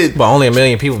have it. But only 1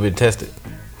 million people been tested.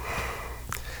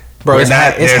 Bro, They're it's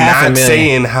not, it's they're half a not million.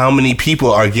 saying how many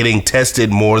people are getting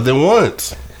tested more than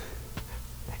once.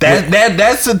 That's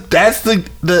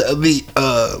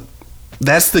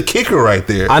the kicker right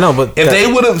there. I know, but if they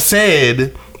would have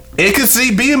said it could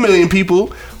be 1 million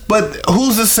people, but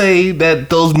who's to say that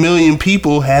those 1 million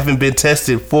people haven't been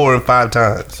tested 4 and 5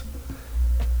 times?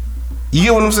 You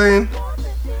get what I'm saying?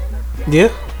 Yeah.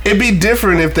 It'd be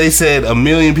different if they said 1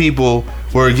 million people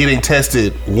were getting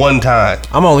tested 1 time.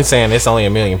 I'm only saying it's only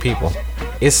 1 million people.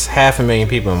 It's 500,000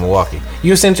 people in Milwaukee.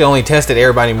 You essentially only tested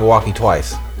everybody in Milwaukee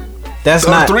twice. That's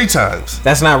Or not 3 times.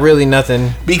 That's not really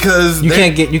nothing. Because You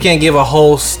can't give a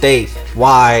whole state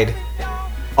wide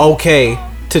okay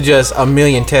to just 1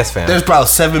 million test fans. there's probably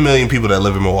 7 million people that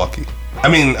live in Milwaukee.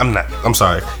 I'm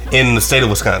sorry. In the state of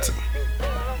Wisconsin.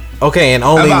 Okay, and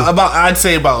only I'd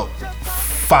say about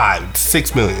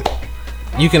 5-6 million.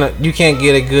 you can't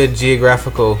get a good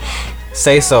geographical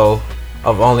say so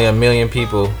of only 1 million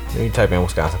people. When you type in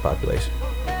Wisconsin population.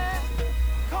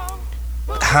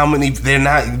 How many?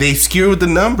 They skew with the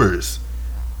numbers.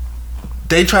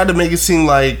 They tried to make it seem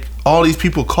like all these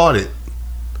people caught it.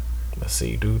 Let's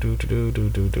see.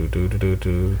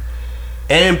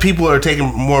 And people are taking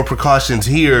more precautions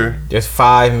here. There's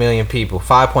 5 million people,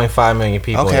 5.5 million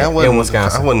people in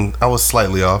Wisconsin. I was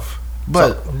slightly off.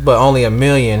 But But only 1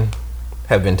 million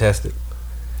have been tested.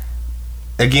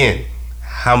 again,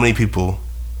 how many people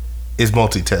is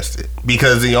multi-tested?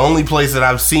 Because the only place that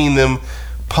I've seen them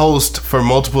post for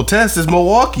multiple tests is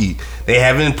Milwaukee. They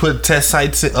haven't put test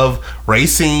sites of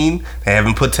Racine. They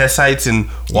haven't put test sites in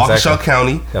Waukesha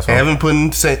County. They haven't put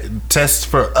in tests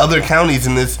for other counties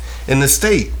in this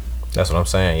state. That's what I'm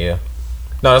saying. Yeah.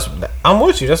 No, I'm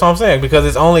with you. That's what I'm saying. Because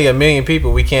it's only 1 million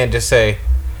people. We can't just say.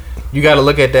 You got to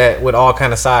look at that with all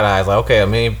kind of side eyes. Like, okay,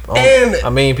 1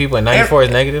 million people and 94 is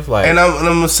negative. Like, and I'm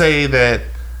gonna say that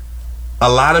a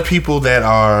lot of people that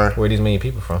are where are these million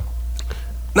people from?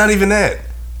 Not even that.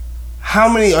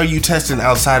 How many are you testing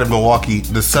outside of Milwaukee,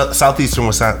 the southeastern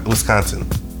Wisconsin?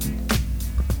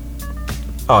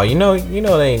 Oh, you know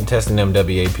they ain't testing them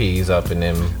WAPs up in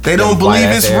them. They don't believe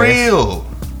it's real,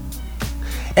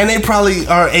 and they probably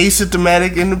are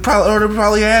asymptomatic, and they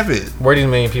probably have it. Where do these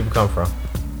million people come from?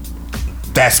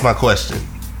 That's my question.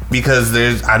 Because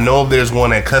I know there's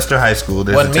one at Custer High School.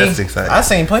 There's a testing site. I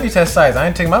seen plenty of test sites. I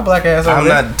ain't taking my black ass over I'm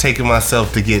there. not taking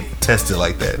myself to get tested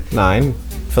like that. Nah, I ain't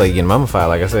feel like getting mummified,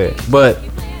 like I said. But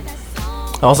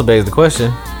also begs the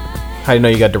question: how do you know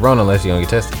you got the Rona unless you don't get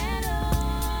tested?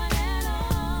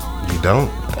 You don't.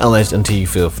 Until you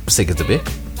feel sick as a bitch.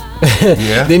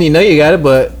 Yeah. Then you know you got it,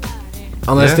 but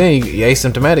unless then you're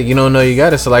asymptomatic, you don't know you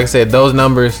got it. So like I said, those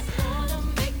numbers.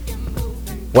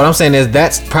 What I'm saying is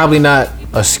that's probably not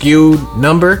a skewed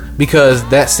number because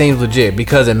that seems legit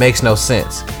because it makes no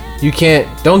sense. You can't.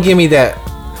 Don't give me that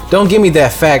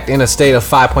fact in a state of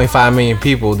 5.5 million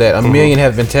people that a million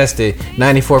have been tested,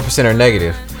 94% are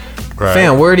negative. Right.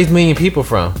 Fam, where are these million people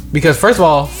from? Because first of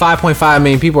all, 5.5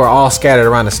 million people are all scattered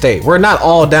around the state. We're not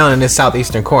all down in this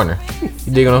southeastern corner.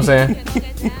 You dig what I'm saying?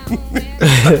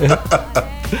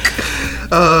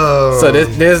 So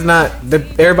there's not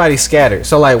everybody's scattered.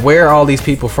 So like, where are all these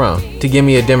people from? To give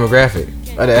me a demographic,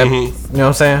 you know what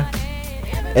I'm saying?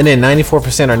 And then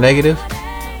 94% are negative.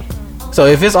 So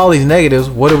if it's all these negatives,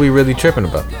 what are we really tripping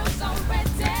about?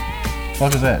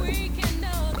 What is that?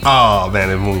 Oh man,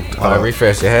 it moved. I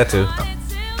refreshed. It had to.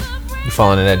 You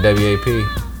falling in that WAP?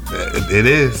 It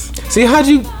is. See, how'd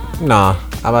you? Nah,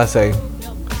 I'm about to say.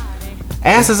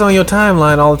 Asses on your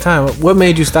timeline all the time. What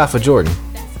made you stop for Jordan?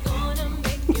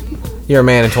 You're a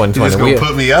man in 2020. You just gonna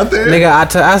put me out there, nigga.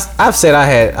 I've said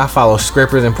I follow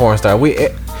strippers and porn stars.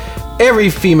 Every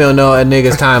female know a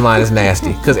nigga's timeline is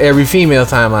nasty because every female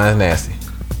timeline is nasty.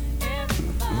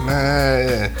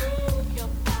 Man,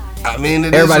 I mean,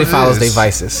 everybody follows their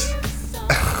vices.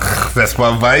 That's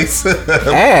my vice.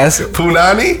 Ass.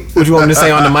 Punani? What you want me to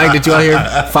say on the mic that you out here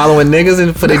following niggas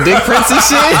and for their dick prints and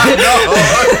shit?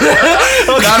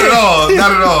 Not at all.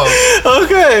 Not at all.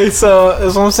 Okay, so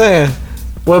that's what I'm saying.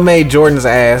 What made Jordan's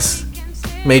ass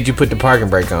made you put the parking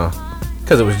brake on?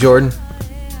 Because it was Jordan?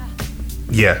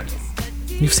 Yeah.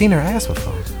 You've seen her ass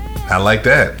before. I like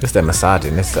that. It's that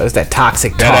misogyny. It's that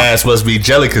toxic That talk. ass must be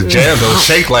jelly because jam don't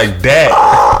shake like that.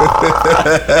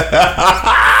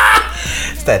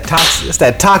 It's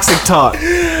that toxic talk.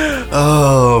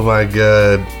 Oh my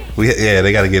god.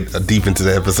 They got to get deep into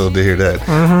the episode to hear that.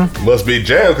 Mm-hmm. Must be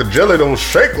jam because jelly don't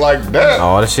shake like that.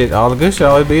 All the good shit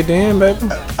always be at the end, baby.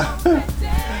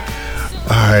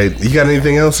 All right, you got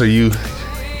anything else? Or you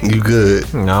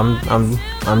good? No, I'm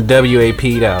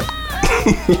WAP'd out.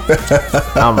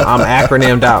 I'm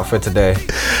acronymed out for today.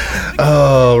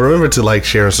 Oh, remember to like,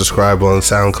 share, and subscribe on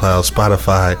SoundCloud,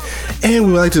 Spotify, and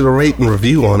we would like to rate and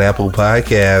review on Apple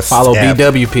Podcasts. Follow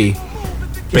BWP,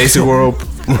 Basic World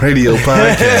Radio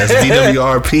Podcast,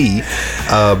 BWRP,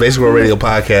 Basic World Radio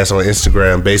Podcast on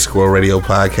Instagram, Basic World Radio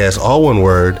Podcast, all one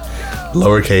word,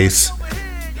 lowercase.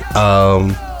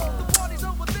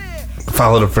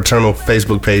 Follow the fraternal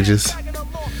Facebook pages.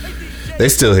 They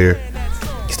still here.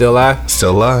 Still alive?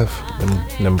 Still alive.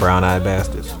 Them brown-eyed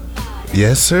bastards.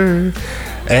 Yes, sir.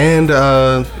 And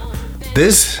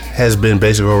this has been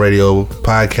Basic World Radio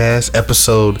Podcast,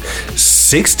 episode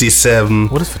 67.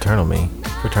 What does fraternal mean?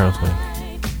 Fraternal twin.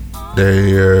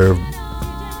 They're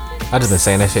I just been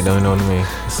saying that shit. Don't even know what it means.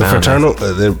 the fraternal.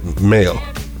 They're male.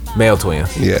 Male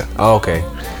twins. Yeah. Oh, okay.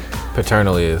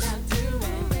 Paternal is.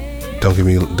 Don't give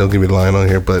me the line on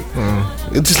here, but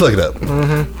just look it up.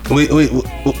 Mm-hmm.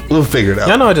 We'll figure it out.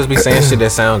 Y'all know I just be saying shit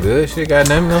that sound good. Shit,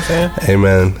 goddamn, you know what I'm saying? Hey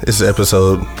man, this is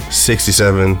episode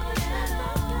 67.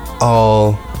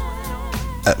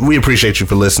 We appreciate you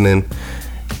for listening.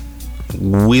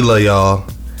 We love y'all.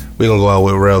 We're gonna go out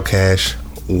with Rail Cash.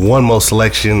 One more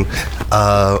selection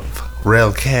of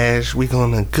Rail Cash. We're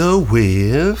gonna go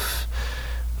with.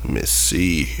 Let me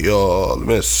see here.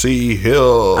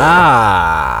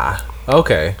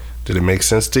 Okay. Did it make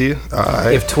sense to you? All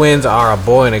right. If twins are a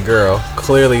boy and a girl,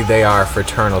 clearly they are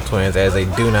fraternal twins, as they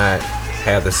do not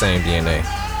have the same DNA.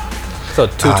 So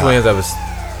two twins of a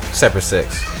separate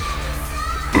sex.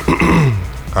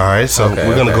 All right, so Okay,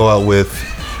 we're gonna okay. go out with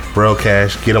Rail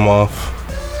Cash. Get them off.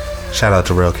 Shout out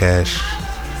to Rail Cash.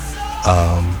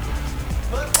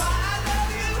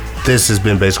 This has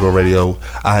been Basic World Radio.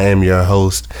 I am your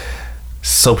host,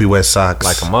 Soapy Wet Socks.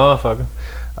 Like a motherfucker.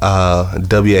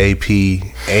 WAP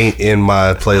ain't in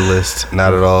my playlist,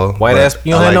 not at all. White but ass.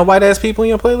 You don't have no white ass people in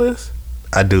your playlist?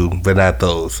 I do, but not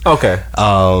those. Okay.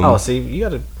 See, you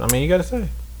gotta say.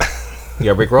 You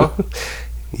got Rick Ross?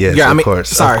 Yes, Yeah, of course.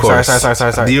 Sorry.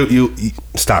 You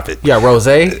stop it. You got Rose?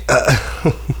 You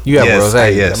have yes, Rose.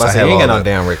 yes, I I say, have you ain't got all no that.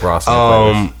 damn Rick Ross in your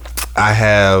playlist. I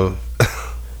have.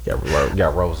 You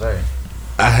got Rose. I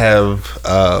have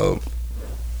a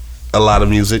lot of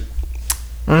music.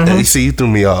 Mm-hmm. You see, you threw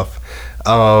me off.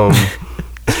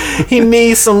 He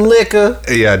needs some liquor.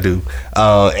 Yeah, I do.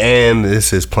 And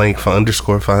this is Plank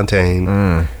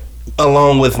 _Fontaine,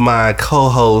 along with my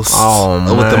co-host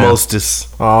with the mostest.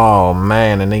 Oh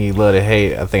man, the nigga you love to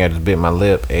hate. I think I just bit my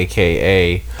lip,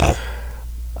 aka.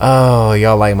 Oh,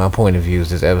 y'all like my point of views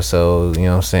this episode. You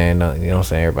know what I'm saying? You know what I'm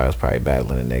saying? Everybody was probably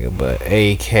battling a nigga, but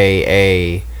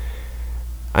aka,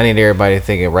 I need everybody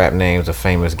thinking rap names of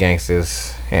famous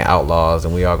gangsters and outlaws,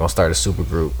 and we all gonna start a super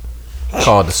group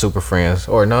called the Super Friends.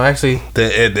 Or no, actually,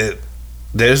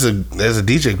 There's a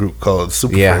DJ group called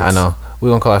Super yeah, Friends. I know. We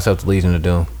gonna call ourselves the Legion of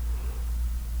Doom.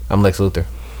 I'm Lex Luthor.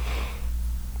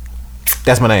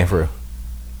 That's my name for real.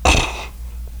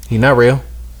 You not real.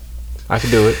 I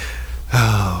can do it.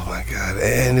 Oh my god!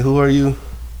 And who are you?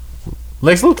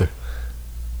 Lex Luthor.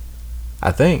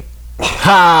 I think.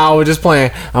 Ha! We're just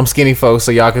playing. I'm skinny, folks,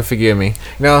 so y'all can forgive me. You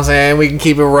know what I'm saying? We can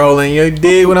keep it rolling. You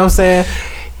dig what I'm saying?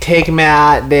 Take me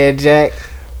out there, Jack.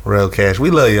 Rail Cash. We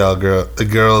love y'all, the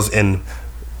girls and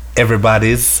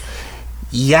everybody's.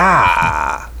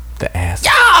 Yeah. The ass.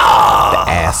 Yeah!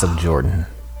 The ass of Jordan.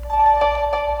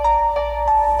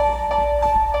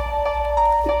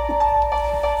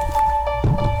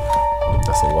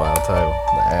 That's a wild title.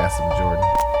 The ass of Jordan.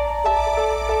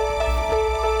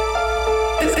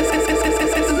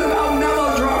 It's about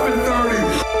Mellow dropping 30.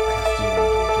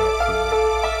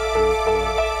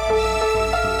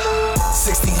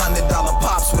 $1,600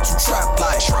 pops, what you trap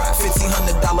like?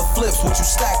 $1,500 flips, what you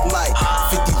stack like?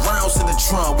 50 rounds in the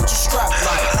trunk, what you strap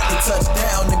like? We touch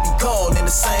down and be gone in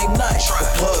the same night. The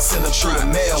plugs in the through the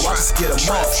mail, I just get them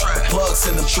off. The plug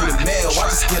send them through the mail, I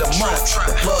just get them off.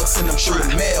 The plug send them through the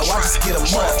mail, I just get them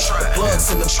off. The plug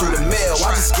send them through the mail,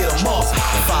 I just get them off.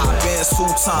 5 bands, 2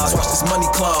 times, watch this money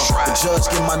clump. The judge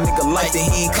give my nigga life, then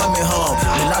he ain't coming home.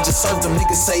 And I just served him,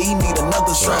 niggas say he need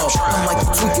another drum. I'm like, you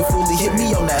tweaking, fully hit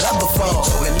me on that other phone.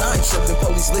 And I ain't tripping,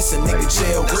 police listen, nigga,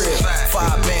 jail real.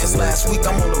 5 bands last week,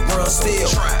 I'm on the run still.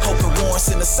 Hoping warrants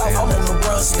in the south, I'm on the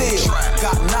run still.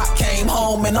 Got knocked, came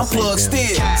home, and I'm plugged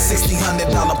still.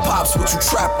 $1,600 pops, what you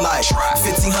trap like?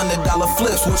 $1,500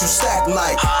 flips, what you stack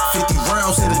like? 50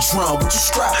 rounds in the drum, what you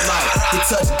strap like? Get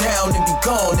touched down and be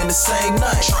gone in the same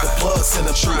night. The plug send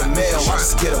them through the mail, I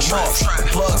just get them off. The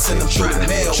plug send them through the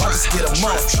mail, I just get them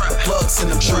off. The plug send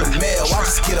them through the mail, I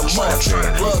just get them off.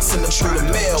 The plug send them through the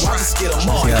mail, I just get them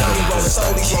off. He rollin'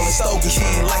 stogies, he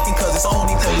ain't liking cause it's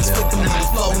only. Police fit them niggas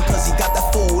floating cause he got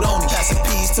that food on him. Passing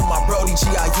peas to my Brody,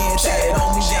 G.I.N. tatted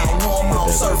on me. I don't know him, I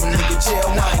don't serve him, nigga, jail.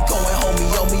 I ain't going homie,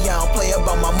 yo me, I don't play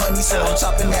about my money. So I'm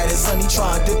chopping at his honey,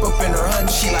 trying to dip up in her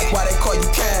honey. She like, why they call you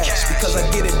cash? Because I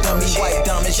get it dummy. White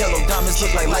diamonds, yellow diamonds,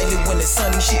 look like lightning when it's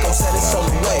sunny. She gon' set it soul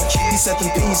away. He said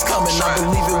them peas coming, I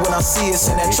believe it when I see it.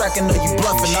 Send that track and know you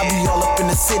bluffing. I be all up in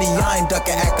the city, I ain't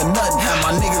ducking, acting nothing. Have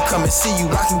my nigga come and see you,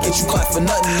 I can get you clapped for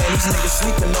nothing. Man, these niggas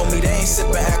sleeping on me, they ain't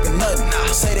sipping, acting nothing.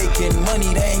 Say they getting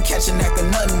money, they ain't catching, acting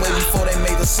nothing. Way before they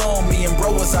made the song, me and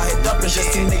bro was out here dumping.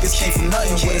 Just these niggas came from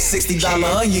nothing. With a $60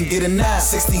 onion, get it now.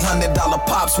 $1,600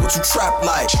 pops, what you trap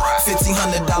like?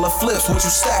 $1,500 flips, what you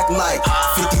stack like?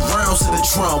 50 rounds to the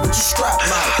drum, what you strap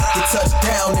like? Get touched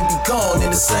down and be gone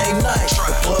in the same night.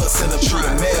 The plug send them through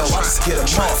the mail, I just get them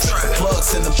off. The plug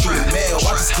send them through the mail,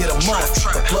 I just get them off.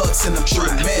 The plug send them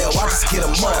through the mail, I just get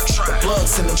them off. The plug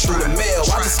send them through the mail,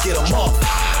 I just get them off.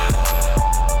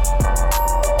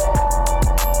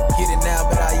 Get it now,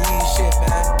 but I use shit,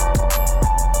 man.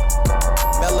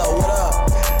 Mello, what up?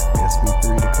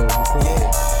 SB3 the code.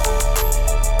 Yeah.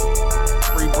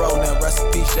 Free bro, now rest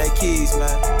in peace, Jay Keys,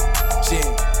 man.